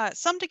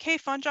 Some decay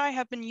fungi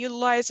have been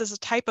utilized as a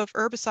type of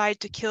herbicide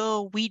to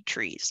kill weed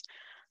trees.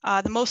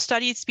 The most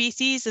studied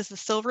species is the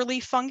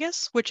silverleaf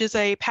fungus, which is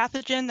a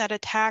pathogen that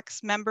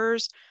attacks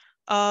members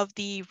of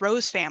the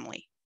rose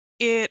family.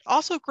 It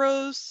also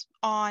grows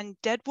on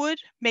deadwood,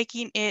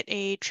 making it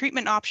a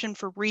treatment option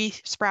for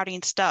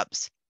resprouting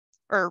stumps.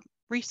 They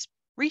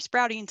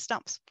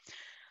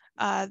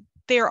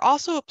are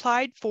also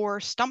applied for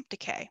stump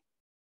decay.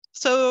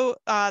 So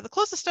the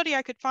closest study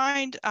I could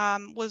find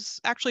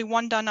was actually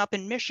one done up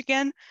in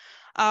Michigan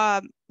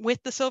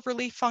with the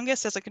silverleaf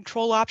fungus as a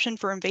control option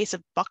for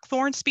invasive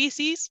buckthorn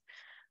species.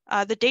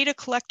 The data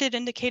collected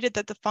indicated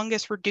that the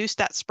fungus reduced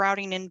that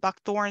sprouting in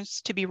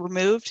buckthorns to be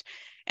removed,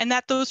 and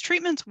that those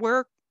treatments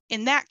were,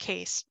 in that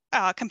case,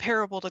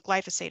 comparable to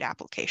glyphosate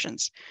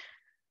applications.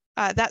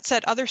 That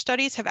said, other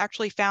studies have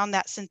actually found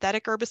that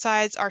synthetic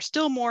herbicides are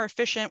still more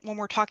efficient when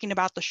we're talking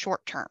about the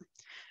short term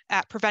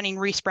at preventing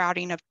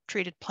resprouting of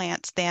treated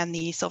plants than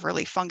the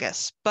silverleaf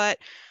fungus. But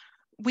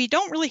we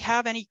don't really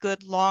have any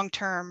good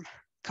long-term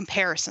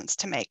comparisons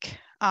to make.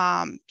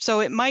 So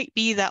it might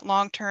be that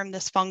long-term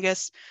this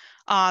fungus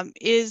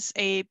is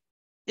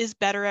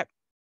better at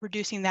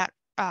reducing that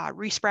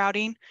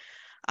resprouting.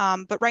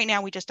 But right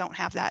now we just don't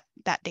have that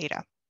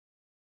data.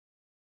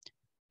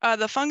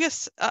 The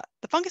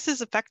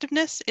fungus's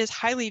effectiveness is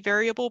highly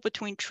variable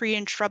between tree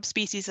and shrub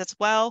species as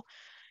well,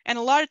 and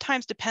a lot of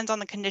times depends on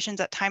the conditions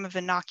at time of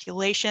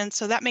inoculation,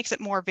 so that makes it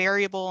more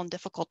variable and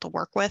difficult to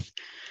work with.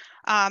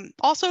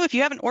 Also, if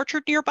you have an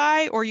orchard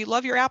nearby or you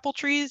love your apple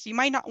trees, you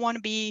might not want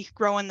to be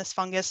growing this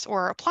fungus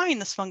or applying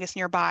this fungus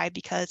nearby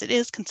because it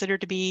is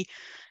considered to be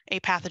a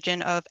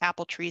pathogen of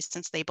apple trees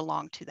since they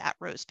belong to that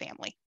rose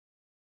family.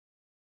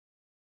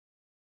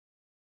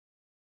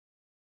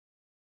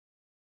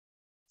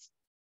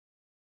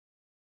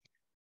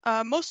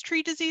 Most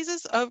tree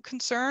diseases of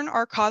concern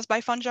are caused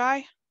by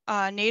fungi.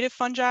 Native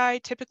fungi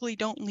typically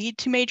don't lead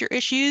to major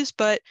issues,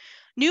 but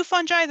new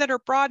fungi that are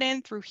brought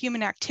in through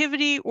human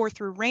activity or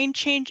through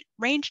range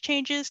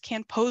changes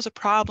can pose a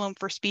problem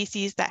for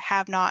species that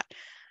have not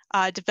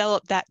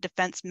developed that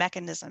defense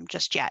mechanism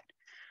just yet.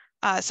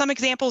 Some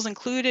examples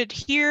included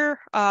here,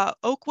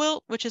 oak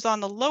wilt, which is on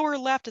the lower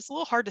left. It's a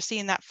little hard to see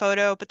in that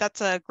photo, but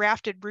that's a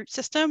grafted root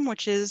system,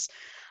 which is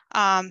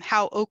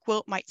how oak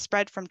wilt might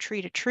spread from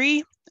tree to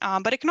tree,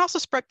 but it can also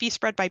be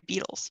spread by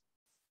beetles.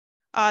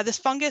 This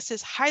fungus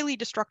is highly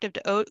destructive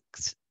to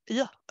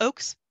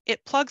oaks.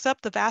 It plugs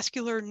up the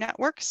vascular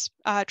networks,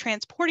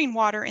 transporting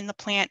water in the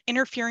plant,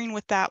 interfering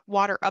with that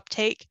water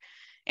uptake,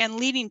 and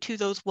leading to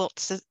those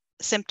wilt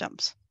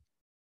symptoms.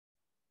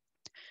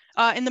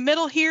 In the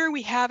middle here,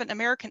 we have an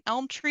American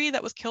elm tree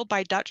that was killed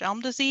by Dutch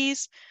elm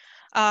disease.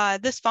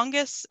 This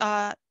fungus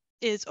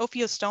is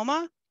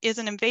Ophiostoma, is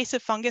an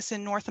invasive fungus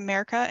in North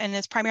America and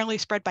is primarily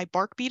spread by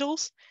bark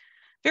beetles.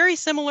 Very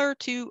similar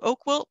to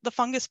oak wilt, the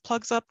fungus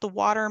plugs up the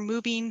water,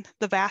 moving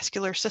the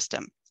vascular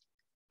system.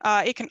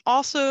 It can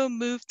also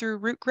move through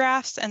root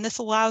grafts, and this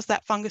allows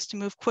that fungus to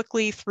move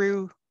quickly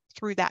through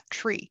that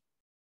tree.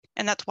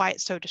 And that's why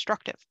it's so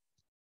destructive.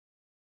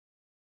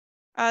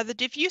 The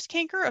diffuse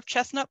canker of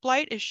chestnut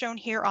blight is shown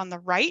here on the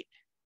right.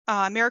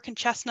 American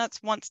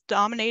chestnuts once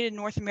dominated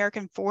North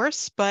American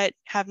forests, but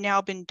have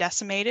now been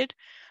decimated.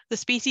 The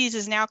species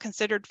is now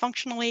considered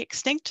functionally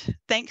extinct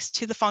thanks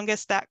to the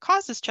fungus that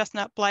causes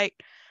chestnut blight,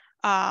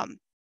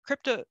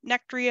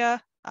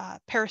 Cryptonectria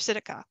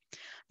parasitica.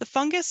 The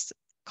fungus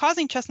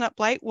causing chestnut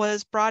blight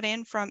was brought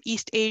in from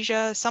East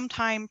Asia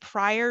sometime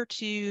prior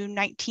to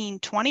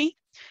 1920,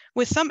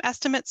 with some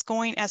estimates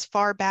going as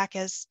far back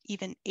as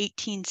even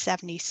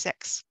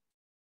 1876.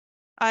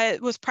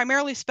 It was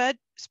primarily spread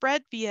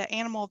via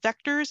animal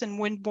vectors and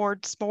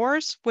windborne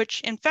spores,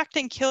 which infect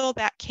and kill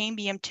that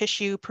cambium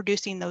tissue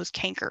producing those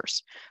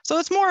cankers. So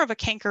it's more of a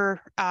canker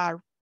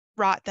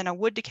rot than a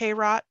wood decay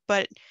rot,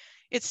 but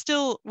it's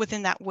still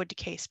within that wood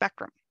decay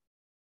spectrum.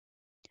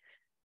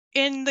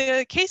 In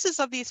the cases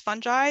of these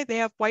fungi, they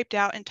have wiped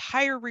out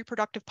entire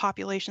reproductive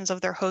populations of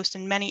their host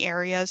in many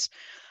areas,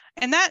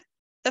 and that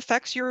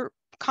affects your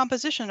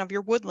composition of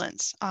your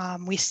woodlands.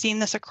 We've seen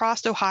this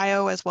across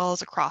Ohio as well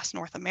as across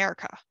North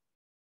America.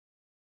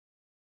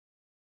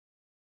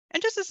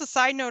 And just as a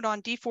side note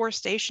on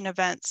deforestation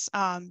events,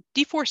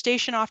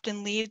 deforestation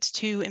often leads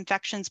to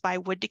infections by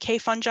wood decay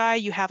fungi.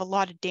 You have a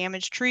lot of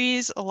damaged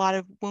trees, a lot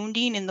of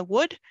wounding in the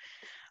wood.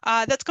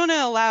 That's going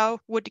to allow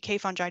wood decay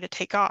fungi to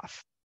take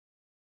off.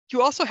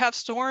 You also have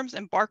storms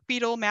and bark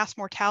beetle mass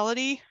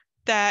mortality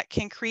that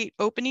can create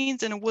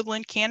openings in a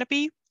woodland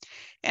canopy.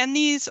 And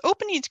these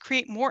openings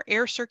create more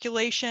air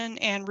circulation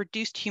and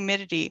reduced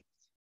humidity.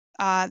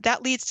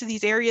 That leads to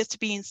these areas to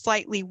being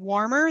slightly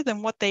warmer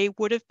than what they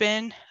would have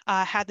been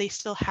had they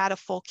still had a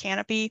full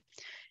canopy.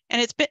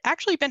 And it's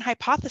actually been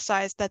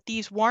hypothesized that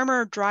these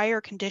warmer,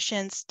 drier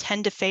conditions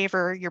tend to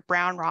favor your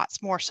brown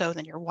rots more so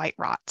than your white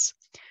rots.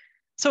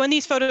 So in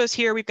these photos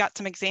here, we've got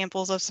some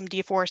examples of some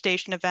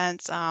deforestation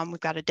events. We've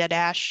got a dead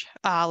ash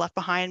left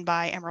behind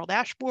by emerald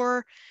ash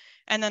borer.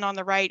 And then on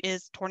the right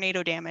is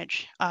tornado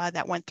damage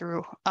that went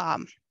through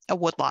a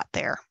woodlot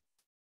there.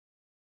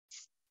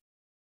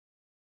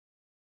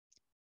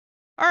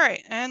 All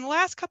right, and the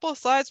last couple of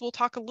slides, we'll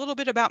talk a little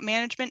bit about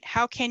management.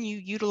 How can you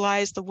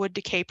utilize the wood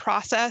decay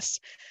process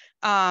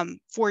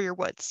for your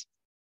woods?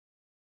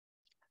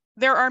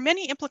 There are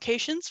many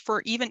implications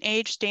for even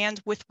age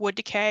stands with wood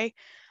decay.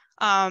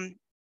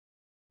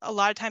 A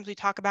lot of times we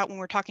talk about when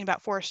we're talking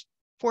about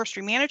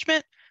forestry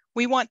management,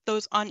 we want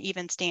those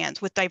uneven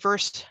stands with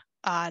diverse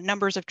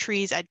numbers of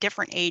trees at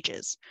different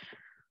ages.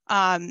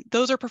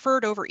 Those are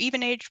preferred over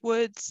even-aged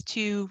woods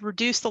to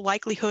reduce the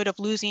likelihood of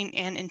losing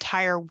an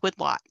entire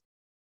woodlot.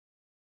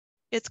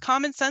 It's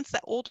common sense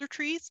that older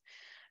trees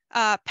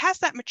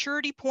past that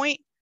maturity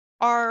point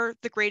are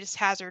the greatest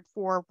hazard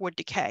for wood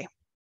decay.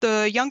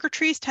 The younger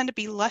trees tend to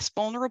be less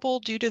vulnerable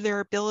due to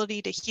their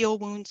ability to heal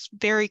wounds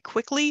very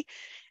quickly,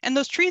 and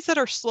those trees that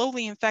are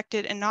slowly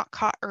infected and not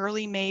caught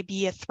early may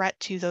be a threat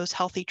to those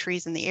healthy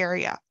trees in the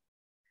area.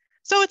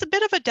 So it's a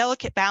bit of a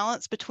delicate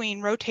balance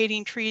between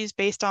rotating trees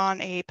based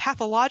on a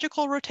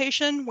pathological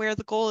rotation where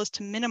the goal is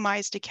to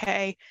minimize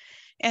decay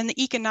and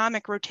the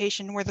economic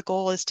rotation where the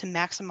goal is to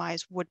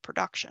maximize wood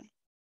production.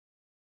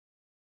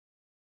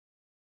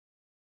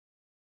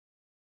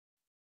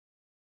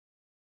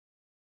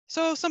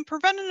 So some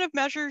preventative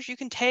measures you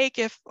can take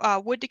if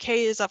wood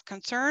decay is of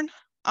concern.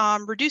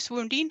 Reduce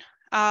wounding.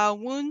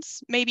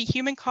 Wounds may be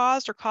human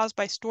caused or caused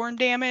by storm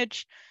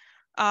damage.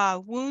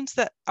 Wounds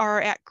that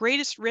are at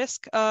greatest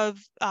risk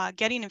of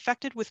getting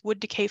infected with wood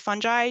decay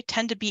fungi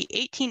tend to be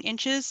 18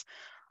 inches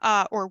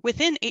or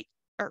within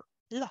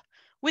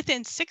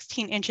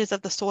 16 inches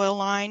of the soil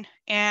line.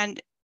 And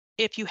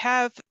if you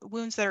have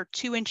wounds that are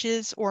 2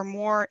 inches or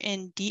more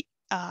in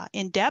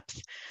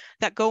depth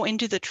that go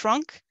into the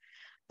trunk,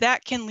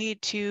 that can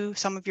lead to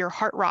some of your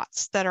heart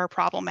rots that are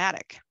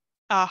problematic.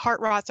 Heart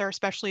rots are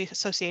especially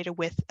associated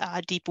with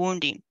deep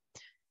wounding.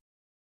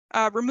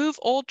 Remove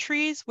old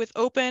trees with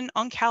open,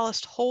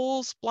 uncalloused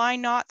holes,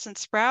 blind knots, and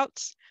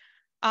sprouts.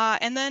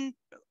 And then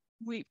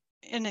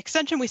in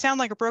extension, we sound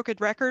like a broken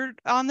record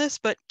on this,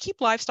 but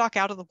keep livestock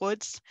out of the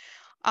woods.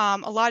 A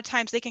lot of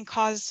times they can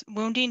cause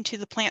wounding to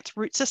the plant's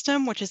root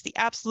system, which is the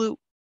absolute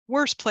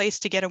worst place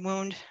to get a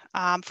wound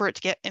for it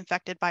to get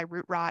infected by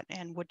root rot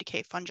and wood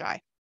decay fungi.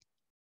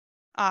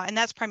 And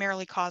that's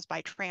primarily caused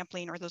by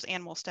trampling or those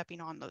animals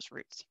stepping on those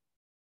roots.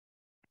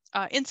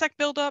 Insect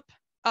buildup.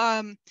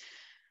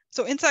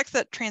 So insects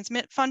that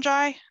transmit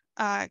fungi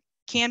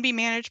can be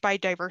managed by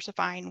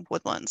diversifying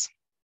woodlands.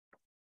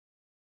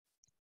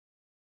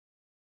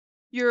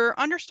 Your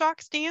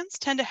understock stands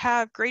tend to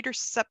have greater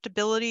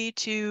susceptibility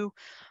to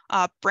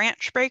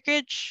branch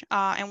breakage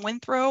and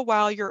wind throw,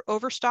 while your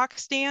overstock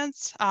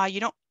stands,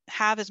 you don't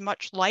have as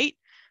much light.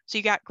 So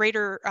you got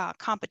greater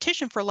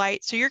competition for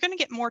light. So you're going to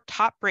get more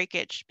top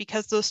breakage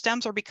because those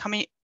stems are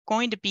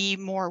going to be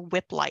more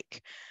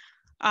whip-like.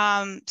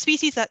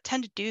 Species that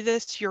tend to do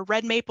this, your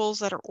red maples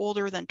that are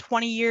older than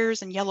 20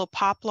 years and yellow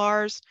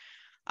poplars.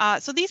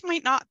 So these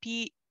might not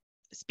be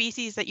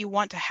species that you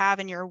want to have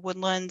in your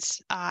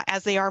woodlands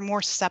as they are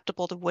more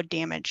susceptible to wood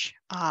damage,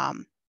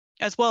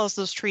 as well as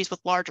those trees with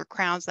larger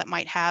crowns that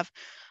might have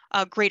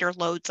greater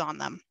loads on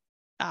them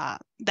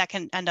that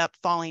can end up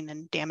falling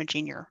and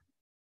damaging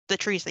the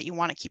trees that you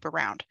want to keep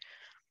around.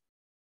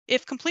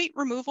 If complete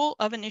removal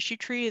of an issue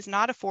tree is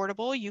not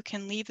affordable, you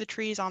can leave the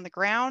trees on the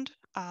ground.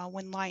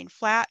 When lying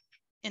flat,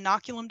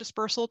 inoculum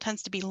dispersal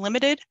tends to be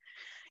limited,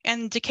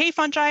 and decay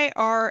fungi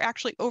are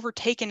actually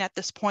overtaken at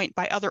this point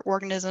by other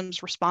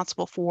organisms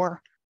responsible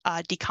for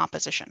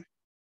decomposition.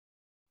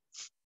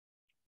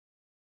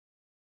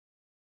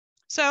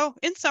 So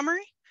in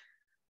summary,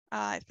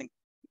 I think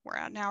we're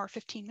at an hour,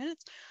 15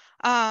 minutes.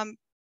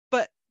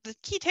 But the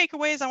key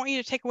takeaways I want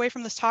you to take away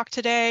from this talk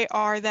today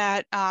are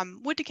that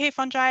wood decay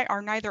fungi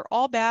are neither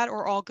all bad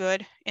or all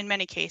good in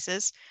many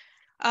cases,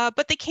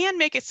 but they can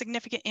make a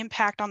significant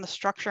impact on the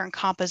structure and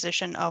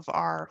composition of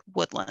our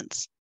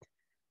woodlands.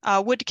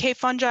 Wood decay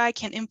fungi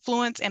can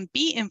influence and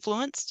be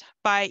influenced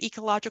by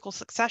ecological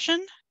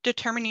succession,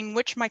 determining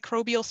which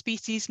microbial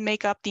species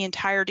make up the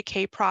entire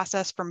decay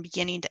process from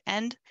beginning to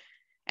end.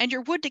 And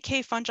your wood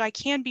decay fungi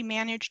can be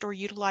managed or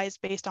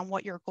utilized based on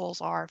what your goals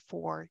are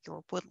for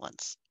your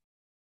woodlands.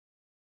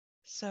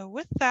 So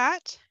with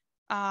that,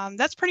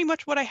 that's pretty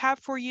much what I have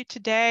for you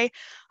today.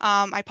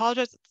 I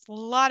apologize, it's a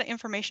lot of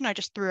information I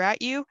just threw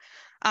at you,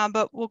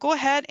 but we'll go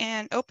ahead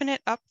and open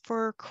it up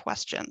for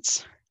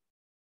questions.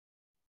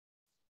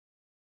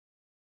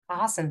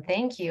 Awesome.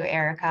 Thank you,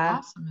 Erika.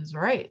 Awesome is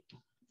right.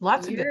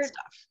 Lots of good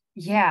stuff.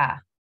 Yeah,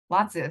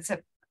 lots of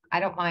it. I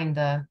don't mind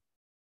the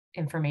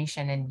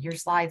information, and your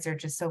slides are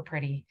just so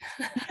pretty.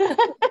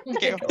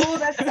 Thank you.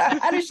 Oh,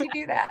 how does she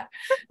do that?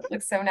 It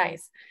looks so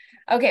nice.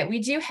 Okay, we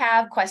do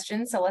have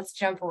questions, so let's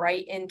jump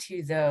right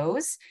into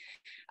those.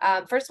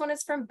 First one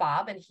is from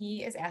Bob, and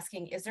he is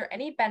asking, is there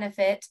any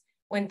benefit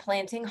when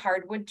planting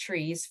hardwood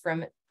trees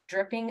from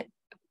dipping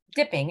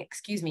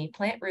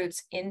plant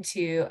roots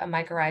into a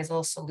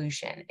mycorrhizal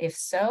solution? If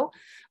so,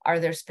 are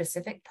there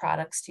specific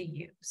products to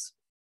use?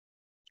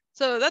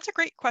 So that's a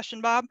great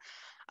question, Bob,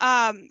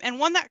 and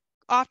one that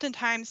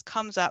oftentimes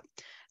comes up.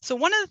 So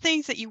one of the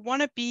things that you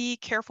want to be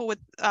careful with,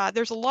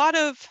 there's a lot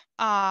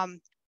of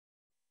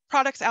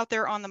products out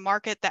there on the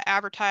market that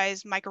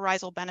advertise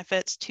mycorrhizal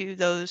benefits to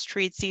those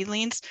treed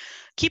seedlings.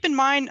 Keep in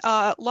mind,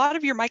 a lot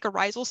of your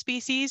mycorrhizal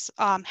species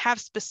have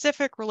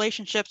specific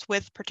relationships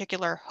with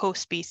particular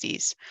host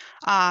species,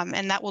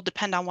 and that will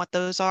depend on what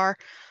those are.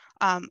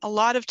 A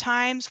lot of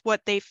times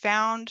what they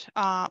found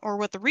or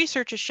what the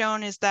research has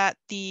shown is that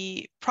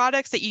the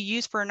products that you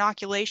use for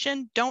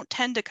inoculation don't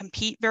tend to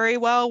compete very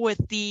well with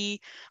the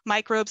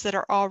microbes that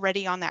are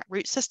already on that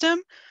root system.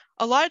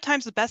 A lot of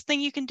times the best thing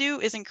you can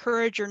do is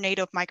encourage your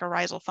native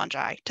mycorrhizal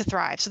fungi to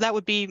thrive. So that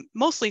would be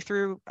mostly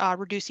through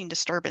reducing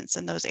disturbance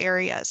in those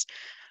areas.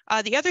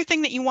 The other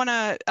thing that you want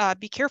to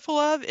be careful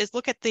of is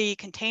look at the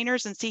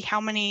containers and see how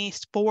many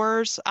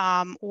spores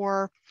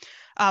or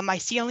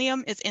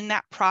mycelium is in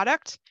that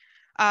product.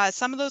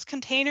 Some of those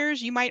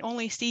containers, you might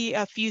only see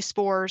a few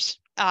spores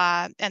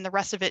and the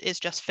rest of it is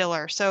just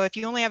filler. So if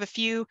you only have a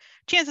few,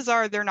 chances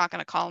are they're not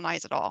going to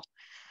colonize at all.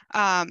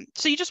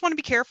 So you just want to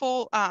be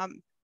careful.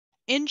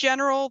 In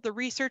general, the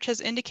research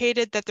has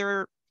indicated that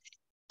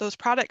those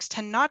products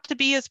tend not to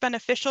be as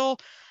beneficial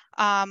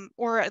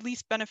or at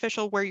least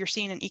beneficial where you're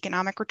seeing an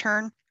economic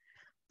return.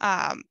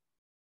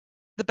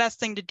 The best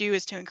thing to do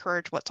is to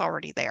encourage what's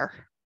already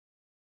there.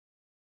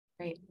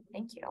 Great,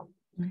 thank you.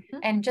 Mm-hmm.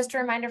 And just a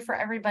reminder for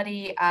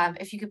everybody,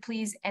 if you could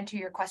please enter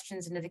your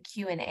questions into the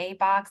Q&A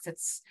box.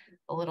 It's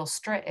a little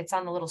strip. It's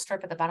on the little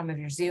strip at the bottom of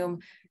your Zoom.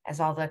 As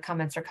all the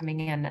comments are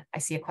coming in, I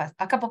see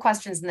a couple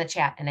questions in the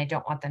chat, and I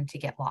don't want them to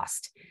get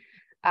lost.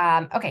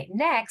 Okay,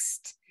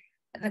 next,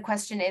 the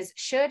question is,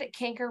 should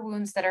canker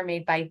wounds that are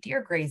made by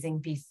deer grazing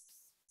be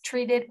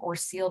treated or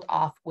sealed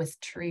off with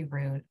tree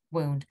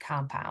wound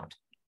compound?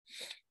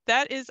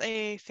 That is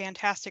a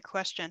fantastic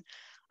question.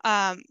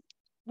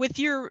 With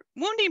your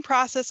wounding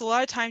process, a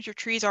lot of times your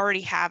trees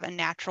already have a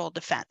natural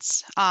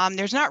defense.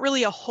 There's not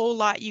really a whole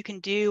lot you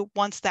can do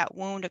once that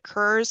wound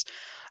occurs.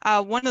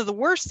 One of the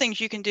worst things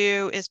you can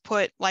do is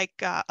put like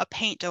a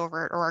paint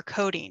over it or a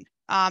coating.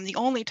 The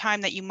only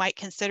time that you might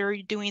consider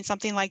doing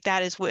something like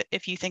that is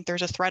if you think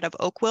there's a threat of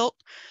oak wilt.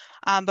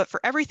 But for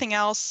everything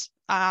else,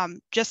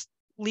 just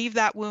leave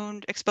that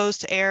wound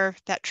exposed to air.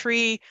 That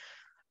tree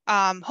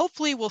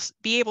hopefully will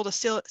be able to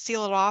seal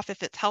it off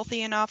if it's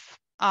healthy enough.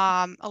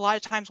 A lot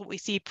of times what we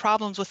see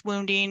problems with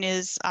wounding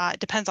is it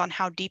depends on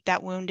how deep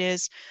that wound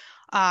is.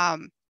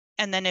 And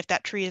then if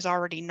that tree is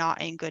already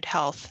not in good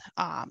health,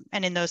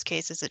 and in those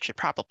cases, it should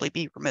probably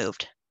be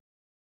removed.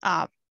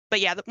 But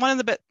yeah, one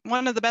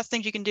of the best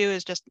things you can do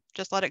is just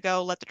let it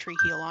go, let the tree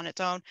heal on its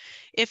own.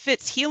 If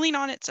it's healing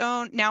on its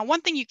own, now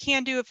one thing you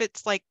can do if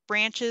it's like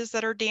branches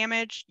that are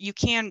damaged, you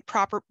can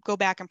go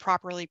back and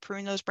properly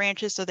prune those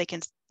branches so they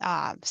can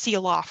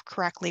seal off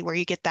correctly, where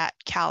you get that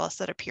callus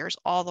that appears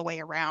all the way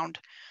around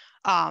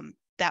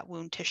that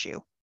wound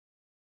tissue.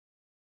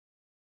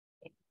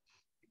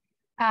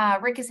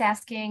 Rick is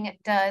asking,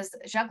 does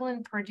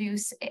juglin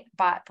produced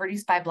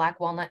by black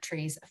walnut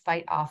trees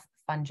fight off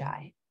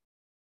fungi?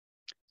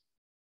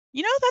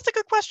 You know, that's a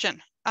good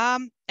question.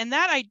 And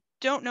that I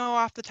don't know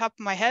off the top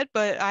of my head,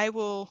 but I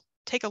will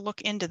take a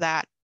look into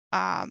that.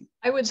 I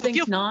would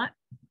think not,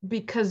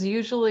 because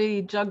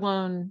usually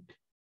juglone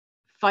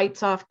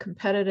fights off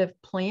competitive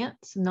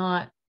plants,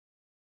 not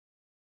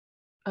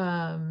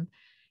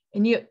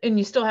and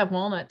you still have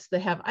walnuts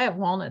that have, I have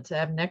walnuts that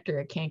have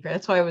nectaria canker.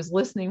 That's why I was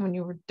listening when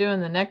you were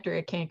doing the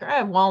nectaria canker. I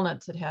have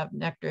walnuts that have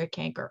nectaria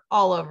canker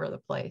all over the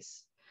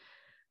place.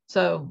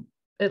 So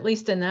at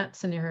least in that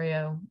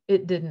scenario,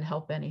 it didn't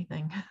help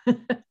anything.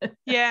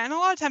 Yeah, and a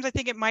lot of times I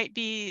think it might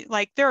be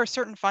like there are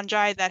certain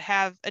fungi that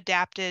have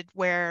adapted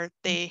where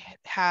they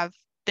have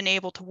been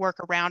able to work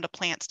around a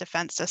plant's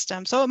defense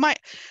system. So it might,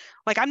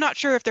 like, I'm not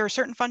sure if there are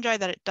certain fungi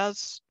that it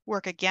does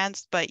work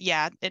against, but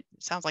yeah, it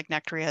sounds like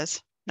nectaria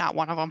is not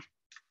one of them.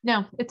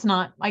 No, it's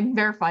not. I can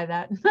verify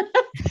that.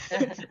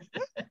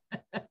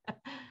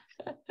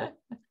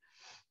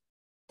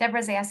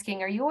 Deborah's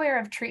asking, are you aware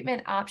of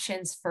treatment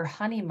options for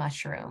honey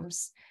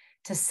mushrooms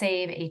to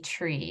save a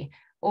tree?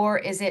 Or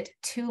is it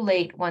too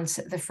late once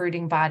the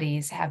fruiting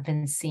bodies have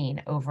been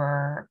seen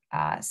over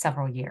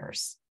several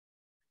years?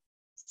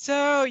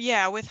 So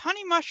yeah, with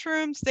honey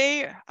mushrooms,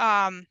 they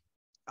a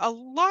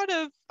lot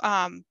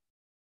of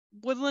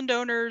woodland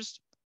owners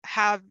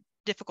have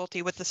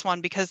difficulty with this one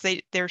because they're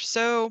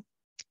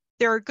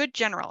a good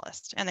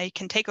generalist and they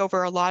can take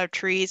over a lot of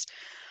trees.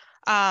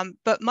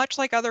 But much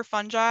like other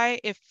fungi,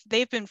 if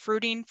they've been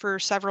fruiting for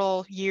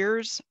several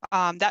years,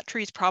 that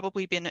tree's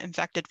probably been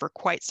infected for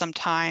quite some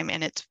time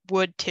and its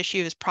wood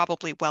tissue is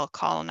probably well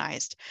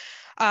colonized.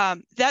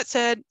 That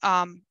said,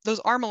 those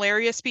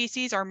armillaria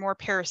species are more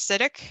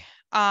parasitic.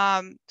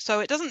 So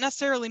it doesn't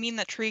necessarily mean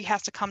that tree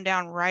has to come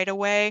down right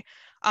away.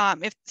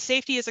 If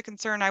safety is a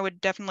concern, I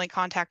would definitely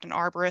contact an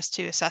arborist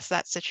to assess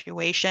that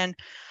situation.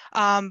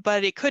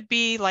 But it could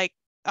be like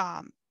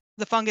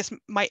the fungus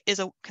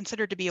is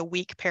considered to be a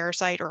weak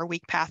parasite or a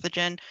weak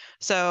pathogen.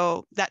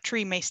 So that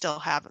tree may still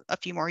have a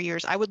few more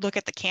years. I would look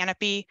at the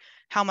canopy,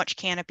 how much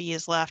canopy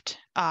is left.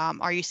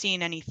 Are you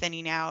seeing any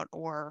thinning out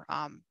or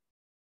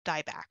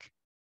dieback?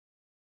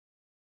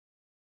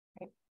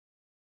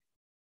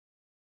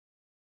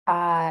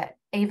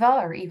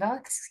 Eva,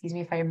 excuse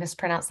me if I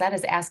mispronounced that,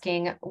 is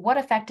asking, what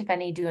effect, if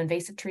any, do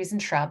invasive trees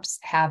and shrubs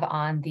have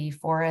on the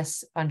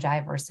forest fungi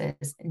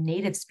versus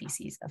native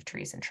species of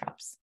trees and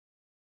shrubs?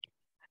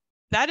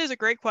 That is a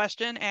great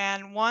question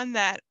and one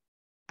that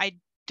I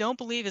don't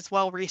believe is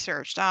well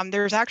researched.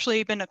 There's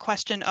actually been a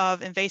question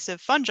of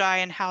invasive fungi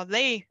and how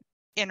they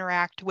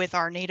interact with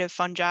our native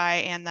fungi,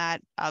 and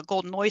that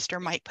golden oyster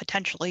might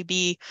potentially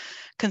be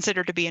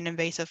considered to be an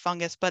invasive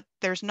fungus, but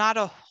there's not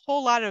a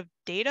whole lot of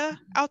data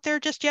out there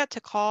just yet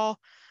to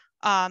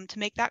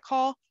make that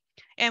call.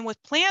 And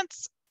with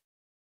plants,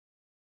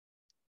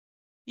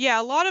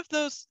 yeah, a lot of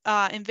those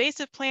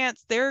invasive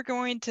plants, they're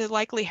going to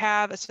likely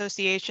have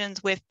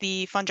associations with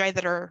the fungi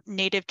that are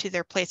native to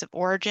their place of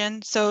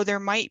origin. So there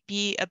might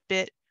be a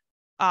bit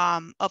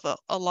of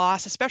a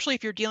loss, especially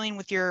if you're dealing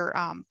with your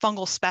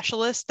fungal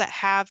specialists that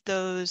have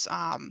those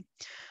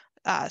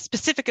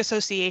specific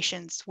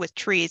associations with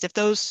trees. If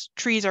those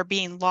trees are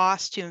being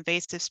lost to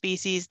invasive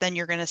species, then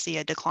you're going to see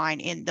a decline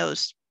in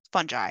those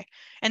fungi.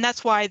 And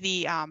that's why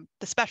the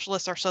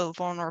specialists are so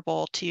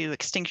vulnerable to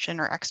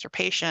extinction or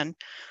extirpation.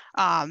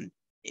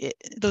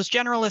 Those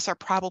generalists are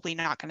probably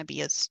not going to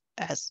be as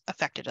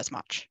affected as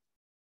much.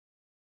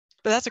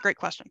 But that's a great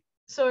question.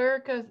 So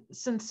Erika,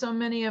 since so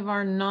many of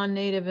our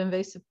non-native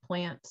invasive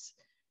plants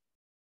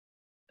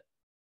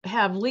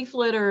have leaf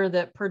litter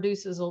that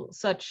produces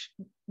such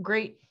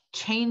great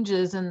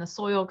changes in the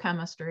soil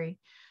chemistry,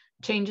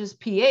 changes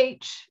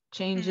pH,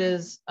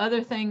 changes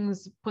other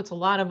things, puts a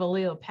lot of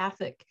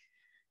allelopathic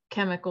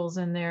chemicals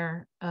in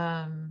there,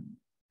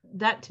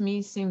 that to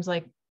me seems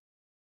like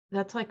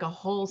that's like a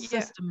whole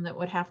system that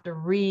would have to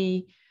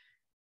reorient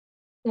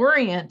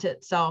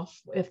itself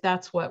if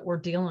that's what we're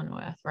dealing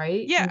with,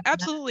 right? Yeah,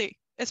 absolutely.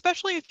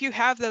 Especially if you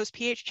have those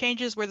pH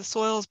changes where the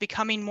soil is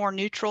becoming more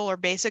neutral or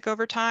basic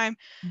over time,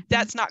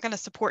 that's not going to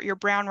support your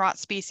brown rot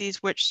species,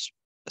 which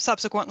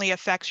subsequently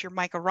affects your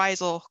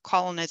mycorrhizal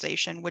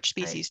colonization, which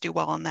species do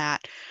well on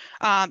that.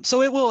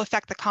 So it will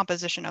affect the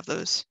composition of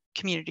those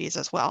communities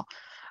as well.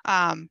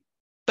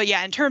 But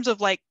yeah, in terms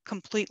of like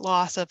complete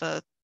loss of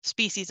a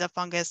species of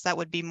fungus, that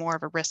would be more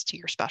of a risk to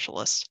your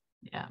specialist.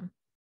 Yeah.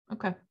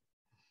 Okay.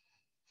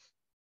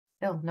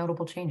 Still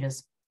notable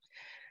changes.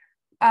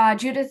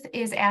 Judith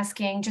is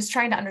asking, just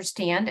trying to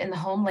understand in the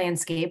home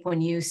landscape,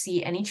 when you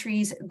see any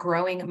trees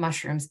growing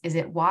mushrooms, is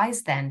it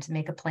wise then to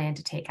make a plan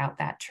to take out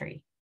that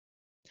tree?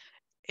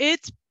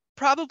 It's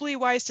probably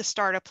wise to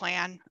start a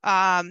plan.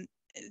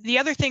 The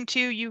other thing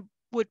too, you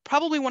would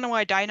probably want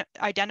to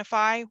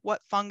identify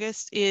what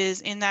fungus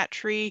is in that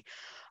tree,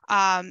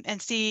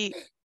 and see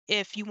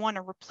if you want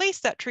to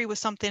replace that tree with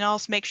something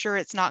else, make sure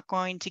it's not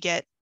going to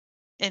get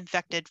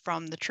infected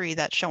from the tree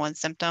that's showing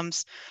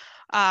symptoms.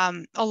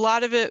 A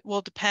lot of it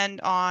will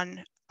depend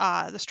on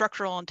the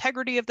structural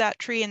integrity of that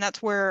tree, and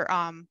that's where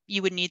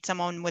you would need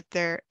someone with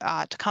their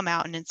to come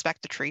out and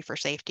inspect the tree for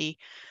safety.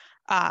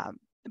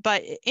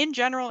 But in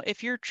general,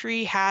 if your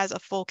tree has a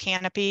full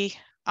canopy,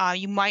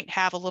 you might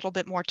have a little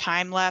bit more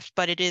time left,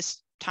 but it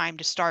is time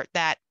to start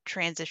that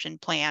transition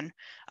plan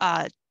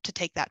to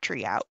take that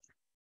tree out.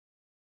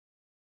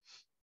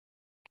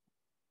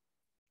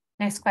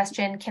 Next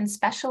question, can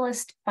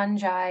specialist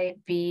fungi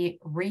be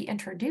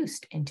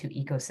reintroduced into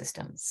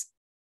ecosystems?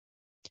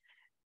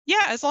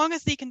 Yeah, as long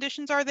as the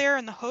conditions are there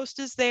and the host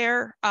is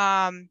there.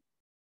 Going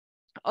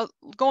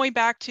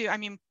back to, I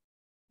mean,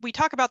 we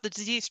talk about the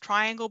disease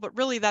triangle, but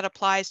really that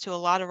applies to a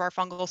lot of our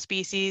fungal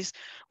species.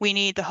 We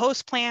need the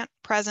host plant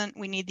present,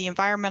 we need the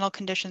environmental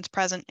conditions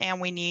present,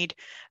 and we need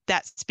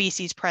that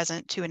species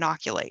present to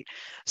inoculate.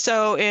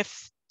 So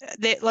if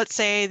let's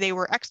say they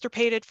were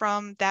extirpated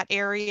from that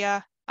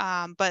area,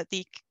 but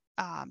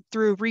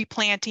through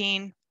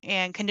replanting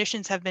and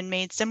conditions have been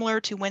made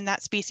similar to when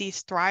that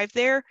species thrived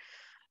there,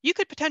 you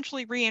could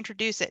potentially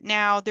reintroduce it.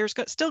 Now, there's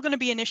still going to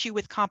be an issue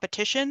with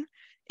competition.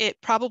 It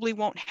probably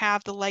won't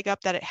have the leg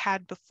up that it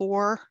had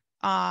before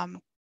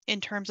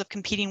in terms of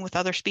competing with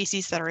other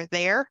species that are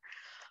there.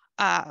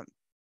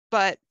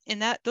 But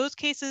in those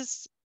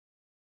cases,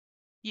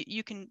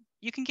 you can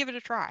give it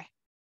a try.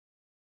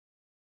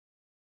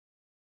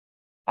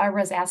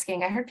 Barbara's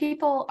asking, I heard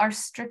people are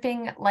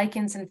stripping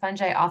lichens and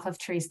fungi off of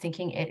trees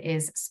thinking it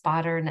is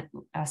spotted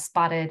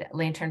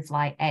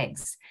lanternfly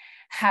eggs.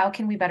 How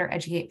can we better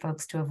educate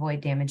folks to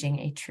avoid damaging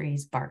a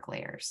tree's bark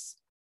layers?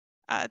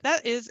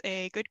 That is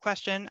a good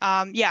question.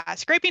 Yeah,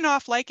 scraping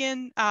off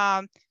lichen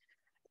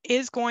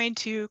is going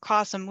to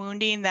cause some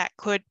wounding that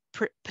could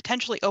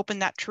potentially open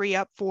that tree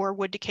up for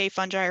wood decay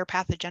fungi or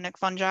pathogenic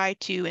fungi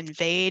to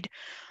invade.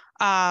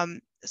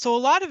 So a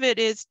lot of it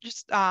is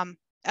just,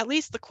 at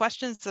least the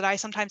questions that I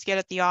sometimes get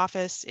at the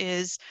office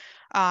is,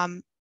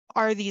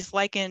 are these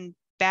lichen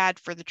bad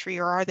for the tree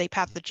or are they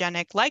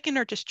pathogenic? Lichen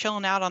are just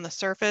chilling out on the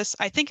surface.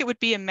 I think it would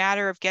be a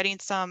matter of getting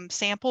some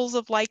samples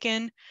of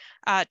lichen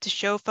to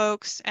show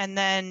folks, and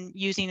then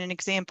using an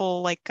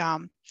example like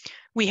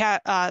we have,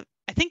 I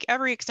think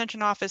every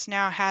extension office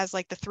now has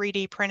like the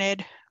 3D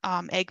printed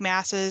egg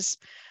masses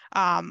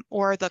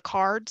or the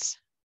cards,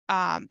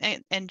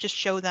 and just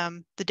show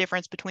them the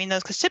difference between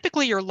those. Because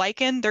typically your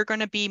lichen, they're going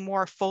to be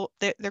more full,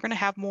 they're going to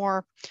have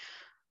more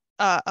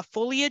a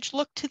foliage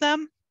look to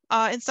them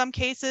in some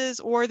cases,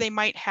 or they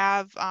might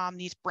have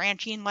these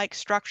branching like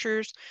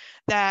structures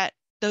that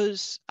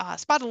those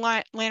spotted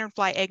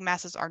lanternfly egg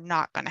masses are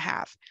not going to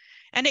have.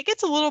 And it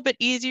gets a little bit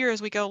easier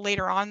as we go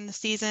later on in the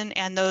season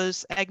and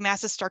those egg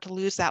masses start to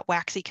lose that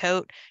waxy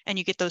coat and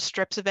you get those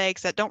strips of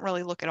eggs that don't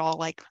really look at all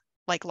like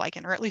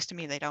lichen, or at least to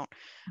me, they don't.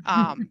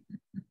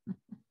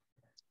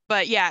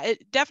 But yeah,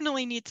 it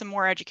definitely needs some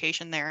more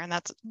education there, and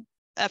that's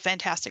a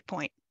fantastic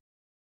point.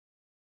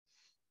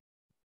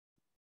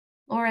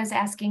 Laura's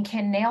asking,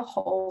 can nail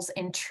holes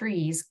in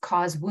trees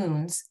cause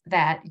wounds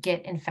that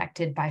get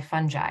infected by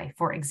fungi?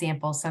 For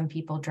example, some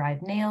people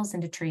drive nails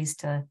into trees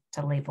to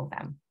label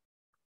them.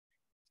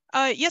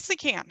 Yes, they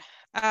can.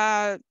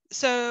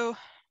 So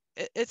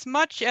it's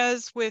much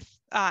as with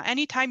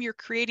anytime you're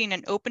creating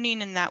an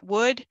opening in that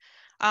wood,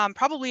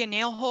 probably a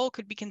nail hole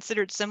could be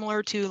considered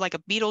similar to like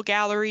a beetle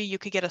gallery. You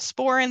could get a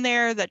spore in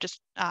there that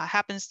just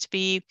happens to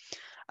be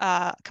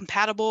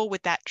compatible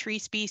with that tree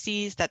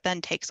species that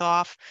then takes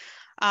off.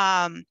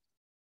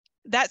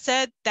 That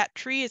said, that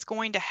tree is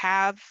going to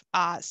have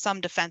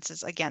some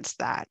defenses against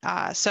that.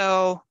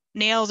 So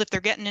nails, if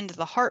they're getting into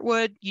the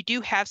heartwood, you do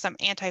have some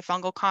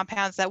antifungal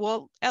compounds that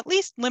will at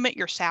least limit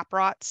your sap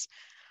rots.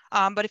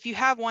 But if you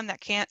have one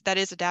that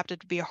is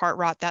adapted to be a heart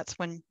rot, that's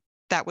when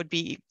that would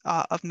be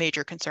of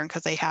major concern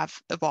because they have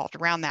evolved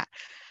around that.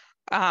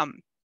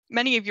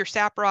 Many of your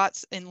sap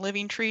rots in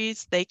living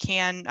trees, they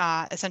can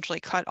essentially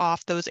cut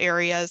off those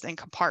areas and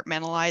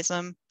compartmentalize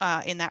them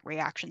in that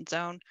reaction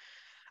zone.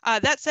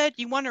 That said,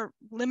 you want to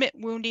limit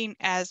wounding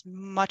as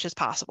much as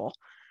possible.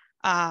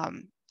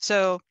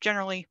 So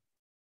generally,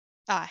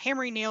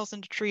 hammering nails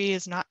into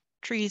trees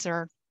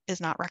is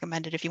not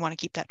recommended if you want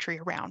to keep that tree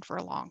around for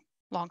a long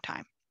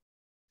time.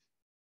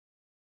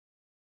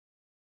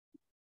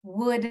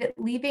 Would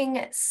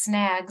leaving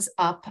snags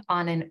up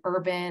on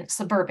an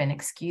suburban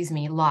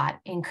lot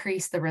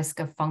increase the risk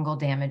of fungal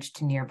damage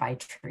to nearby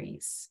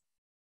trees?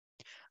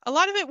 A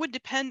lot of it would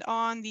depend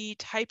on the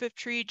type of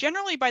tree.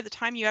 Generally, by the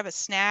time you have a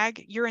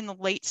snag, you're in the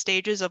late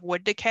stages of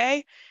wood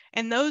decay,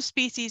 and those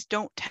species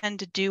don't tend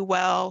to do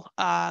well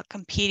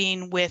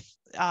competing with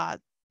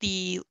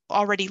the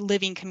already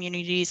living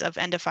communities of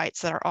endophytes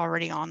that are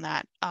already on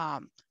that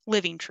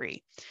living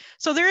tree.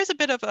 So there is a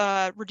bit of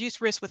a reduced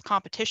risk with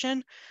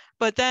competition,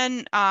 but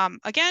then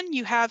again,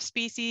 you have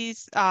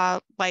species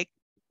like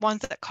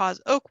ones that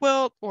cause oak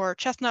wilt or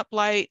chestnut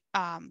blight.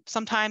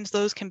 Sometimes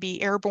those can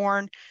be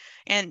airborne.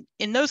 And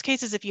in those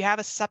cases, if you have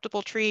a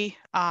susceptible tree,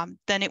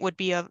 then it would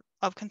be of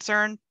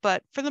concern.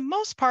 But for the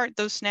most part,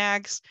 those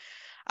snags,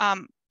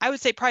 I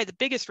would say probably the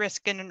biggest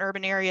risk in an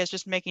urban area is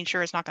just making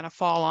sure it's not going to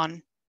fall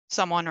on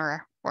someone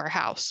or a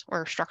house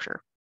or a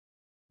structure.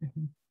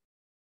 Mm-hmm.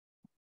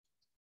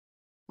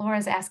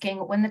 Laura's asking,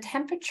 when the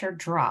temperature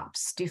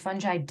drops, do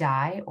fungi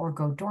die or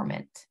go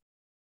dormant?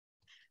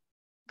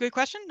 Good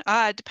question.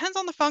 It depends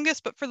on the fungus,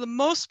 but for the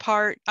most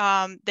part,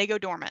 they go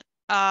dormant.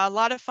 A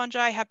lot of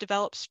fungi have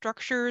developed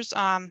structures.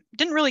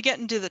 Didn't really get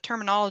into the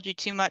terminology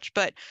too much,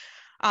 but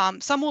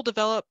some will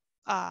develop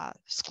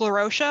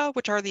sclerotia,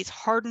 which are these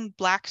hardened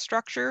black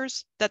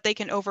structures that they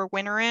can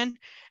overwinter in,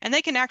 and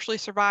they can actually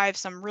survive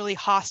some really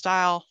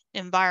hostile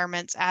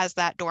environments as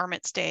that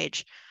dormant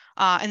stage.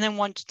 And then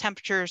once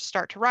temperatures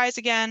start to rise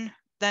again,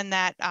 then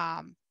that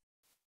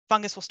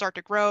fungus will start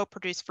to grow,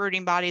 produce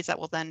fruiting bodies that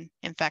will then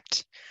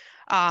infect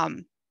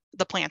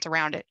the plants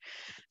around it.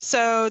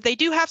 So they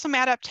do have some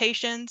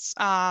adaptations.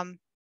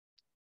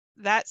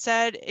 That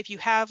said, if you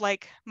have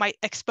like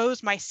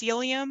exposed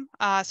mycelium,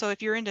 so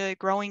if you're into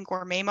growing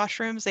gourmet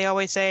mushrooms, they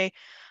always say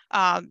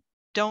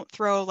don't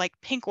throw like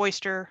pink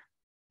oyster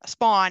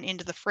spawn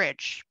into the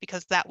fridge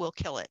because that will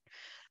kill it.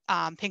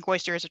 Pink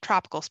oyster is a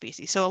tropical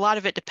species, so a lot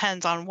of it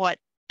depends on what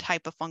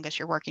type of fungus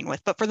you're working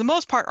with. But for the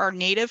most part, our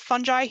native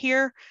fungi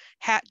here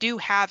do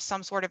have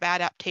some sort of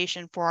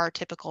adaptation for our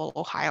typical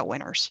Ohio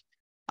winters,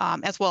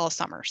 as well as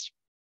summers.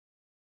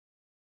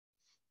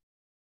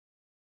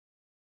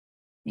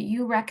 Do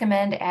you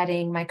recommend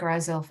adding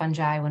mycorrhizal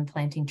fungi when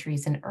planting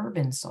trees in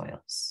urban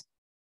soils?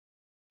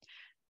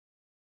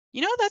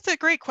 You know, that's a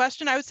great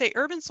question. I would say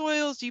urban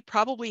soils, you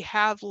probably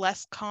have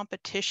less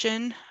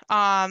competition.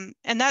 And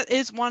that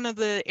is one of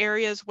the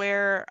areas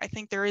where I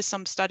think there is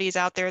some studies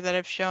out there that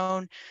have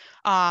shown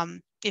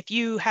if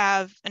you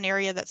have an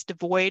area that's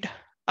devoid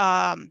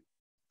of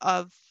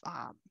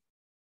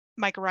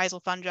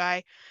mycorrhizal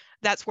fungi,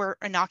 that's where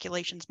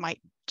inoculations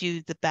might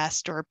do the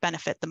best or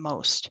benefit the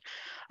most.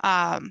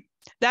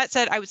 That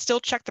said, I would still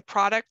check the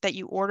product that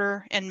you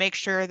order and make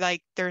sure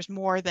like there's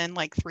more than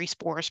like 3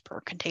 spores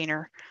per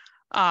container,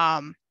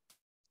 and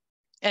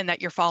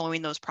that you're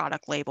following those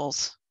product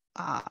labels.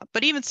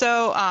 But even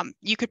so,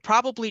 you could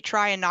probably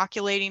try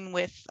inoculating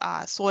with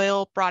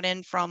soil brought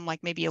in from like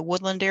maybe a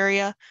woodland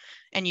area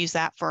and use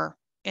that for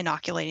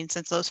inoculating,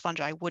 since those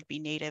fungi would be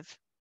native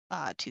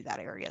to that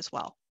area as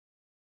well.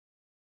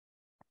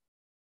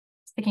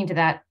 Sticking to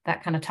that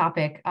kind of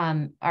topic,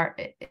 are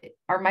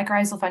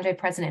mycorrhizal fungi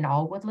present in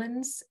all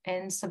woodlands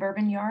and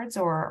suburban yards,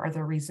 or are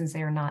there reasons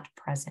they are not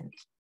present?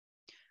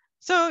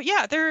 So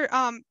yeah, they're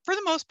for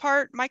the most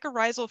part,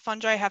 mycorrhizal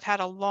fungi have had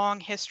a long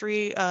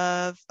history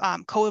of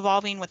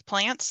co-evolving with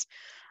plants.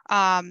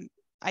 I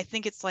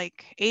think it's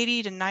like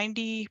 80 to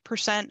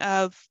 90%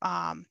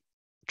 of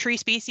tree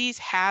species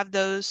have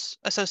those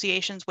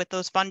associations with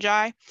those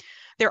fungi.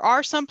 There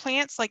are some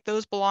plants like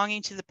those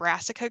belonging to the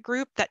Brassica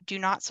group that do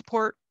not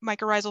support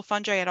mycorrhizal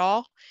fungi at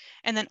all.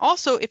 And then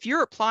also, if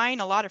you're applying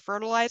a lot of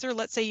fertilizer,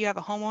 let's say you have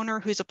a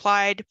homeowner who's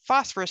applied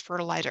phosphorus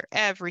fertilizer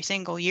every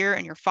single year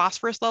and your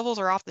phosphorus levels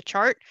are off the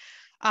chart,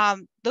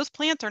 those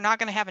plants are not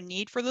going to have a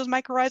need for those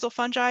mycorrhizal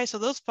fungi, so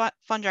those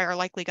fungi are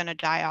likely going to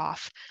die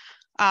off.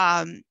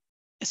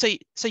 So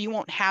you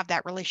won't have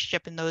that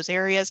relationship in those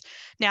areas.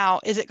 Now,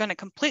 is it going to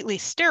completely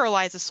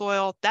sterilize the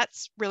soil?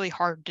 That's really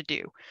hard to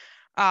do.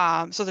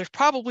 So there's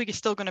probably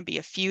still going to be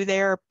a few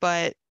there,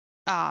 but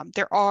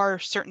there are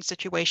certain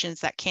situations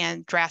that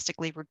can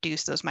drastically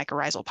reduce those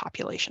mycorrhizal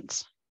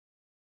populations.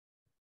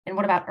 And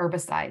what about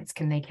herbicides?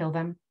 Can they kill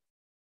them?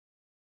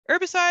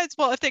 Herbicides,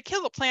 well, if they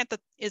kill the plant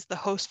that is the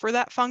host for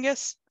that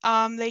fungus,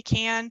 they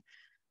can.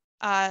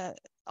 A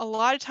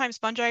lot of times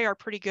fungi are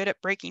pretty good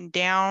at breaking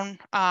down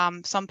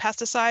some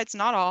pesticides,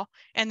 not all,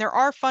 and there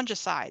are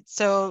fungicides.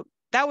 So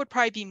that would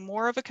probably be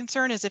more of a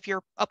concern, is if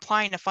you're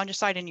applying a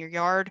fungicide in your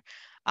yard,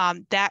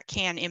 that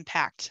can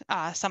impact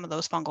some of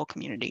those fungal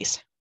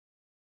communities.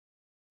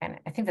 And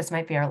I think this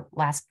might be our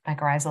last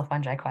mycorrhizal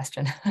fungi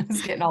question.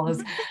 Just getting all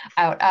this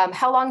out.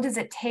 How long does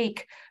it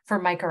take for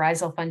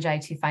mycorrhizal fungi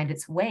to find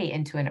its way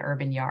into an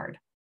urban yard?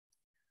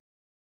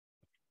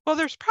 Well,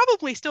 there's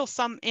probably still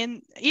some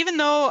in, even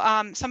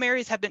though some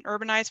areas have been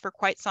urbanized for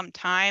quite some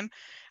time.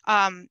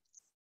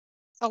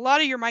 A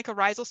lot of your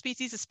mycorrhizal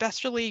species,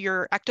 especially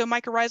your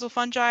ectomycorrhizal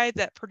fungi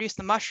that produce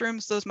the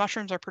mushrooms, those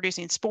mushrooms are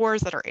producing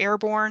spores that are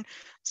airborne.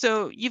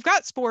 So you've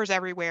got spores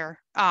everywhere.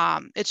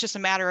 It's just a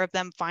matter of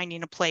them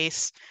finding a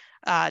place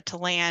to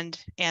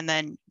land and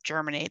then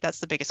germinate. That's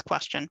the biggest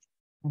question.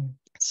 Mm.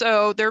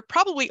 So there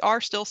probably are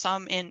still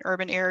some in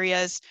urban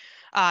areas,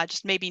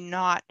 just maybe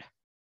not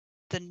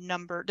the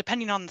number,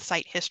 depending on the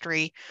site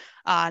history,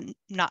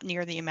 not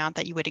near the amount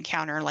that you would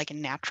encounter like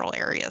in natural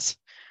areas.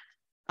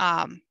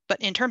 But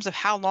in terms of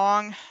how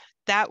long,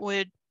 that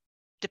would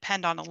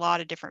depend on a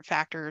lot of different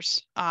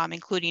factors,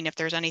 including if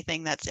there's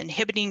anything that's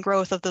inhibiting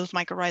growth of those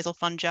mycorrhizal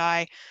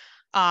fungi,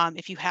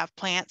 if you have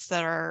plants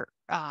that are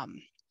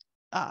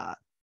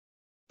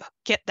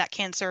that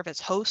can serve as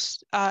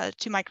hosts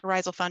to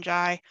mycorrhizal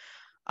fungi,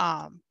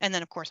 and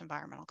then of course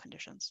environmental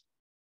conditions.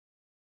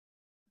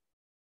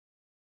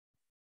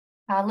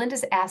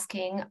 Linda's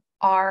asking,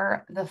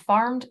 are the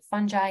farmed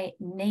fungi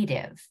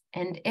native?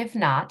 And if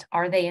not,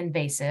 are they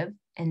invasive?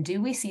 And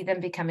do we see them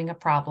becoming a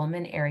problem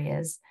in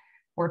areas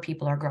where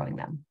people are growing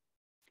them?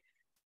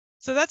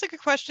 So that's a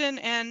good question.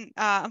 And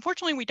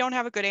unfortunately, we don't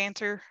have a good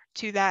answer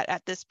to that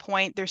at this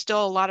point. There's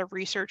still a lot of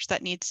research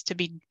that needs to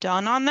be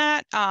done on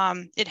that.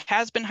 It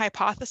has been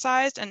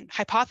hypothesized, and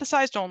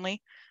hypothesized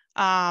only,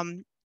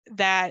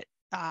 that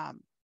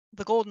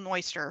the golden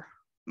oyster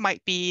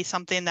might be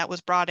something that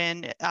was brought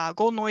in.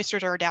 Golden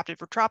oysters are adapted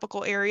for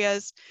tropical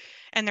areas,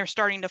 and they're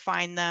starting to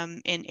find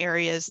them in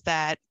areas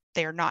that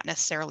they are not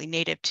necessarily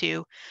native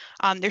to.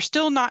 They're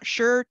still not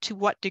sure to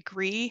what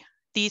degree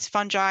these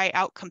fungi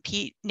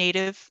outcompete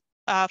native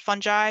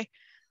fungi.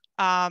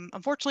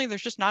 Unfortunately,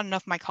 there's just not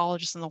enough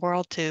mycologists in the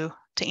world to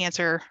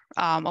answer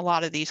a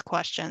lot of these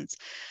questions.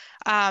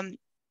 Now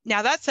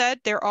that said,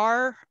 there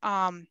are,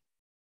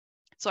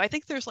 so I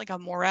think there's like a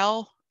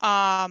morel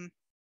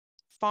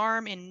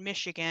farm in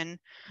Michigan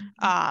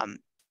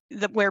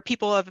where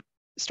people have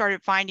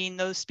started finding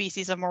those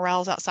species of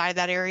morels outside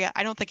that area.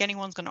 I don't think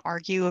anyone's going to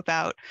argue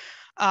about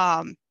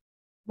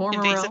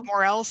invasive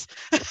morels.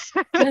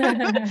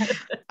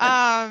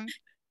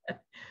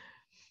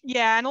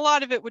 Yeah, and a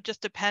lot of it would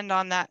just depend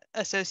on that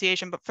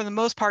association, but for the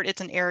most part, it's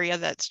an area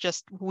that's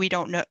just we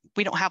don't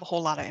have a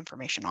whole lot of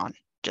information on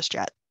just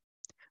yet.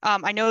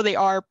 I know they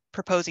are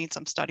proposing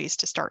some studies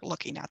to start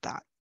looking at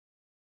that.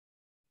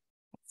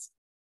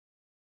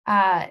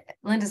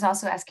 Linda's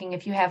also asking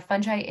if you have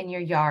fungi in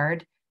your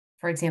yard,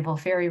 for example,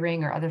 fairy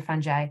ring or other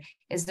fungi,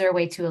 is there a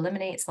way to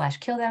eliminate /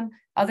 kill them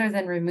other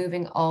than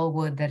removing all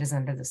wood that is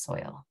under the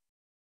soil?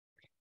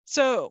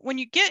 So when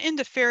you get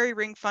into fairy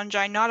ring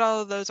fungi, not all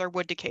of those are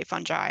wood decay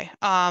fungi.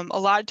 A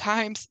lot of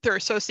times they're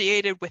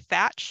associated with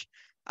thatch,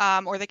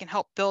 or they can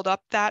help build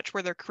up thatch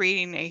where they're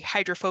creating a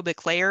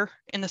hydrophobic layer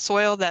in the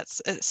soil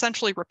that's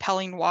essentially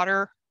repelling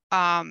water,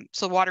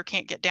 so water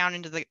can't get down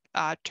into the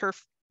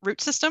turf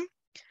root system.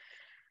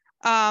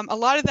 A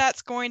lot of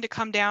that's going to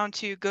come down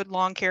to good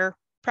lawn care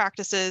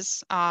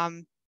practices,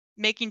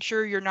 making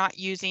sure you're not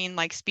using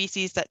like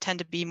species that tend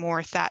to be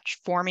more thatch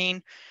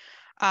forming,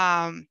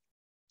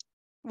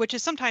 which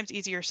is sometimes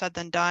easier said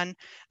than done.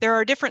 There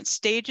are different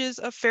stages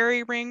of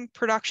fairy ring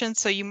production,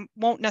 so you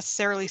won't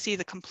necessarily see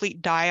the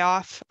complete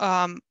die-off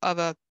of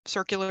a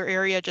circular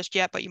area just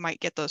yet, but you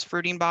might get those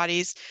fruiting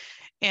bodies.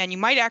 And you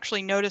might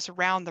actually notice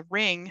around the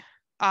ring,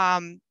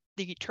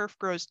 the turf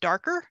grows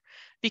darker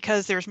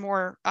because there's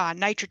more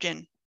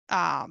nitrogen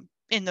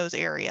in those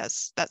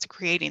areas that's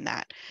creating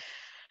that.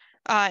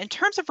 In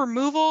terms of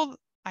removal,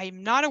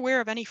 I'm not aware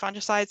of any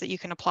fungicides that you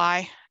can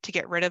apply to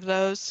get rid of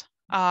those.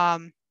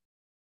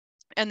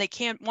 And they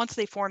can, once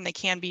they form, they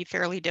can be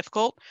fairly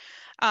difficult.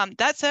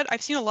 That said,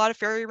 I've seen a lot of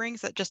fairy rings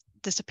that just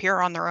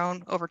disappear on their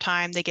own over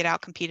time. They get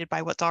out competed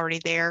by what's already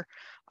there.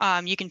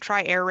 You can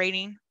try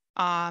aerating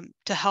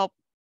to help,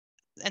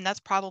 and that's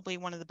probably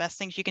one of the best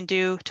things you can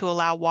do to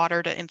allow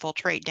water to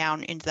infiltrate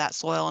down into that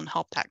soil and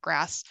help that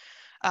grass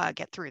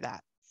get through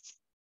that.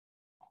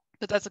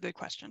 But that's a good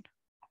question.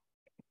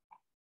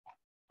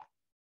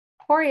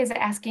 Corey is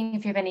asking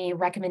if you have any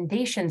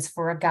recommendations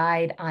for a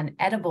guide on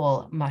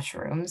edible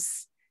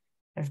mushrooms.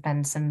 There's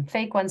been some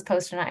fake ones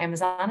posted on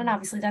Amazon, and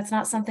obviously that's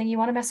not something you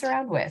want to mess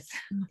around with.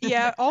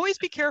 Yeah, always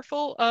be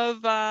careful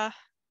of now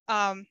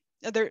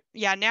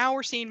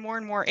we're seeing more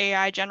and more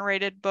AI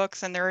generated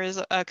books, and there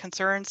is a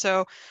concern.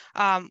 So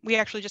we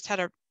actually just had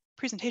a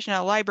presentation at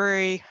a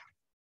library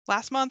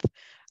last month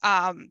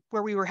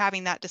where we were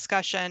having that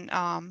discussion,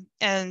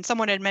 and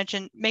someone had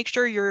mentioned make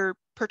sure you're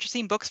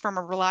purchasing books from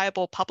a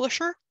reliable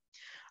publisher.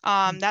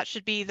 That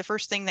should be the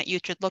first thing that you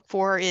should look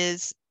for.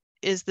 Is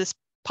this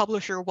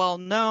publisher well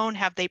known?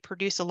 Have they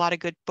produced a lot of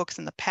good books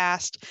in the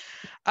past?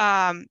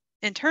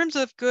 In terms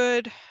of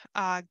good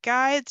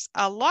guides,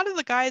 a lot of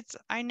the guides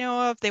I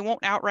know of, they won't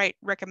outright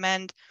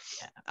recommend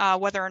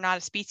whether or not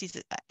a species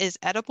is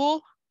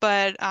edible,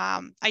 but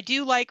I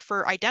do like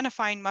for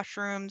identifying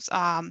mushrooms,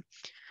 I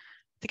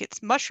think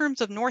it's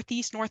Mushrooms of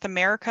Northeast North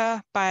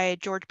America by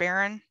George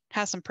Barron,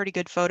 has some pretty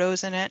good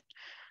photos in it.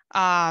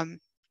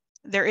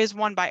 There is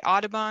one by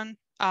Audubon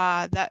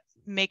that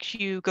makes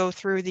you go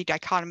through the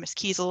dichotomous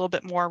keys a little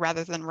bit more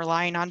rather than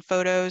relying on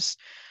photos.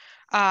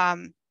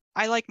 I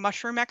like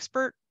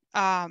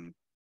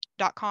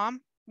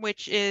mushroomexpert.com,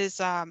 which is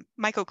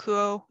Mike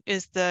Okuo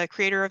is the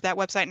creator of that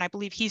website, and I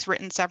believe he's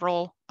written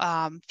several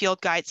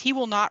field guides. He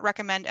will not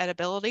recommend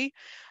edibility,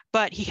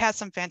 but he has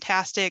some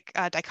fantastic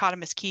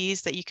dichotomous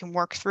keys that you can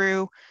work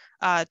through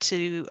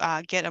to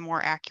get a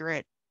more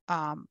accurate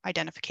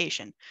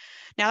identification.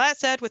 Now that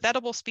said, with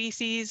edible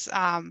species,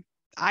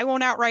 I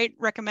won't outright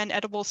recommend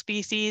edible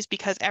species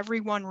because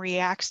everyone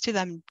reacts to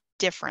them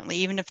differently,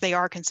 even if they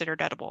are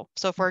considered edible.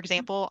 So for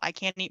example, I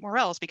can't eat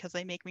morels because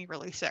they make me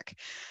really sick.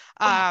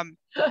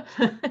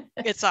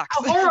 It sucks.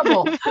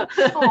 Horrible. And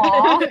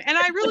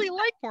I really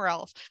like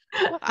morels.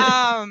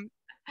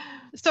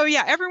 So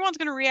yeah, everyone's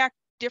going to react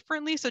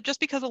differently. So just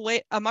because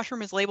a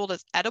mushroom is labeled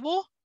as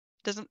edible,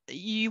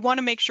 you want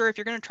to make sure if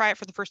you're going to try it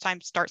for the first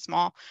time, start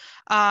small.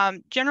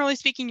 Generally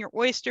speaking, your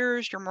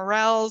oysters, your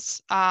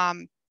morels,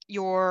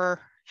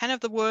 your hen of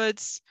the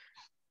woods,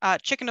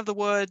 chicken of the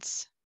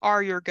woods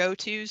are your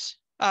go-tos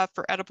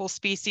for edible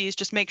species.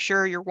 Just make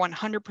sure you're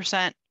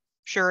 100%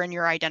 sure in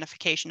your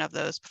identification of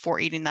those before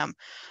eating them.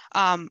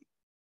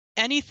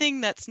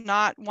 Anything that's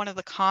not one of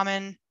the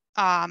common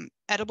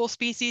edible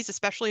species,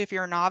 especially if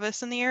you're a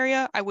novice in the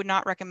area, I would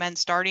not recommend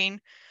starting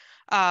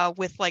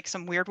with like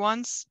some weird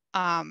ones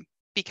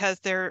because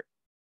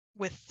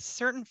with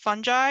certain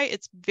fungi,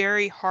 it's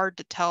very hard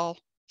to tell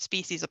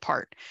species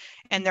apart.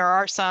 And there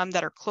are some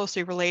that are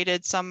closely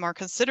related. Some are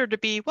considered to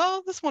be,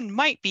 well, this one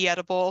might be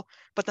edible,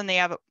 but then they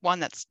have one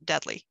that's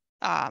deadly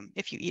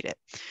if you eat it.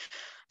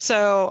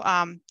 So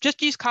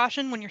just use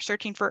caution when you're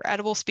searching for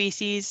edible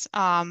species.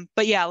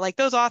 But yeah, like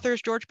those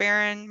authors, George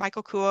Barron,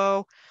 Michael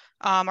Kuo,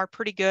 are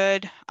pretty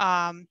good.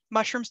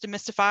 Mushrooms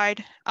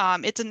Demystified.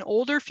 It's an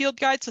older field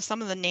guide, so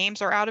some of the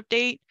names are out of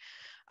date,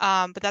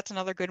 but that's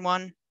another good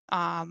one.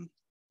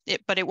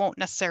 But it won't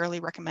necessarily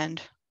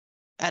recommend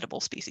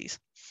edible species.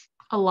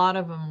 A lot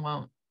of them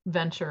won't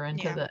venture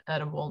into Yeah. the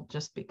edible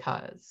just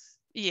because.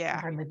 I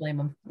hardly blame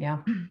them. Yeah,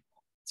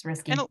 it's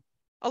risky. And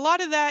a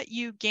lot of that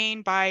you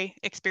gain by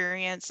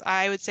experience.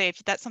 I would say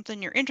if that's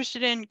something you're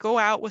interested in, go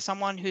out with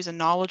someone who's a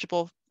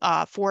knowledgeable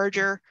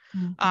forager,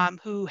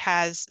 who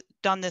has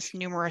done this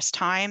numerous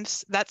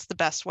times. That's the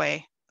best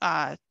way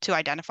to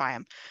identify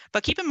them.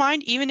 But keep in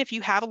mind, even if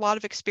you have a lot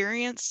of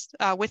experience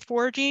with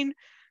foraging,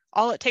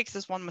 all it takes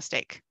is one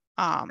mistake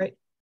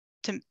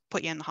to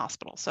put you in the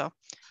hospital. So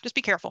just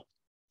be careful.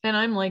 And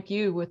I'm like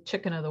you with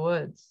chicken of the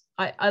woods.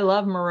 I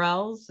love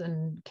morels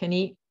and can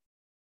eat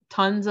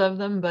tons of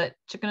them, but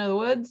chicken of the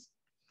woods,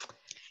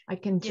 I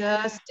can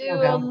just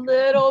do a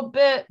little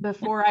bit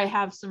before I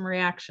have some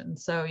reaction.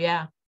 So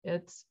yeah,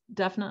 it's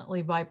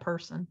definitely by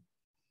person.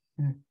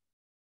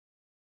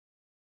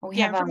 Well,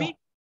 for me.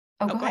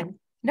 Oh, go ahead.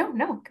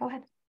 No, go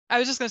ahead. I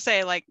was just going to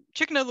say, like,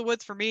 chicken of the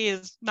woods for me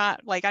is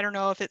not like, I don't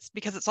know if it's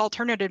because its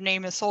alternative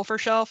name is sulfur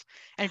shelf,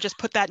 and it just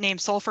put that name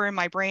sulfur in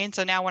my brain.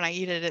 So now when I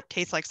eat it, it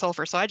tastes like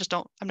sulfur. So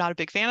I'm not a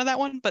big fan of that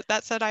one. But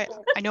that said, I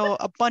know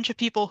a bunch of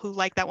people who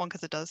like that one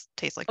because it does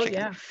taste like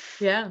chicken.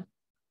 Yeah.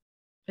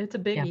 It's a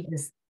biggie. Yeah,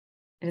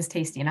 it is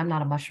tasty. And I'm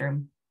not a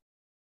mushroom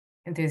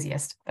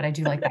enthusiast, but I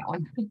do like that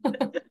one.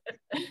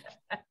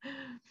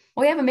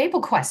 We have a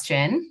maple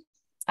question.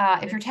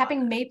 If you're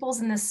tapping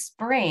maples in the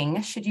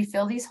spring, should you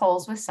fill these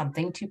holes with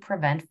something to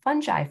prevent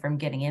fungi from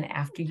getting in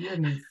after you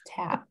remove the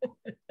tap?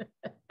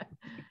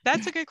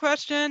 That's a good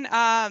question.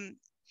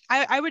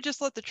 I would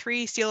just let the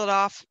tree seal it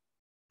off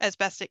as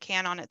best it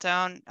can on its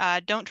own.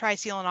 Don't try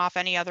sealing off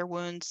any other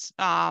wounds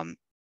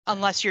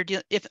unless you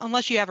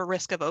have a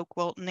risk of oak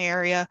wilt in the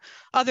area.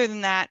 Other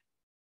than that,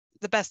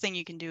 the best thing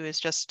you can do is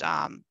just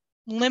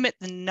limit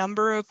the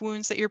number of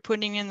wounds that you're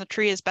putting in the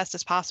tree as best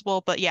as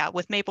possible. But yeah,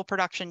 with maple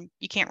production,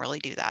 you can't really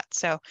do that.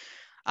 So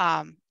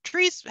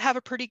trees have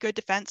a pretty good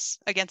defense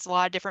against a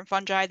lot of different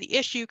fungi. The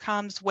issue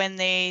comes when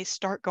they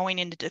start going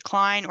into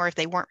decline or if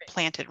they weren't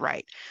planted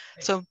right.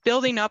 So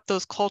building up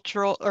those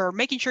cultural or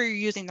making sure you're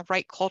using the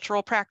right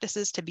cultural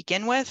practices to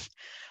begin with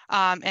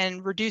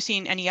and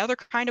reducing any other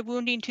kind of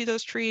wounding to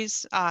those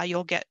trees,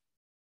 you'll get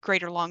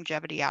greater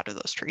longevity out of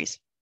those trees.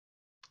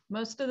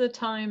 Most of the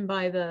time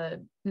by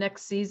the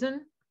next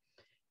season,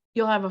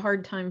 you'll have a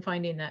hard time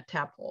finding that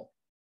tap hole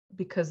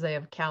because they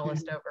have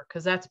calloused over,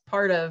 because that's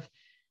part of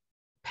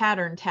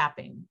pattern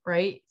tapping,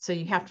 right? So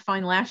you have to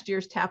find last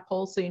year's tap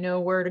hole so you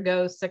know where to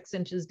go 6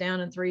 inches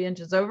down and 3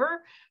 inches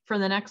over for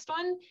the next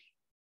one.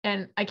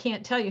 And I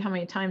can't tell you how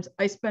many times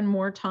I spend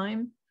more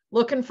time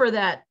looking for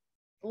that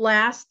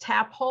last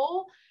tap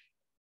hole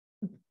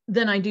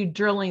than I do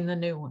drilling the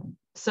new one.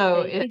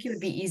 So I think it would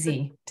be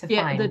easy to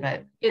find,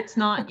 but it's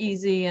not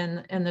easy,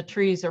 and the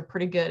trees are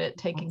pretty good at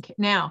taking care.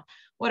 Now,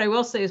 what I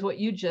will say is what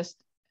you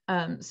just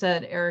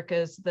said, Erika,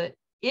 is that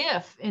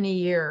if in a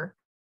year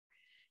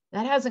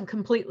that hasn't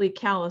completely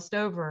calloused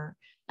over,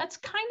 that's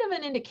kind of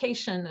an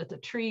indication that the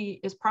tree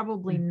is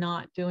probably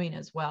not doing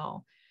as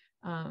well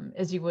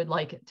as you would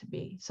like it to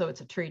be. So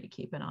it's a tree to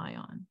keep an eye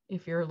on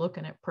if you're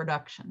looking at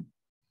production.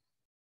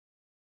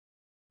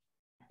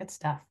 Good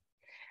stuff.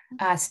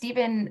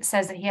 Stephen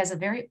says that he has a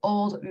very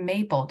old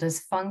maple.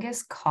 Does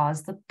fungus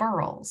cause the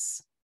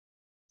burls?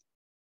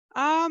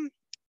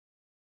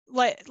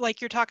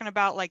 Like you're talking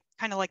about, like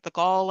kind of like the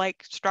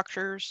gall-like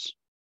structures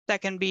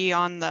that can be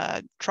on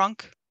the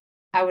trunk?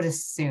 I would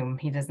assume.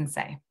 He doesn't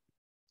say.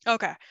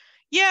 Okay.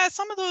 Yeah,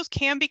 some of those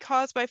can be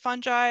caused by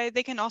fungi.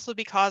 They can also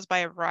be caused by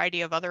a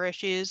variety of other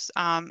issues.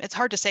 It's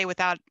hard to say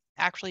without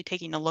actually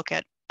taking a look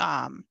at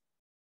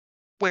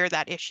where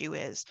that issue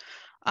is.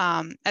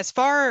 As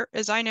far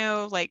as I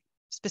know, like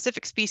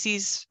specific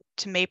species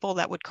to maple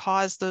that would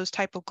cause those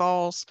type of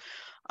galls,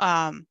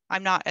 I'm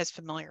not as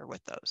familiar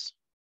with those.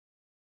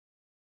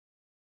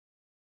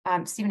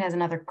 Stephen has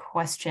another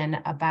question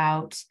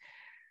about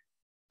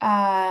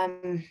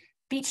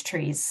beech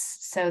trees.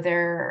 So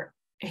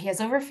he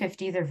has over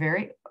 50. They're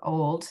very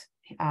old,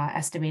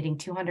 estimating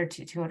 200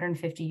 to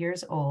 250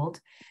 years old.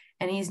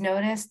 And he's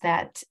noticed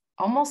that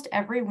almost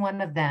every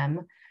one of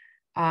them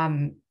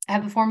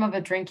have the form of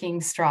a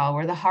drinking straw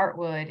where the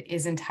heartwood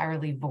is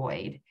entirely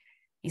void.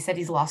 He said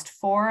he's lost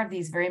 4 of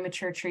these very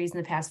mature trees in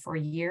the past 4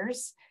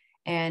 years.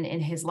 And in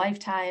his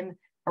lifetime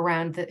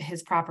around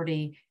his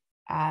property,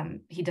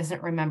 he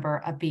doesn't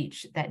remember a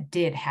beech that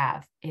did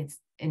have its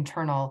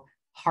internal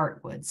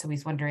heartwood. So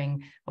he's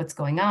wondering what's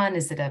going on.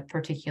 Is it a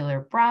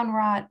particular brown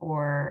rot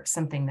or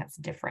something that's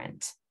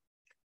different?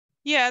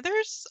 Yeah,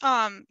 there's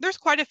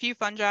quite a few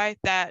fungi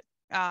that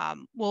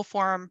will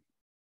form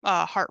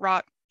heart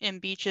rot in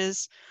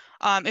beeches.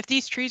 If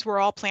these trees were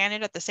all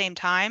planted at the same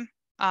time,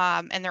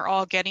 and they're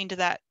all getting to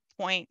that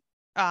point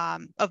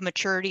of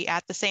maturity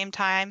at the same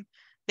time,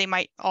 they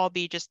might all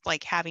be just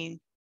like having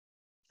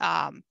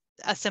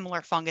a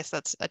similar fungus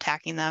that's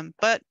attacking them.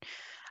 But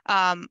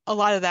a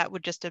lot of that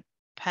would just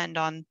depend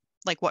on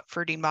like what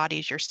fruiting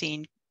bodies you're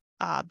seeing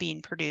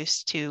being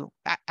produced to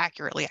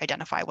accurately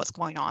identify what's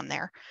going on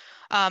there.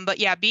 But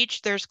yeah,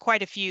 beech, there's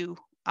quite a few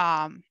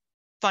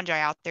fungi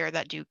out there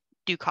that do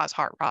cause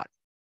heart rot.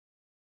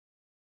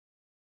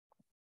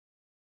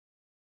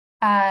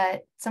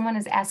 Someone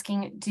is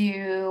asking,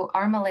 do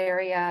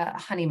armillaria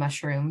honey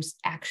mushrooms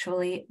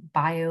actually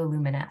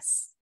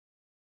bioluminesce?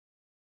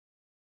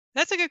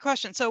 That's a good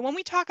question. So when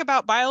we talk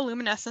about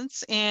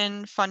bioluminescence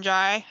in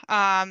fungi,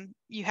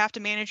 you have to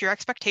manage your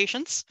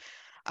expectations.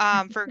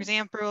 For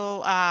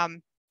example,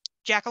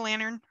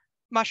 jack-o'-lantern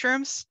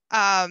mushrooms,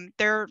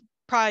 they're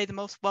probably the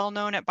most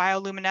well-known at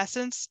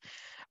bioluminescence,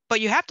 but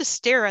you have to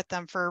stare at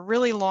them for a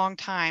really long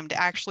time to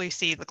actually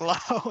see the glow.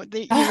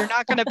 You're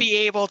not going to be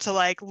able to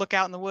like look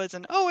out in the woods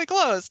and, oh, it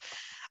glows.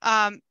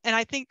 And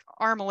I think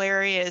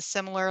armillaria is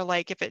similar.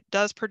 Like if it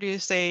does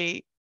produce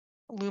a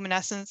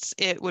luminescence,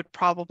 it would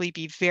probably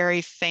be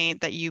very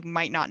faint that you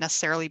might not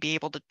necessarily be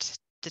able to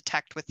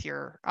detect with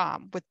your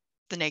with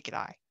the naked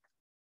eye.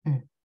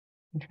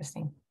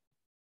 Interesting.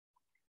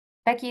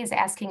 Becky is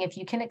asking if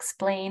you can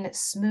explain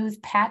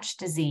smooth patch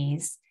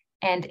disease,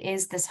 and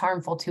is this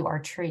harmful to our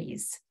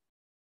trees?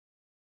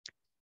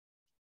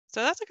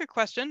 So that's a good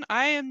question.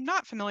 I am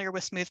not familiar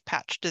with smooth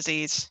patch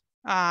disease.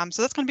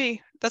 So that's going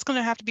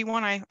to have to be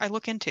one I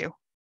look into.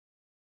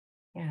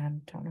 Yeah, I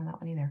don't know that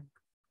one either.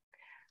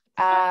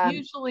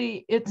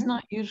 It's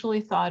not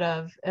usually thought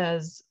of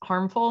as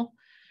harmful.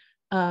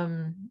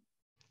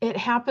 It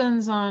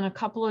happens on a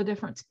couple of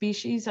different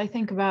species. I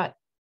think about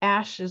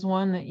ash is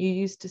one that you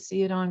used to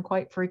see it on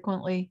quite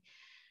frequently.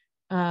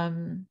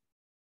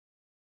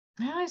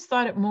 I always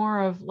thought it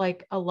more of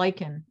like a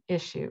lichen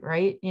issue,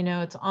 right? You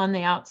know, it's on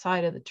the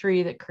outside of the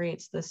tree that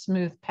creates the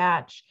smooth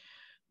patch,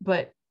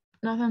 but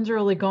nothing's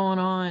really going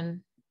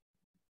on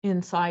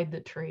inside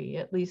the tree,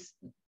 at least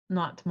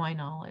not to my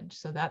knowledge.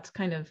 So that's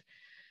kind of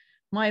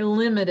my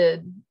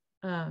limited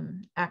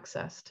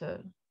access to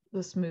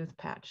the smooth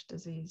patch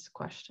disease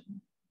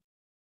question.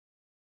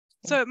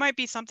 So it might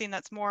be something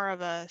that's more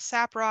of a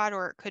sap rot,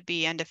 or it could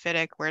be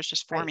endophytic, where it's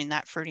just forming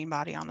that fruiting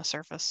body on the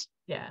surface.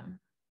 Yeah.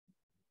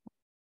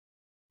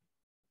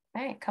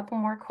 All right, a couple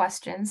more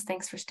questions.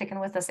 Thanks for sticking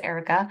with us,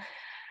 Erika.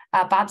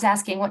 Bob's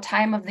asking, what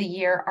time of the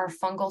year are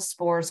fungal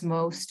spores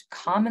most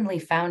commonly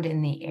found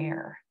in the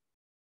air?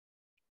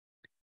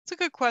 It's a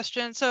good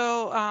question.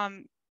 So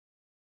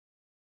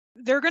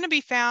they're going to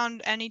be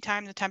found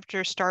anytime the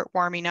temperatures start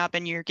warming up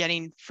and you're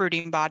getting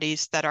fruiting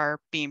bodies that are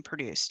being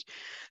produced.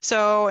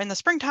 So in the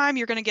springtime,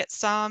 you're going to get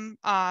some,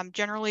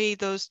 generally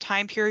those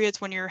time periods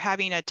when you're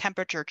having a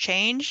temperature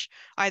change,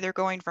 either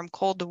going from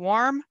cold to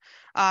warm,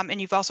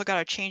 and you've also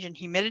got a change in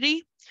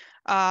humidity.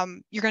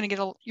 You're going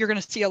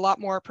to see a lot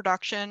more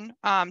production.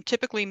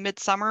 Typically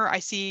midsummer, I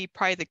see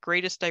probably the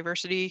greatest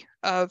diversity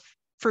of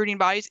fruiting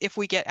bodies. If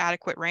we get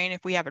adequate rain,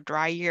 if we have a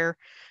dry year,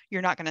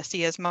 you're not going to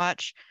see as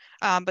much.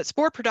 But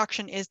spore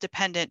production is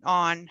dependent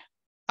on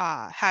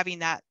having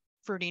that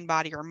fruiting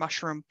body or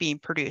mushroom being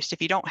produced.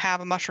 If you don't have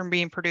a mushroom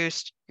being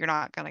produced, you're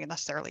not going to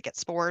necessarily get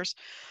spores.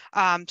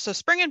 So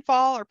spring and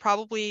fall are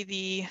probably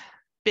the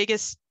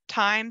biggest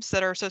times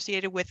that are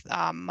associated with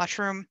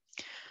mushroom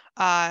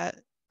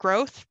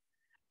growth.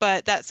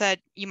 But that said,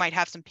 you might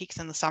have some peaks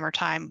in the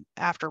summertime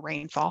after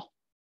rainfall.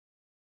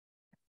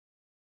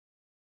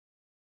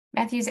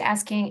 Matthew's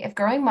asking if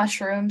growing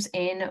mushrooms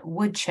in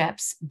wood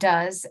chips,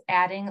 does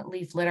adding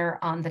leaf litter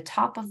on the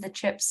top of the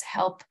chips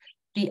help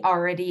the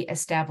already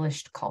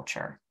established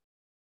culture?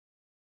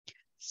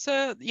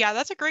 So yeah,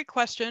 that's a great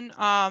question.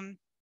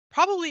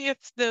 Probably if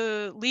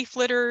the leaf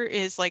litter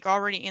is like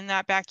already in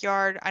that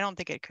backyard, I don't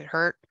think it could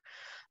hurt.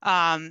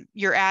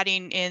 You're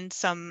adding in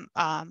some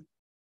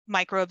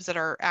microbes that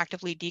are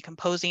actively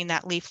decomposing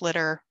that leaf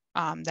litter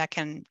that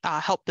can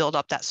help build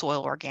up that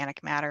soil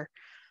organic matter.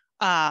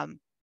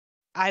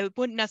 I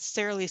wouldn't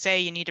necessarily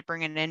say you need to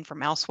bring it in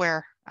from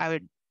elsewhere. I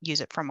would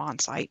use it from on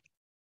site.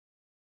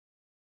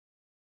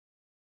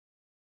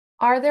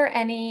 Are there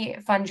any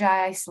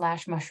fungi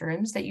 /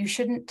 mushrooms that you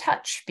shouldn't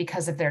touch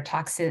because of their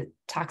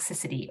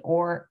toxicity,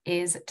 or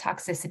is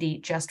toxicity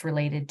just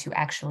related to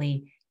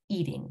actually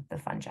eating the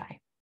fungi?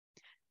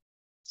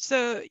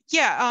 So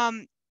yeah,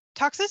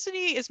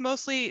 toxicity is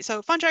mostly,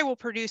 so fungi will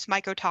produce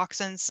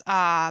mycotoxins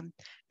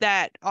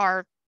that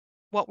are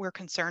what we're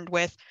concerned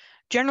with.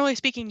 Generally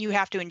speaking, you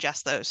have to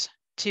ingest those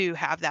to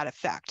have that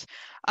effect.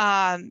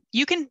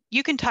 You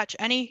can touch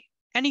any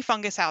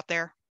fungus out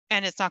there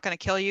and it's not going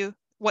to kill you.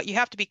 What you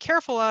have to be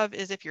careful of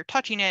is if you're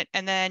touching it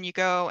and then you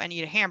go and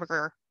eat a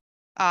hamburger,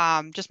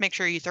 just make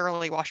sure you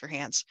thoroughly wash your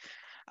hands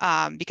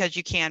because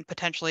you can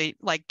potentially,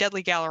 like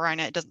deadly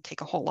Galerina, it doesn't take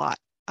a whole lot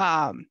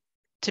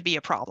to be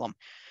a problem.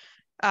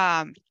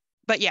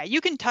 But yeah, you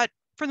can touch,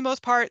 for the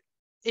most part,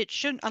 it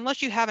shouldn't,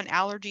 unless you have an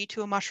allergy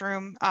to a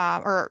mushroom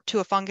or to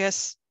a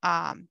fungus,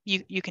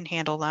 you can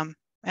handle them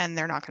and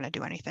they're not going to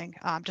do anything.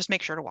 Just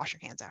make sure to wash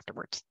your hands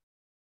afterwards.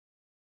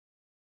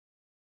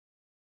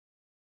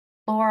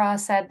 Laura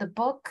said the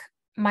book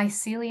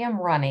Mycelium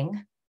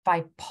Running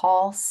by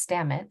Paul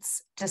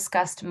Stamets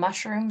discussed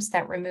mushrooms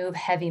that remove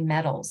heavy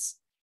metals.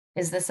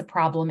 Is this a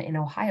problem in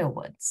Ohio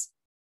woods?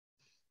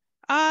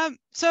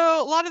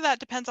 So a lot of that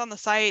depends on the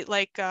site.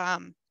 Like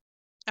the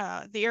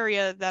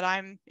area that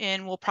I'm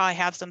in will probably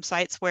have some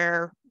sites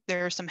where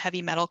there's some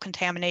heavy metal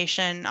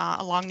contamination.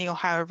 Along the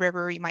Ohio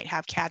River, you might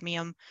have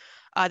cadmium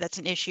that's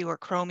an issue, or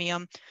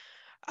chromium.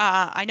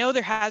 I know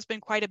there has been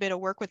quite a bit of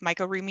work with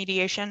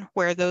mycoremediation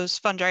where those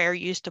fungi are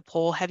used to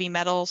pull heavy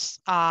metals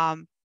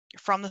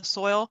from the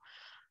soil.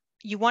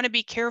 You want to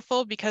be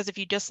careful because if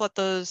you just let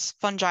those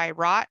fungi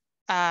rot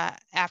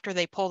after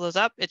they pull those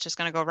up, it's just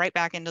going to go right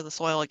back into the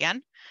soil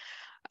again.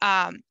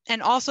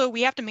 And also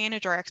we have to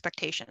manage our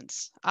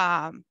expectations.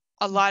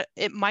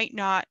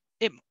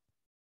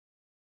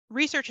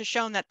 Research has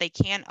shown that they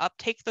can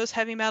uptake those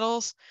heavy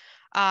metals,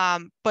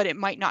 but it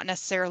might not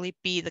necessarily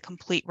be the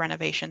complete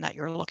renovation that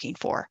you're looking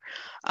for.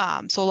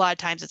 So a lot of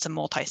times it's a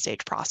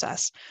multi-stage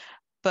process.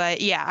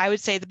 But yeah, I would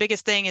say the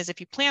biggest thing is if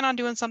you plan on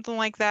doing something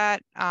like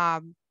that,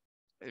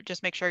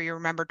 just make sure you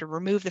remember to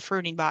remove the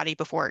fruiting body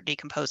before it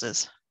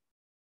decomposes.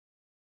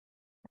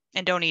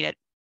 And don't eat it.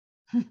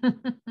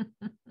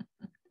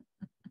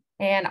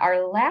 And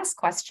our last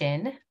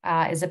question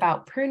is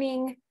about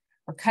pruning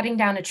or cutting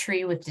down a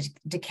tree with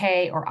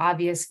decay or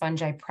obvious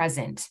fungi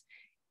present.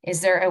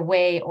 Is there a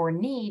way or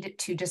need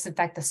to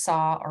disinfect the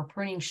saw or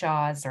pruning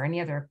saws or any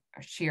other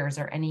shears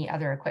or any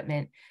other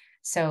equipment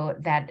so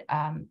that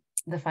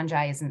the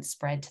fungi isn't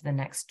spread to the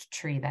next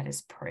tree that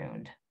is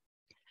pruned?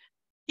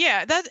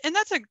 Yeah, that's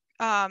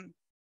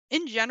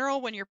in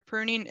general, when you're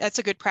pruning, that's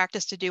a good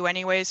practice to do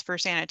anyways for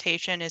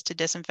sanitation, is to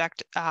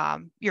disinfect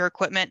your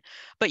equipment.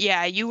 But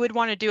yeah, you would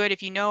want to do it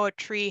if you know a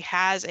tree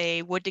has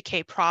a wood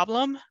decay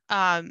problem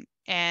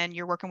and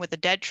you're working with a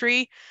dead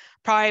tree.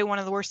 Probably one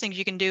of the worst things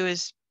you can do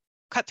is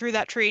cut through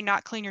that tree,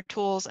 not clean your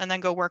tools, and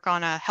then go work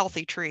on a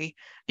healthy tree,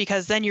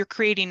 because then you're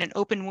creating an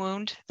open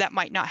wound that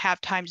might not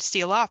have time to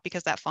seal off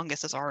because that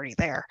fungus is already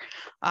there.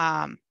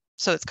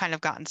 So it's kind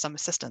of gotten some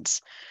assistance.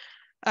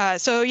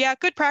 So yeah,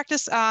 good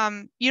practice.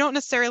 You don't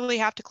necessarily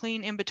have to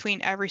clean in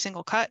between every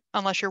single cut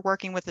unless you're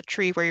working with a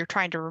tree where you're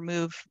trying to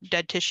remove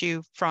dead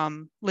tissue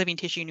from living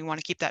tissue and you want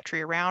to keep that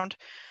tree around.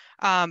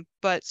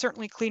 But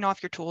certainly clean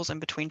off your tools in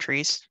between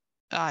trees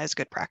is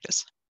good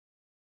practice.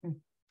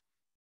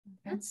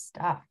 Good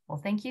stuff. Well,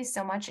 thank you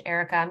so much,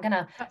 Erika. I'm going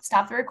to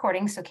stop the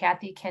recording so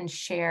Kathy can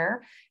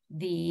share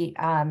the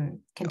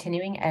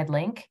continuing ed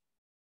link.